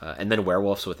 And then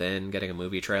Werewolves Within getting a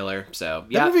movie trailer. So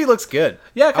yeah, that movie looks good.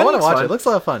 Yeah, I want to watch fun. it. It looks a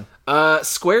lot of fun.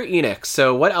 Square Enix.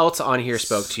 So what else on here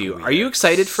spoke to you? Are you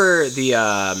excited for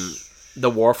the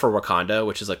War for Wakanda,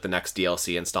 which is like the next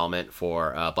DLC installment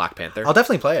for Black Panther? I'll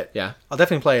definitely play it. Yeah. I'll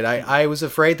definitely play it. I was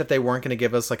afraid that they weren't going to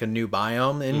give us like a new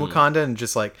biome in Wakanda and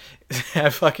just like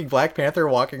have fucking Black Panther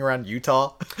walking around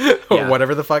Utah or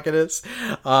whatever the fuck it is.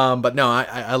 But no,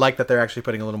 I like that they're actually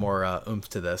putting a little more oomph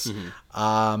to this.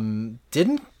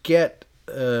 Didn't get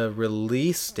a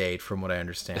release date from what I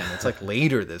understand. It's like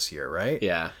later this year, right?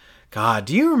 Yeah. God,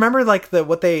 do you remember like the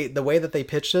way that they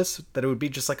pitched this? That it would be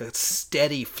just like a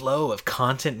steady flow of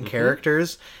content and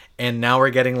characters, and now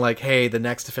we're getting like, hey, the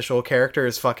next official character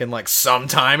is fucking like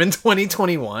sometime in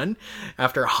 2021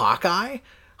 after Hawkeye.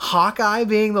 Hawkeye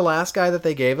being the last guy that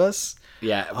they gave us.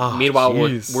 Yeah. Meanwhile,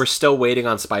 we're still waiting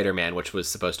on Spider-Man, which was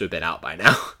supposed to have been out by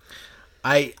now.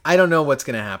 I don't know what's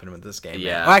gonna happen with this game.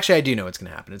 Yeah. Well, actually, I do know what's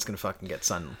gonna happen. It's gonna fucking get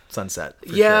sunset.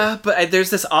 Yeah, sure. But there's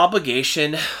this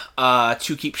obligation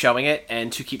to keep showing it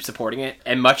and to keep supporting it.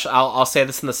 And I'll say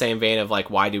this in the same vein of like,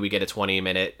 why do we get a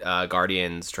 20-minute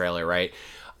Guardians trailer, right?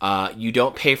 You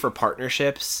don't pay for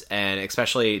partnerships, and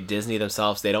especially Disney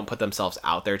themselves, they don't put themselves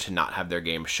out there to not have their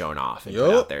game shown off and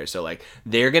put out there. So like,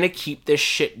 they're gonna keep this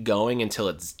shit going until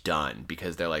it's done,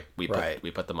 because they're like, we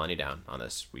put the money down on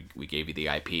this. We gave you the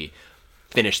IP.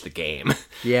 Finish the game.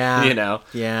 Yeah. You know?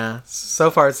 Yeah. So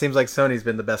far, it seems like Sony's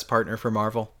been the best partner for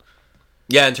Marvel.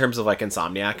 Yeah, in terms of like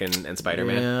Insomniac and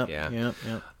Spider-Man. Yeah.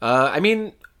 I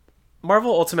mean,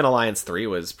 Marvel Ultimate Alliance 3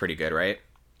 was pretty good, right?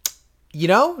 You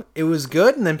know, it was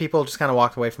good, and then people just kind of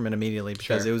walked away from it immediately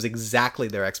because it was exactly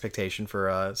their expectation for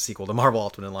a sequel to Marvel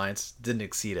Ultimate Alliance. Didn't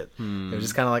exceed it. It was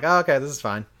just kind of like, oh, okay, this is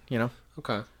fine, you know?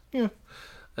 Okay. Yeah.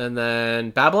 And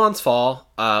then Babylon's Fall,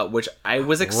 which I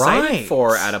was excited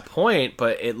for at a point,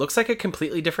 but it looks like a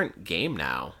completely different game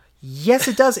now. Yes,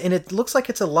 it does, and it looks like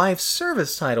it's a live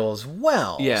service title as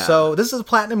well. Yeah. So this is a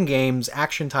Platinum Games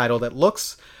action title that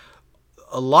looks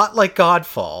a lot like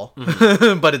Godfall,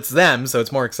 but it's them, so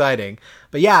it's more exciting.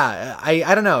 But yeah,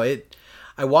 I don't know.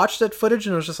 I watched that footage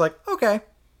and it was just like, okay,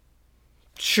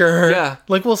 Sure. Yeah.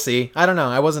 Like, we'll see. I don't know.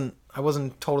 I wasn't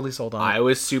totally sold on it. I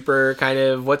was super kind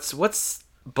of what's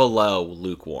below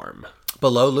lukewarm.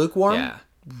 Below lukewarm? Yeah.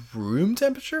 Room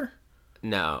temperature?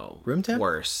 No. Room temp?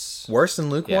 Worse. Worse than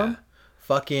lukewarm? Yeah.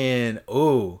 Fucking,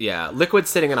 ooh. Yeah. Liquid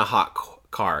sitting in a hot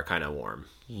car, kind of warm.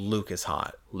 Luke is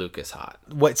hot. Luke is hot.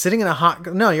 What, sitting in a hot...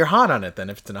 No, you're hot on it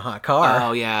then if it's in a hot car.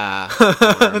 Oh, yeah.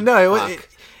 No, Fuck.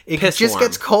 it Piss just warm.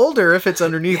 gets colder if it's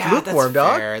underneath lukewarm, that's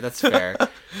dog. fair. That's fair.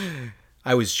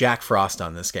 I was Jack Frost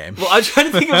on this game. Well, I'm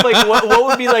trying to think of like what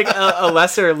would be like a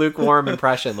lesser lukewarm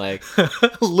impression, like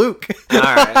Luke. All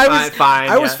right, fine.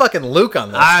 I was fucking Luke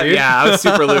on this, dude. Yeah, I was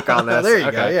super Luke on this. There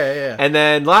you go. Yeah. And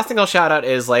then last thing I'll shout out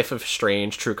is Life of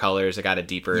Strange: True Colors. I got a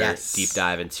deep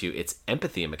dive into its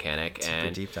empathy mechanic,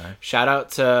 and deep dive. Shout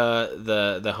out to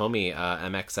the homie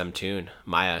MXM Tune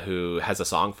Maya, who has a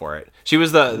song for it. She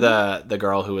was the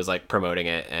girl who was like promoting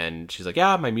it, and she's like,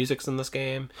 yeah, my music's in this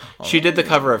game. She did the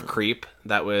cover of Creep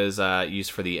that was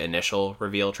used for the initial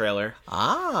reveal trailer.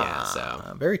 Yeah,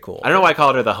 so very cool. I don't know why I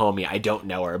called her the homie. I don't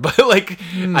know her, but like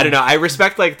I don't know. I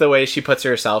respect like the way she puts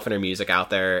herself and her music out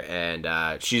there,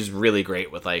 and she's really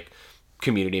great with like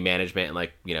community management and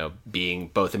like, you know, being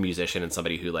both a musician and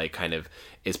somebody who like kind of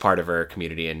is part of her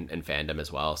community and fandom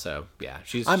as well. So yeah,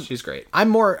 she's great.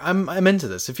 I'm into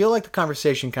this. I feel like the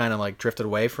conversation kind of like drifted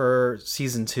away for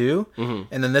season 2,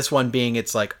 and then this one being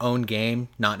its like own game,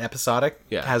 not episodic,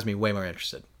 has me way more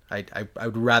interested. I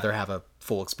would rather have a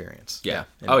full experience. Yeah.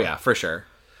 Yeah, for sure.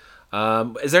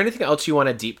 Is there anything else you want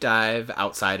to deep dive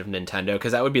outside of Nintendo?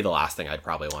 Because that would be the last thing I'd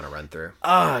probably want to run through.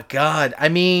 Oh God, I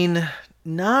mean,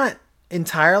 not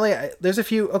entirely. There's a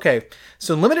few. Okay,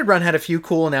 so Limited Run had a few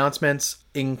cool announcements,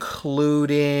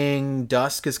 including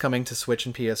Dusk is coming to Switch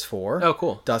and PS4. Oh,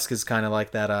 cool. Dusk is kind of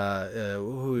like that.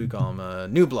 Who do you call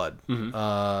him? New Blood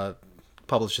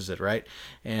publishes it, right?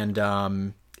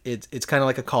 And it's kind of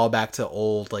like a callback to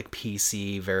old like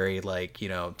PC, very like, you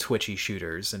know, twitchy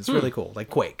shooters, and it's really cool, like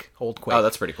old Quake. Oh,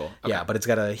 that's pretty cool. Okay. Yeah, but it's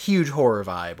got a huge horror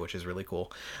vibe, which is really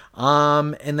cool.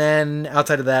 And then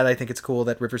outside of that, I think it's cool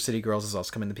that River City Girls is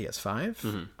also coming to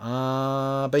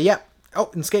PS5. But yeah. Oh,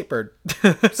 and Skatebird.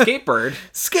 Skatebird?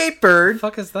 Skatebird. The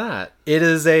fuck is that?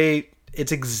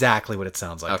 It's exactly what it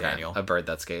sounds like, Daniel. A bird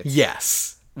that skates.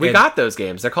 Yes. We got those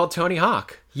games. They're called Tony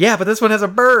Hawk. Yeah, but this one has a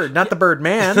bird, not the bird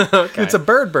man. Okay. It's a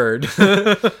bird.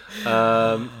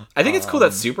 I think it's cool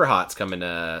that Super Hot's coming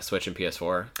to Switch and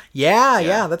PS4.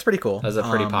 Yeah, that's pretty cool. That's a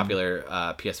pretty popular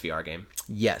PSVR game.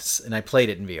 Yes, and I played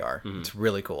it in VR. It's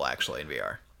really cool, actually, in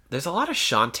VR. There's a lot of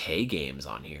Shantae games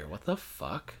on here. What the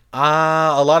fuck?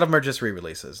 A lot of them are just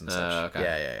re-releases and such. Okay.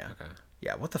 Yeah. Okay.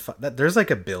 Yeah, what the fuck? There's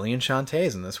like a billion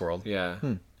Shantaes in this world. Yeah.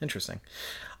 Interesting.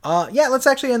 Yeah, let's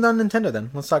actually end on Nintendo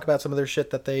then. Let's talk about some of their shit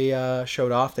that they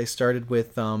showed off. They started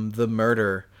with the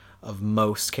murder of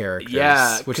most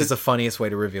characters, which is the funniest way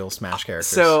to reveal Smash characters.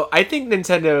 So I think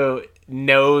Nintendo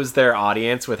knows their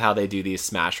audience with how they do these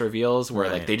Smash reveals, where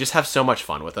like they just have so much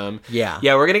fun with them. Yeah,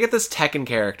 we're gonna get this Tekken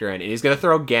character in, and he's gonna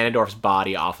throw Ganondorf's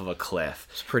body off of a cliff.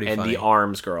 It's pretty and funny. The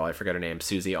Arms girl, I forget her name,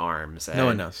 Susie Arms. No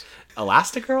one knows.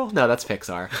 Elastigirl? No, that's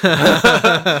Pixar.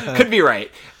 Could be right.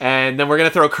 And then we're gonna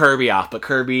throw Kirby off, but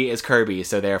Kirby is Kirby,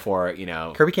 so therefore, you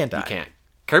know, Kirby can't die. You can't.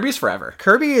 Kirby's forever.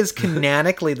 Kirby is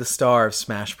canonically the star of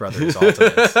Smash Brothers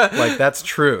Ultimate. Like, that's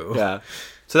true. Yeah.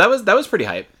 So that was pretty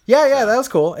hype. Yeah, that was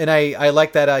cool. And I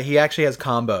like that he actually has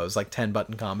combos, like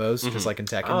 10-button combos, just like in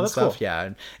Tekken and stuff. Cool. Yeah,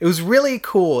 and it was really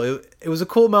cool. It was a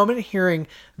cool moment hearing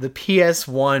the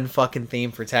PS1 fucking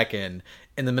theme for Tekken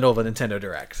in the middle of a Nintendo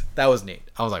Direct. That was neat.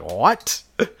 I was like, what?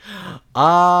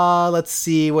 Let's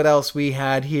see what else we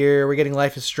had here. We're getting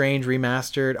Life is Strange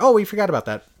remastered. Oh, we forgot about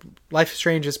that. Life is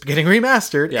Strange is getting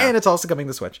remastered, and it's also coming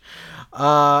to Switch.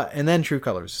 And then True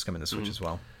Colors is coming to Switch as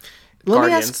well.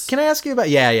 Can I ask you about...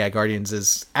 Yeah, Guardians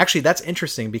is... Actually, that's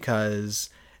interesting because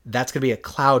that's going to be a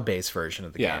cloud-based version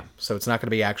of the game. So it's not going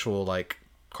to be actual, like,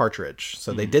 cartridge.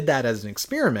 So they did that as an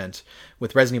experiment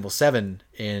with Resident Evil 7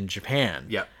 in Japan.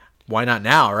 Yep. Why not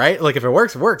now, right? Like, if it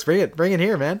works, it works. Bring it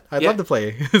here, man. I'd love to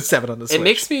play 7 on the Switch. It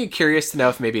makes me curious to know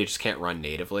if maybe it just can't run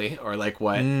natively, or, like,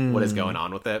 what is going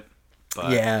on with it.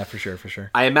 But yeah, for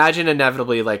sure. I imagine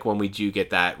inevitably, like, when we do get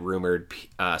that rumored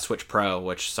Switch Pro,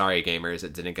 which, sorry, gamers,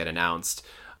 it didn't get announced,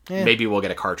 maybe we'll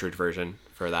get a cartridge version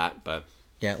for that, but...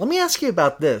 Yeah, let me ask you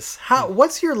about this.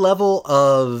 What's your level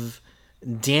of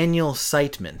Daniel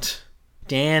excitement?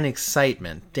 Dan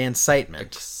excitement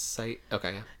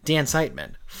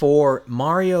for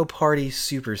Mario Party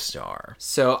Superstar.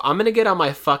 So I'm going to get on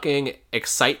my fucking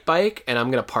Excite bike and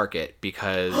I'm going to park it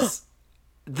because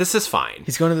this is fine.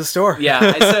 He's going to the store.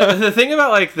 Yeah. So the thing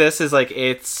about like this is like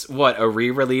it's a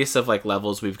re-release of like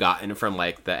levels we've gotten from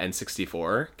like the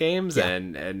N64 games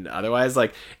and otherwise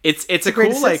like it's a cool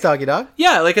greatest hits, doggy dog.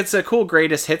 Yeah, like it's a cool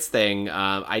greatest hits thing.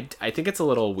 I think it's a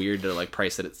little weird to like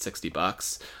price it at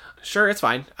 $60. Sure, it's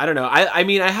fine. I don't know. I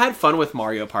mean, I had fun with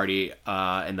Mario Party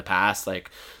in the past, like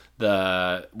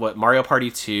Mario Party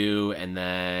 2, and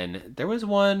then there was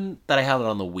one that I had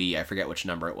on the Wii. I forget which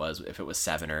number it was, if it was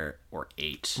 7 or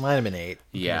 8. Might have been 8.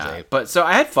 Yeah, 8. but so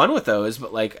I had fun with those,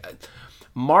 but like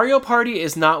Mario Party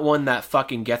is not one that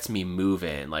fucking gets me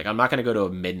moving. Like I'm not gonna go to a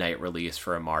midnight release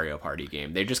for a Mario Party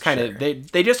game. They just kind of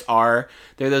they just are.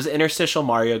 They're those interstitial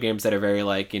Mario games that are very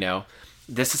like, you know,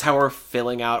 this is how we're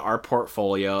filling out our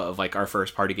portfolio of like our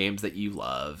first party games that you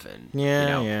love, and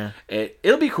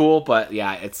it'll be cool, but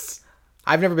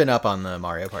I've never been up on the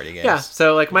Mario Party games. Yeah,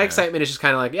 so like my excitement is just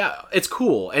kind of like, yeah, it's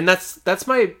cool, and that's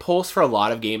my pulse for a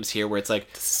lot of games here, where it's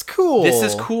like, this is cool. This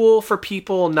is cool for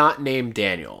people not named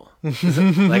Daniel.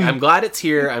 Like I'm glad it's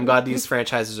here. I'm glad these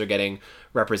franchises are getting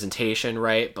representation,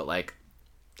 right? But like,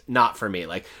 not for me.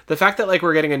 Like the fact that like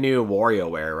we're getting a new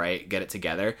WarioWare, right? Get it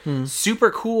together, super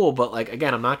cool. But like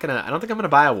again, I don't think I'm gonna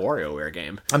buy a WarioWare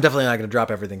game. I'm definitely not gonna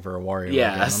drop everything for a WarioWare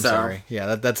game. I'm sorry.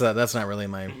 Yeah, that's not really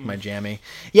my jammy.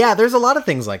 Yeah, there's a lot of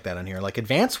things like that on here, like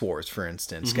Advance Wars, for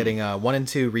instance, getting a 1 and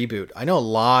 2 reboot. I know a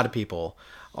lot of people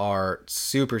are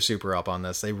super up on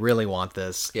this. They really want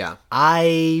this. Yeah,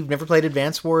 I've never played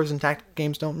Advance Wars, and tactical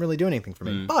games don't really do anything for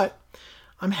me. But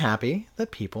I'm happy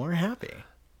that people are happy.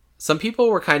 Some people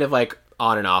were kind of like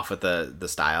on and off with the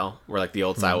style, where like the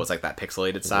old style was like that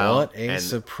pixelated style. What a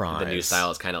surprise. The new style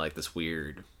is kind of like this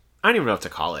weird, I don't even know what to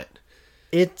call it.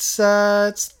 It's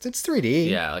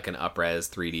 3D. Yeah, like an up-res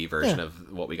 3D version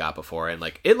of what we got before, and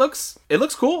like it looks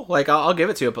cool. Like I'll give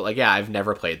it to it, but like I've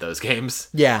never played those games.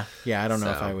 Yeah, I don't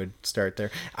know if I would start there.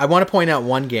 I want to point out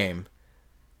one game.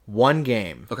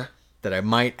 Okay. That I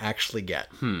might actually get.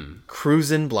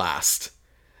 Cruisin' Blast.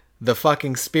 The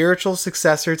fucking spiritual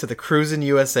successor to the Cruisin'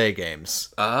 USA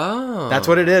games. Oh. That's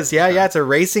what it is. Yeah, it's a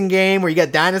racing game where you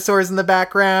got dinosaurs in the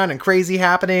background and crazy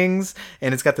happenings,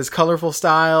 and it's got this colorful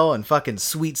style and fucking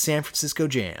sweet San Francisco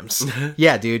jams.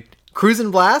 Yeah, dude. Cruisin'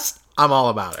 Blast, I'm all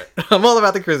about it. I'm all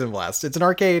about the Cruisin' Blast. It's an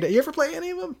arcade. You ever play any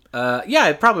of them? Yeah,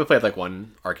 I probably played like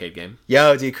one arcade game.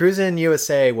 Yo, dude, Cruisin'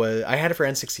 USA I had it for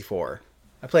N64.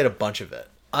 I played a bunch of it.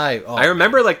 I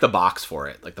remember like the box for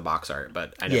it, like the box art,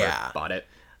 but I never bought it.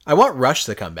 I want Rush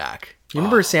to come back. You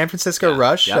remember San Francisco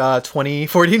Rush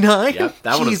 2049? Yep,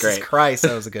 that one was great. Jesus Christ,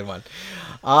 that was a good one.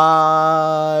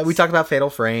 We talked about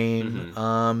Fatal Frame.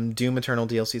 Doom Eternal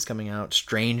DLC is coming out.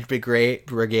 Strange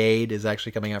Brigade is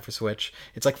actually coming out for Switch.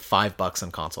 It's like $5 on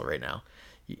console right now.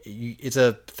 It's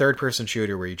a third-person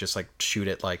shooter where you just like shoot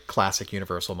at like classic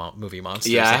Universal movie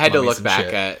monsters. Yeah, like I had to look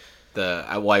back at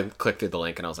I clicked through the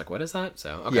link and I was like, what is that?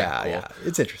 So okay, yeah,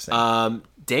 it's interesting.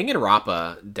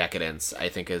 Danganronpa Decadence, I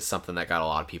think, is something that got a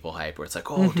lot of people hyped, where it's like,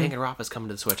 Danganronpa's coming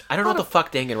to the Switch. I don't know what the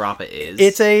fuck Danganronpa is.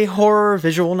 It's a horror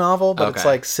visual novel, but it's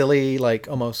like silly, like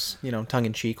almost,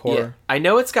 tongue-in-cheek horror. Yeah. I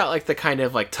know it's got like the kind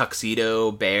of like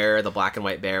tuxedo bear, the black and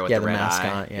white bear with the red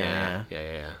mascot, eye.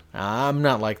 Yeah. I'm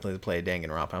not likely to play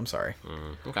Danganronpa, I'm sorry.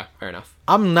 Okay, fair enough.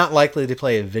 I'm not likely to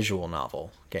play a visual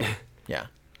novel game. Yeah.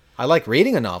 I like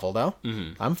reading a novel, though.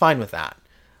 I'm fine with that.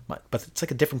 But it's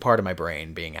like a different part of my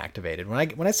brain being activated.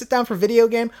 When I sit down for video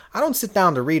game, I don't sit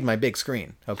down to read my big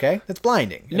screen, okay? That's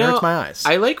blinding. It hurts my eyes.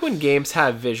 I like when games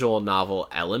have visual novel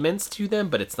elements to them,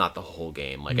 but it's not the whole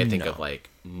game. Like I think of like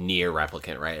Nier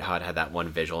Replicant, right? How it had that one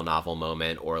visual novel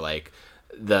moment, or like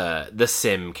the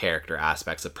sim character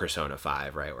aspects of Persona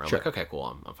 5, right? Where I'm like, okay,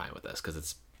 cool, I'm fine with this,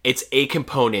 because it's a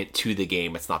component to the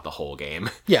game. It's not the whole game.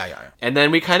 Yeah. And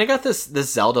then we kind of got this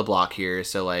Zelda block here.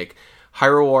 So like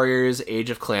Hyrule Warriors Age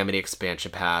of Calamity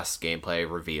expansion pass gameplay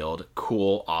revealed.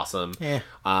 Cool, awesome. Yeah.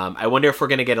 I wonder if we're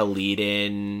gonna get a lead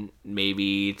in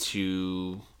maybe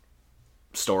to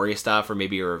story stuff, or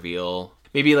maybe a reveal.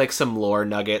 Maybe like some lore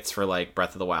nuggets for like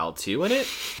Breath of the Wild 2 in it.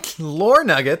 Lore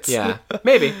nuggets? Yeah.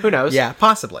 Maybe. Who knows? Yeah,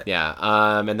 possibly. Yeah.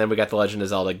 And then we got the Legend of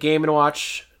Zelda Game &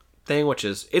 Watch thing, which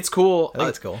is, it's cool. I think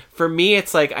it's cool. For me,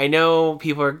 it's like, I know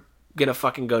people are gonna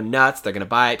fucking go nuts. They're gonna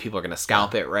buy it. People are gonna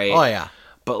scalp it, right? Oh, yeah.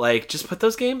 But like, just put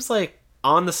those games like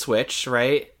on the Switch,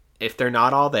 right? If they're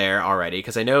not all there already,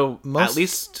 because I know at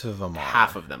least of them are.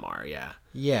 Half of them are, yeah.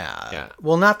 Yeah.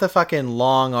 Well, not the fucking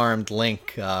long-armed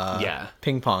Link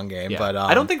ping pong game, but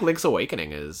I don't think Link's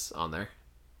Awakening is on there.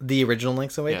 The original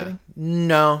Link's Awakening?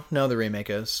 Yeah. No, the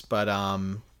remake is, but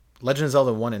Legend of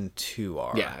Zelda 1 and 2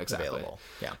 are available.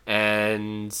 Yeah.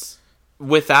 And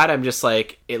with that, I'm just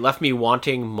like, it left me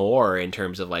wanting more in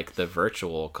terms of like the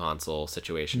virtual console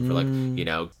situation for like, you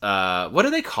know, what do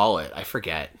they call it? I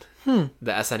forget. The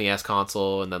SNES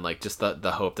console, and then like just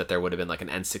the hope that there would have been like an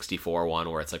N64 one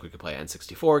where it's like we could play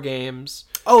N64 games.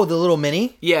 Oh, the little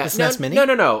mini? Yeah. The SNES mini?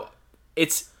 No.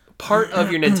 It's part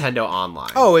of your Nintendo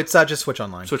Online. Oh, it's just Switch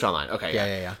Online. Switch Online. Okay.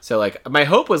 Yeah. So like my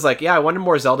hope was like, I wanted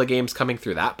more Zelda games coming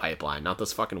through that pipeline, not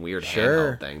this fucking weird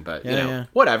handheld thing. But you know,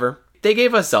 whatever. They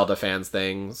gave us Zelda fans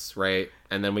things, right?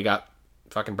 And then we got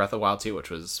fucking Breath of the Wild 2, which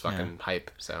was fucking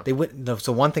hype. So they went.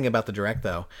 So one thing about the Direct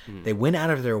though, they went out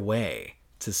of their way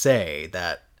to say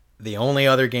that the only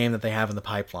other game that they have in the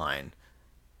pipeline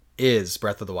is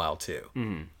Breath of the Wild 2.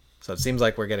 Mm-hmm. So it seems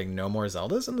like we're getting no more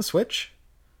Zeldas in the Switch.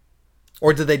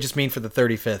 Or did they just mean for the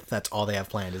 35th, that's all they have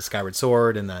planned is Skyward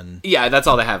Sword, and then... Yeah, that's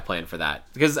all they have planned for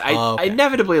that. Because I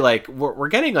inevitably, like, we're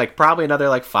getting, like, probably another,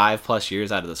 like, 5+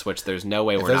 years out of the Switch. There's no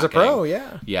way we're not getting... There's a Pro,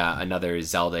 yeah. Yeah, another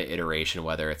Zelda iteration,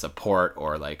 whether it's a port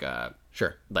or, like, a...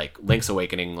 Sure. Like, Link's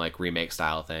Awakening, like, remake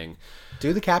style thing.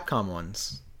 Do the Capcom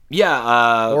ones.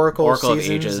 Yeah, Oracle of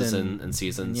Ages and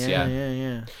Seasons,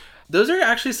 Yeah. Those are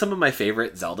actually some of my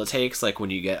favorite Zelda takes, like when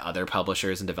you get other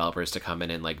publishers and developers to come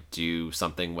in and like do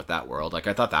something with that world. Like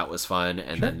I thought that was fun.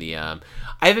 And then the I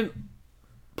haven't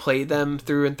played them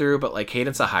through and through, but like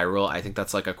Cadence of Hyrule, I think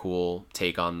that's like a cool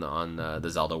take on the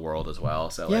Zelda world as well.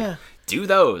 So like do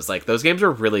those. Like those games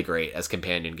are really great as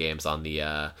companion games on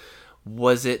the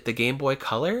was it the Game Boy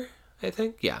Color, I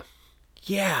think? Yeah.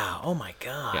 Yeah. Oh my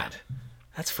god. Yeah.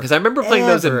 That's because I remember playing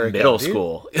those in middle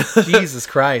school. Jesus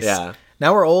Christ. Yeah.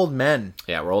 Now we're old men.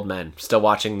 Yeah, we're old men. Still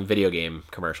watching video game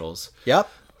commercials. Yep.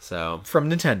 So from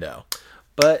Nintendo.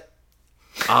 But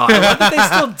I love that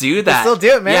they still do that. They still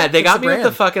do it, man. Yeah, they got me with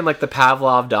the fucking like the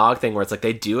Pavlov dog thing where it's like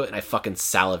they do it and I fucking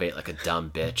salivate like a dumb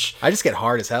bitch. I just get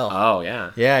hard as hell. Oh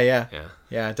yeah.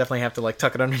 Yeah, I definitely have to like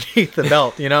tuck it underneath the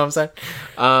belt, you know what I'm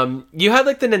saying? You had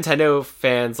like the Nintendo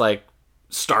fans like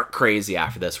start crazy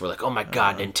after this. We're like, oh my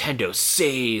god, Nintendo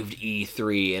saved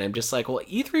E3, and I'm just like, well,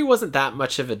 E3 wasn't that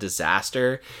much of a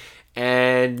disaster,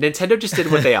 and Nintendo just did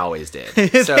what they always did.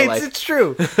 So like, it's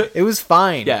true. It was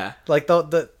fine. Yeah, like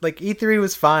the like E3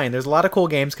 was fine. There's a lot of cool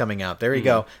games coming out. There you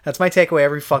go. That's my takeaway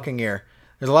every fucking year.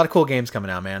 There's a lot of cool games coming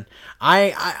out, man.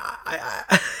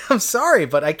 I'm sorry,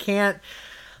 but I can't.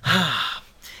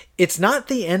 It's not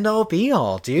the end all be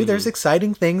all, dude. There's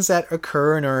exciting things that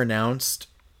occur and are announced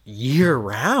year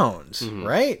round,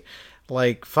 right?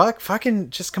 Like fucking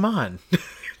just come on.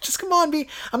 Just come on,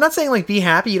 I'm not saying like be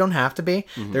happy, you don't have to be.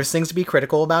 There's things to be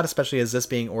critical about, especially as this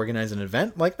being organized an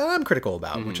event like that I'm critical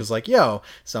about, which is like,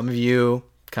 some of you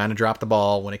kind of dropped the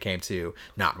ball when it came to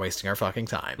not wasting our fucking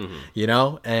time, you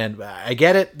know? And I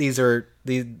get it.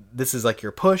 This is like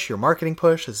your push, your marketing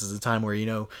push. This is a time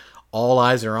where, all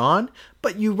eyes are on,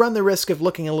 but you run the risk of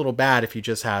looking a little bad if you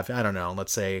just have, I don't know,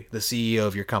 let's say the CEO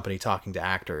of your company talking to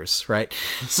actors, right?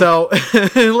 So,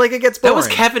 like, it gets boring. That was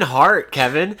Kevin Hart,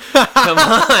 Kevin. Come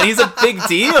on, he's a big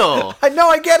deal. I know,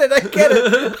 I get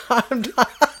it.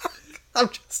 I'm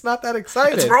just not that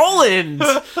excited. It's Roland.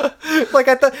 Like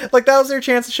I thought, like that was their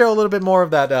chance to show a little bit more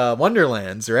of that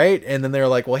Wonderlands, right? And then they're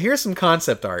like, "Well, here's some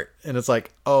concept art," and it's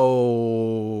like,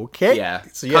 "Okay, yeah,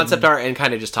 so concept art and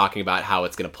kind of just talking about how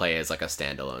it's going to play as like a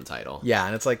standalone title." Yeah,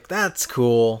 and it's like that's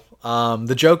cool.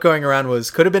 The joke going around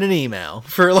was could have been an email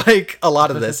for like a lot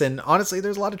of this, and honestly,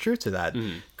 there's a lot of truth to that.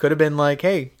 Could have been like,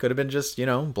 hey, could have been just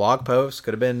blog posts,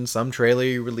 could have been some trailer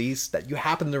you released that you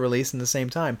happen to release in the same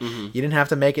time. You didn't have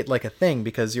to make it like a thing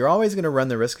because you're always going to run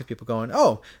the risk of people going,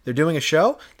 oh, they're doing a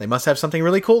show, they must have something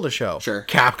really cool to show. Sure,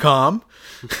 Capcom,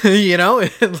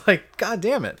 it's like, god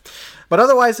damn it. But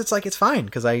otherwise, it's like, it's fine,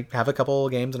 because I have a couple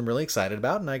of games I'm really excited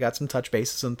about, and I got some touch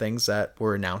bases on things that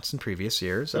were announced in previous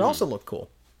years that also look cool.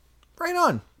 Right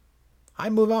on. I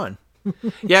move on.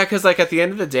 Yeah, because like at the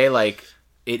end of the day, like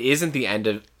it isn't the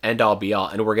end all be all,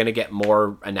 and we're gonna get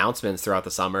more announcements throughout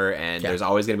the summer, and there's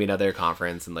always gonna be another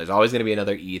conference, and there's always gonna be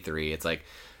another E3. It's like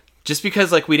just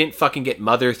because like we didn't fucking get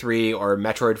Mother 3 or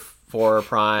Metroid 4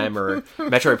 Prime or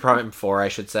Metroid Prime 4, I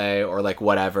should say, or like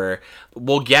whatever,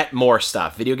 we'll get more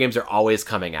stuff. Video games are always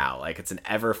coming out. Like it's an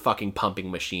ever fucking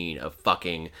pumping machine of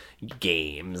fucking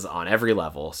games on every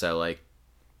level. So like,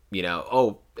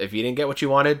 if you didn't get what you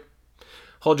wanted,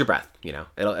 hold your breath.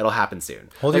 It'll happen soon.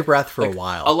 Hold your breath for a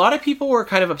while. A lot of people were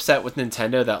kind of upset with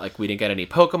Nintendo that like we didn't get any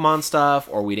Pokemon stuff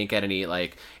or we didn't get any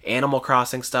like Animal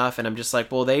Crossing stuff, and I'm just like,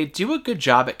 well, they do a good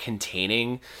job at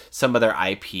containing some of their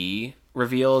IP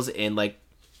reveals in like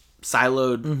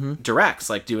siloed directs,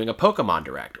 like doing a Pokemon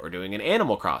direct or doing an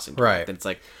Animal Crossing direct. Right. And it's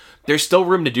like there's still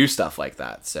room to do stuff like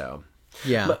that. So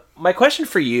yeah. My question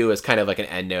for you is kind of like an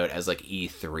end note as like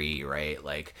E3, right?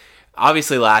 Like,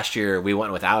 obviously last year we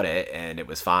went without it and it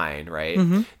was fine, right?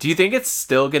 Do you think it's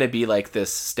still going to be like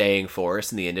this staying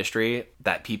force in the industry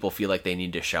that people feel like they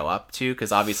need to show up to?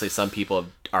 Because obviously some people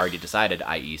have already decided,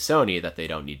 i.e. Sony, that they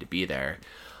don't need to be there.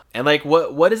 And like,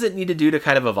 what does it need to do to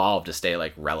kind of evolve to stay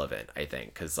like relevant, I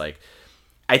think? Because like,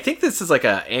 I think this is like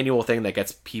a annual thing that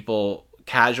gets people,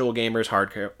 casual gamers,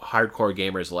 hardcore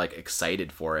gamers, like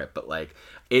excited for it, but like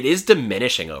it is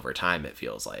diminishing over time, it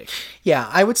feels like. Yeah,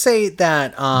 I would say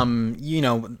that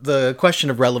the question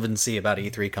of relevancy about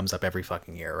E3 comes up every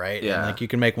fucking year, right? Yeah. And like you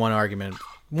can make one argument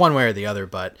one way or the other,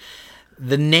 but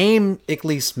the name at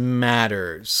least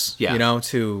matters,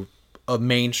 to a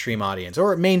mainstream audience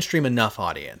or a mainstream enough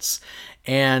audience.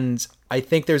 And I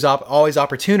think there's always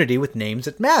opportunity with names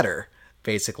that matter,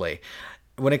 basically.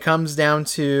 When it comes down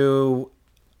to,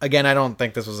 again, I don't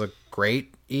think this was a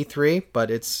great E3,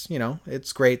 but it's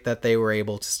great that they were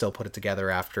able to still put it together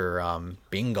after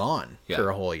being gone for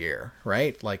a whole year,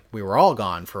 right? Like, we were all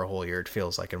gone for a whole year, it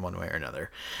feels like, in one way or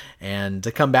another. And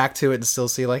to come back to it and still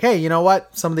see like, hey, you know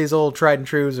what? Some of these old tried and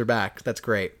trues are back. That's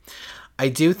great. I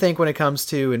do think when it comes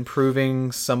to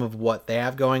improving some of what they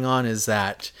have going on is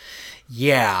that,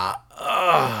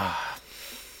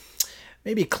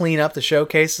 maybe clean up the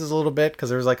showcases a little bit, because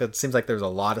it seems like there's a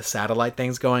lot of satellite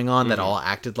things going on that all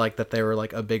acted like that they were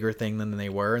like a bigger thing than they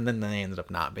were, and then they ended up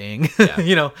not being.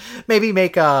 Maybe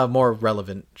make more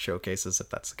relevant showcases if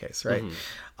that's the case, right?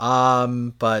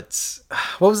 But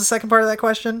what was the second part of that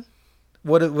question?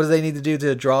 What do they need to do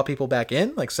to draw people back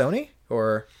in, like Sony,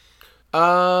 or?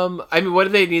 I mean, what do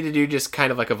they need to do? Just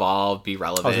kind of like evolve, be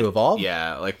relevant. To evolve?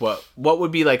 Yeah, like what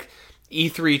would be like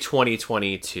E3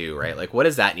 2022, right? Like, what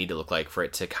does that need to look like for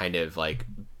it to kind of like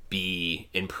be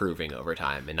improving over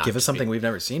time and not give us something we've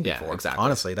never seen before? Yeah, exactly.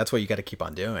 Honestly, that's what you got to keep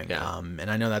on doing. Yeah. And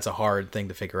I know that's a hard thing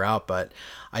to figure out, but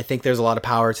I think there's a lot of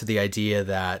power to the idea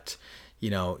that,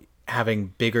 having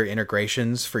bigger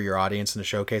integrations for your audience in the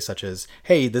showcase, such as,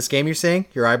 hey, this game you're seeing,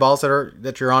 your eyeballs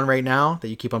that you're on right now, that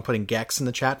you keep on putting Gex in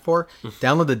the chat for,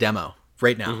 download the demo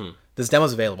right now. This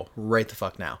demo's available right the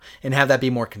fuck now, and have that be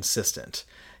more consistent.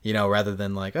 Rather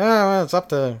than like, well, it's up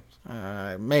to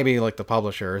maybe like the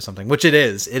publisher or something, which it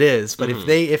is. But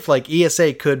if like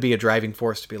ESA could be a driving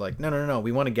force to be like, no,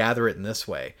 we want to gather it in this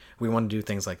way. We want to do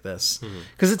things like this.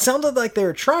 Because it sounded like they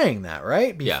were trying that,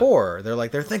 right? Before. Yeah.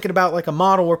 They're thinking about like a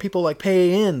model where people like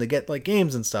pay in to get like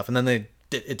games and stuff. And then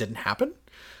it didn't happen.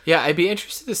 Yeah, I'd be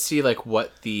interested to see like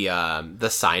what the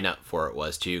sign up for it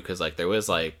was too. Because like there was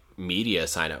like media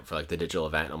sign up for like the digital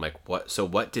event. I'm like, what? So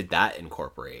what did that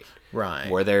incorporate? Right.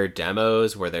 Were there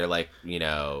demos? Were there like,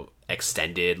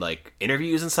 extended like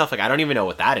interviews and stuff? Like, I don't even know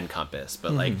what that encompassed,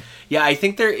 but like, yeah, I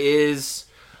think there is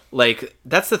like,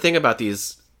 that's the thing about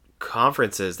these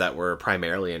conferences that were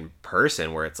primarily in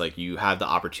person, where it's like you have the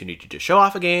opportunity to show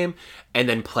off a game and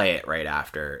then play it right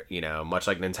after, much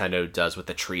like Nintendo does with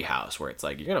the Treehouse, where it's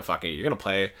like you're gonna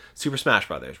play Super Smash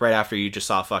Brothers right after you just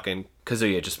saw fucking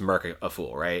Kazuya just murk a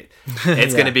fool, right?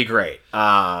 It's gonna be great.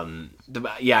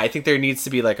 I think there needs to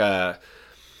be like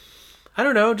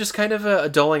just kind of a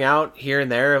doling out here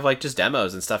and there of like just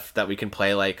demos and stuff that we can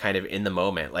play like kind of in the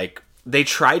moment, like they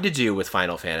tried to do with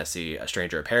Final Fantasy A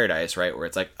Stranger in Paradise, right? Where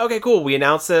it's like, okay, cool, we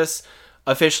announced this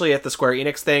officially at the Square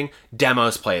Enix thing,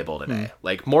 demos playable today.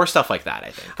 Like more stuff like that,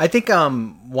 I think.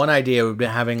 One idea would be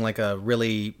having like a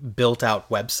really built out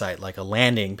website, like a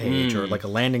landing page or like a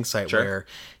landing site where,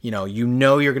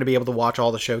 you're going to be able to watch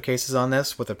all the showcases on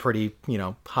this with a pretty,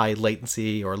 high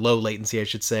latency or low latency, I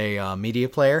should say, media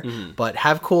player, but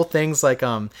have cool things like,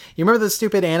 you remember the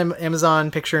stupid Amazon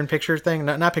picture-in-picture thing?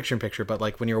 Not picture-in-picture, but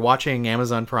like when you're watching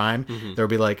Amazon Prime, there'll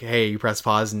be like, hey, you press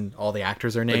pause and all the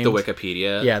actors are named. Like the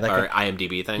Wikipedia or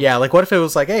IMDb thing? Yeah, like what if it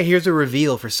was like, hey, here's a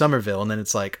reveal for Somerville, and then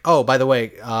it's like, oh, by the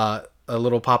way, a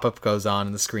little pop-up goes on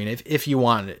in the screen if you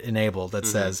want it enabled that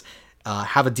says,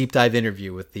 have a deep dive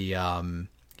interview with the,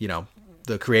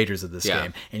 the creators of this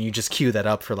game, and you just queue that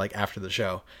up for like after the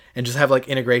show, and just have like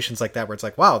integrations like that where it's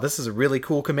like, wow, this is a really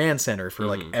cool command center for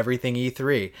like everything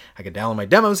E3. I could download my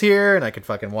demos here, and I could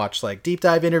fucking watch like deep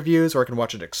dive interviews, or I can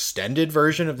watch an extended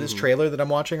version of this trailer that I'm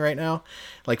watching right now.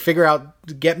 Like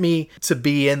get me to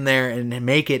be in there and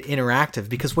make it interactive,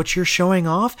 because what you're showing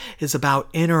off is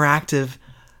about interactive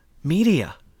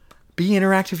media. Be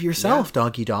interactive yourself,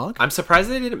 Donkey Dog. I'm surprised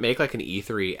they didn't make like an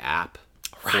E3 app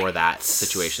for that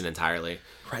situation entirely.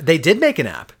 Right. They did make an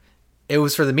app. It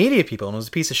was for the media people, and it was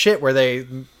a piece of shit where they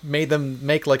made them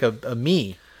make like a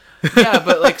me. Yeah,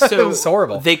 but like, so it was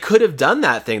horrible. They could have done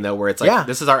that thing though, where it's like,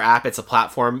 this is our app, it's a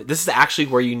platform. This is actually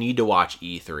where you need to watch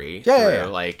E3. Yeah.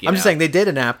 Like, I'm just saying they did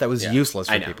an app that was useless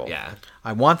for people. Yeah.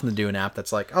 I want them to do an app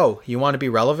that's like, oh, you want to be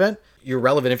relevant? You're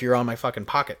relevant if you're on my fucking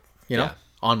pocket. You know?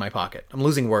 on my pocket. I'm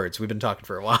losing words. We've been talking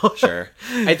for a while. Sure.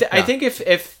 I think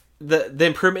if the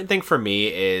improvement thing for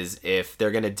me is if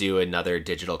they're going to do another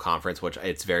digital conference, which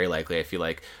it's very likely. I feel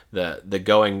like the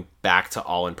going back to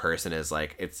all in person is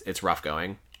like, it's rough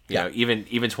going. You know, even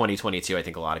 2022, I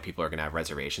think a lot of people are going to have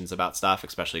reservations about stuff,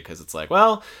 especially because it's like,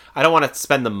 well, I don't want to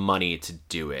spend the money to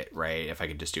do it, right? If I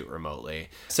could just do it remotely.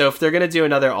 So if they're going to do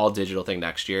another all digital thing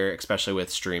next year, especially with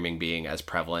streaming being as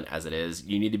prevalent as it is,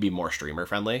 you need to be more streamer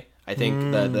friendly. I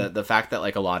think the fact that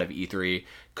like a lot of E3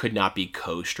 could not be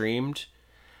co-streamed,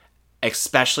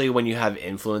 especially when you have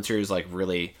influencers like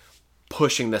really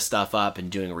pushing this stuff up and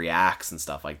doing reacts and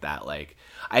stuff like that, like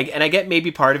I get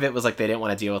maybe part of it was like they didn't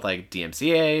want to deal with like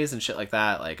DMCAs and shit like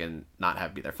that, like, and not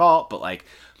have it be their fault, but like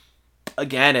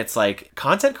again, it's like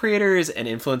content creators and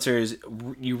influencers,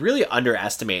 you really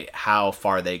underestimate how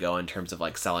far they go in terms of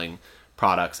like selling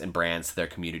products and brands to their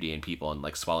community and people and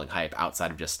like swelling hype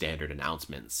outside of just standard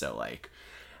announcements. So like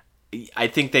I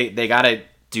think they gotta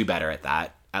do better at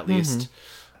that, at least.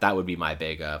 That would be my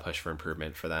big push for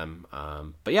improvement for them.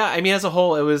 But yeah, I mean, as a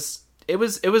whole, it was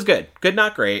good. Good,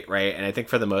 not great, right? And I think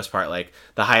for the most part, like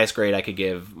the highest grade I could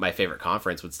give my favorite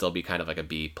conference would still be kind of like a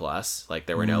B+. Like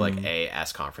there were no like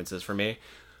A/S conferences for me.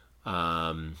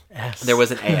 There was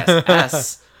an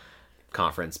ASS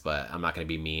conference, but I'm not going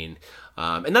to be mean.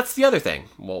 And that's the other thing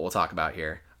we'll talk about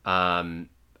here. A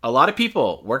lot of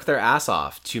people work their ass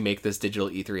off to make this digital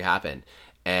E3 happen,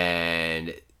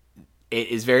 and it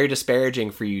is very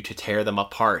disparaging for you to tear them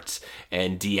apart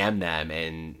and DM them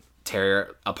and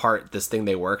tear apart this thing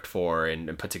they worked for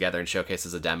and put together and showcase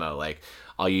as a demo. Like,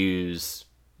 I'll use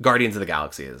Guardians of the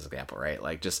Galaxy as an example, right?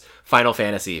 Like, just Final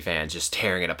Fantasy fans just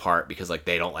tearing it apart because, like,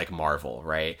 they don't like Marvel,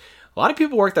 right? A lot of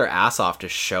people work their ass off to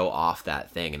show off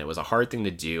that thing, and it was a hard thing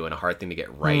to do and a hard thing to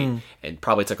get right, and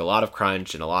probably took a lot of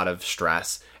crunch and a lot of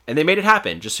stress, and they made it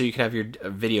happen just so you can have your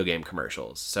video game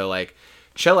commercials. So, like,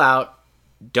 chill out.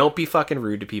 Don't be fucking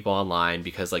rude to people online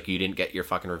because, like, you didn't get your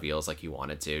fucking reveals like you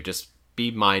wanted to. Just be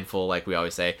mindful, like we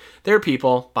always say. There are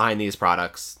people behind these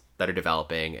products that are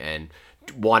developing and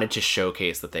wanted to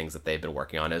showcase the things that they've been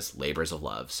working on as labors of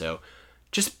love. So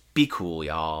just be cool,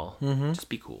 y'all. Just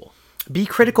be cool. Be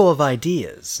critical of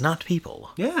ideas, not people.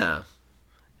 Yeah.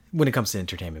 When it comes to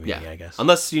entertainment media, I guess.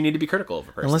 Unless you need to be critical of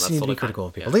a person. Unless you need to be critical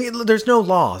of people. Yeah. There's no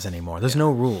laws anymore. There's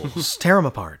no rules. Tear them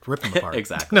apart. Rip them apart.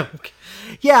 Exactly. No.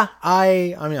 Yeah,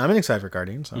 I mean, I'm excited for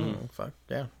Guardians. So fuck,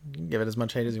 yeah. You can give it as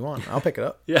much hate as you want. I'll pick it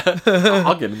up. Yeah.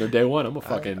 I'll get in there day one. I'm a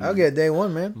fucking... I'll get day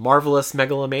one, man. Marvelous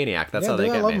megalomaniac. That's how they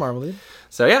get me. I love Marvel, dude.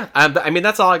 So yeah, I mean,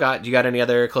 that's all I got. Do you got any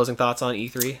other closing thoughts on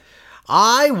E3?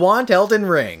 I want Elden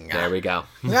Ring. There we go.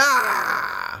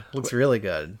 Looks really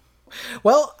good.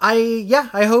 Well,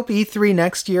 I hope E3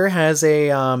 next year has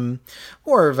a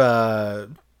more of a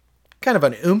kind of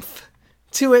an oomph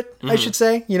to it, I should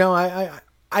say. You know,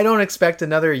 I don't expect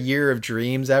another Year of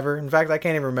Dreams ever. In fact, I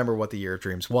can't even remember what the Year of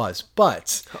Dreams was,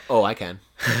 but oh, I can.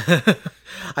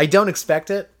 I don't expect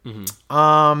it.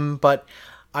 But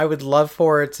I would love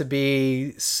for it to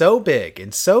be so big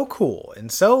and so cool and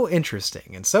so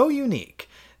interesting and so unique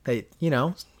that, you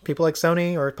know, people like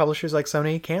Sony or publishers like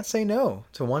Sony can't say no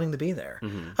to wanting to be there.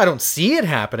 I don't see it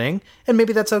happening, and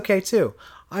maybe that's okay too.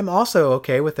 I'm also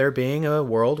okay with there being a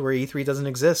world where E3 doesn't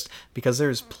exist because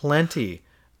there's plenty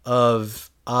of,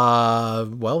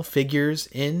 figures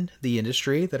in the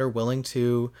industry that are willing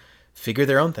to figure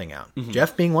their own thing out.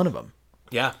 Jeff being one of them.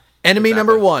 Yeah. Enemy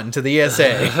number one to the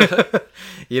ESA.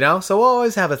 You know, so we'll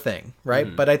always have a thing,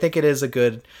 right? But I think it is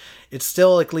it's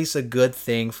still at least a good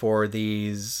thing for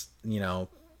these, you know,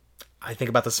 I think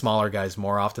about the smaller guys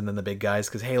more often than the big guys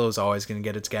because Halo's always going to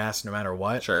get its gas no matter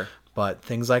what. Sure. But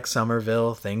things like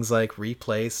Somerville, things like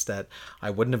Replace that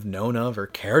I wouldn't have known of or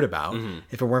cared about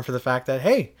if it weren't for the fact that,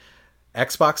 hey,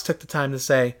 Xbox took the time to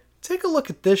say, take a look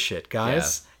at this shit,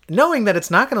 guys. Yeah. Knowing that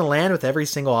it's not going to land with every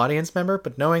single audience member,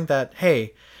 but knowing that,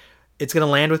 hey, it's going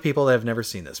to land with people that have never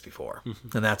seen this before.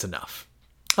 And that's enough.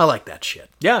 I like that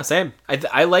shit. Yeah, same.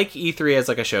 I like E3 as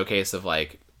like a showcase of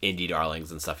like indie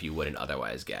darlings and stuff you wouldn't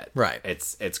otherwise get. Right.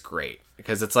 It's great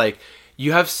because it's like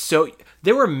you have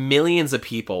there were millions of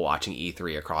people watching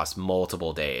E3 across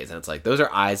multiple days, and it's like those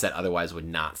are eyes that otherwise would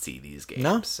not see these games.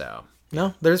 No. So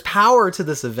no, there's power to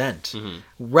this event.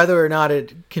 Whether or not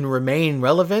it can remain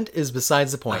relevant is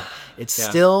besides the point. It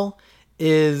still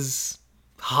is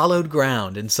hollowed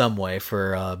ground in some way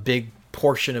for a big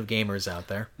portion of gamers out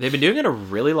there. They've been doing it a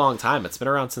really long time. It's been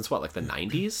around since what, like the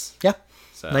 90s? Yeah.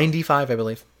 So 95, I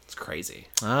believe. It's crazy.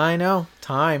 I know.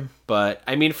 Time. But,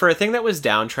 I mean, for a thing that was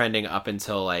downtrending up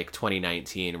until, like,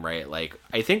 2019, right? Like,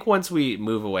 I think once we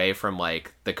move away from,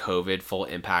 like, the COVID full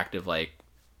impact of, like,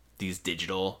 these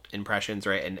digital impressions,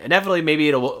 right? And inevitably,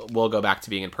 maybe we'll go back to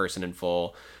being in person in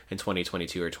full in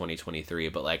 2022 or 2023.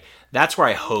 But like, that's where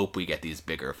I hope we get these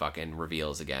bigger fucking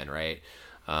reveals again, right?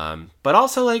 But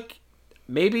also, like,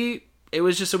 maybe it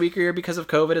was just a weaker year because of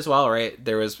COVID as well, right?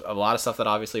 There was a lot of stuff that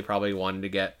obviously probably wanted to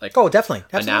get like definitely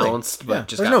announced, but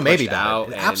just there's got no maybe pushed about out.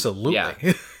 it. And, Absolutely.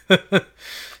 Yeah.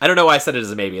 I don't know why I said it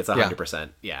as a maybe. It's 100%.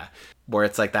 Yeah. Where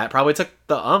it's like that probably took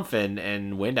the umph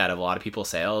and wind out of a lot of people's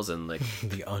sails, and like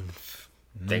the umph.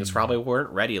 Things probably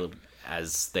weren't ready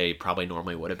as they probably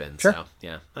normally would have been. Sure. So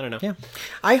yeah, I don't know. Yeah.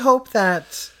 I hope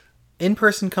that in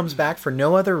person comes back for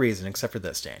no other reason except for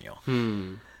this, Daniel.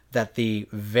 That the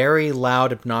very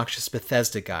loud, obnoxious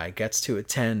Bethesda guy gets to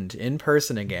attend in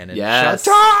person again and shout,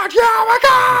 "Talk! Yeah, oh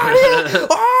my god!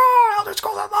 Oh, Elder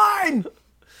Scrolls Online!"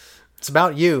 It's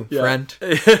about you, friend.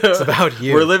 It's about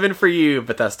you. We're living for you,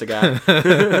 Bethesda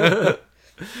guy.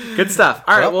 Good stuff.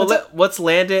 All right, well let's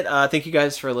land it. Thank you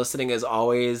guys for listening as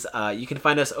always. You can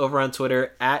find us over on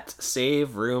Twitter at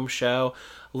Save Room Show.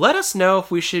 Let us know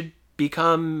if we should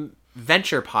become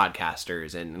venture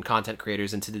podcasters and content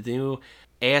creators into the new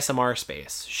ASMR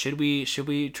space. Should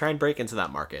we try and break into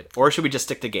that market, or should we just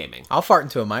stick to gaming? I'll fart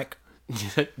into a mic.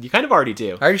 You kind of already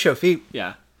do. I already show feet.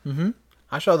 Yeah.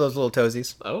 I show those little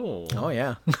toesies. Oh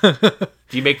Yeah.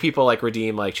 Do you make people like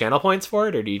redeem like channel points for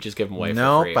it, or do you just give them away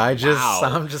for free?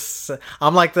 Nope,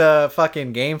 I'm like the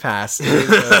fucking Game Pass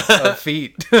of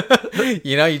feet.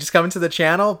 You know, you just come into the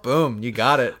channel, boom, you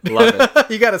got it. Love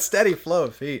it. You got a steady flow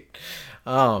of feet.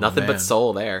 Oh, Nothing man. but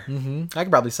soul there. I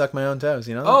could probably suck my own toes,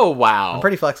 you know? Oh, wow. I'm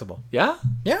pretty flexible. Yeah?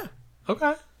 Yeah.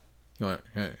 Okay. You want,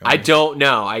 I don't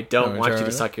know. I don't want you to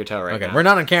right suck your toe right now. Okay, we're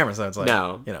not on camera, so it's like,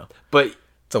 No. you know. But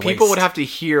people waste. would have to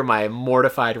hear my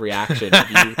mortified reaction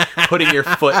of you putting your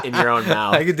foot in your own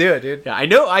mouth. I could do it, dude. Yeah, I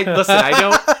know. Listen,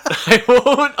 I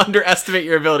won't underestimate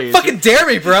your abilities. Fucking dare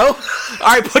me, bro. All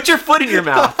right, put your foot in your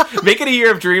mouth. Make it a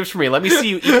year of dreams for me. Let me see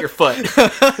you eat your foot.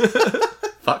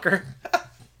 Fucker.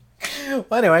 Well,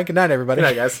 anyway, good night, everybody. Good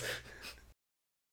night, guys.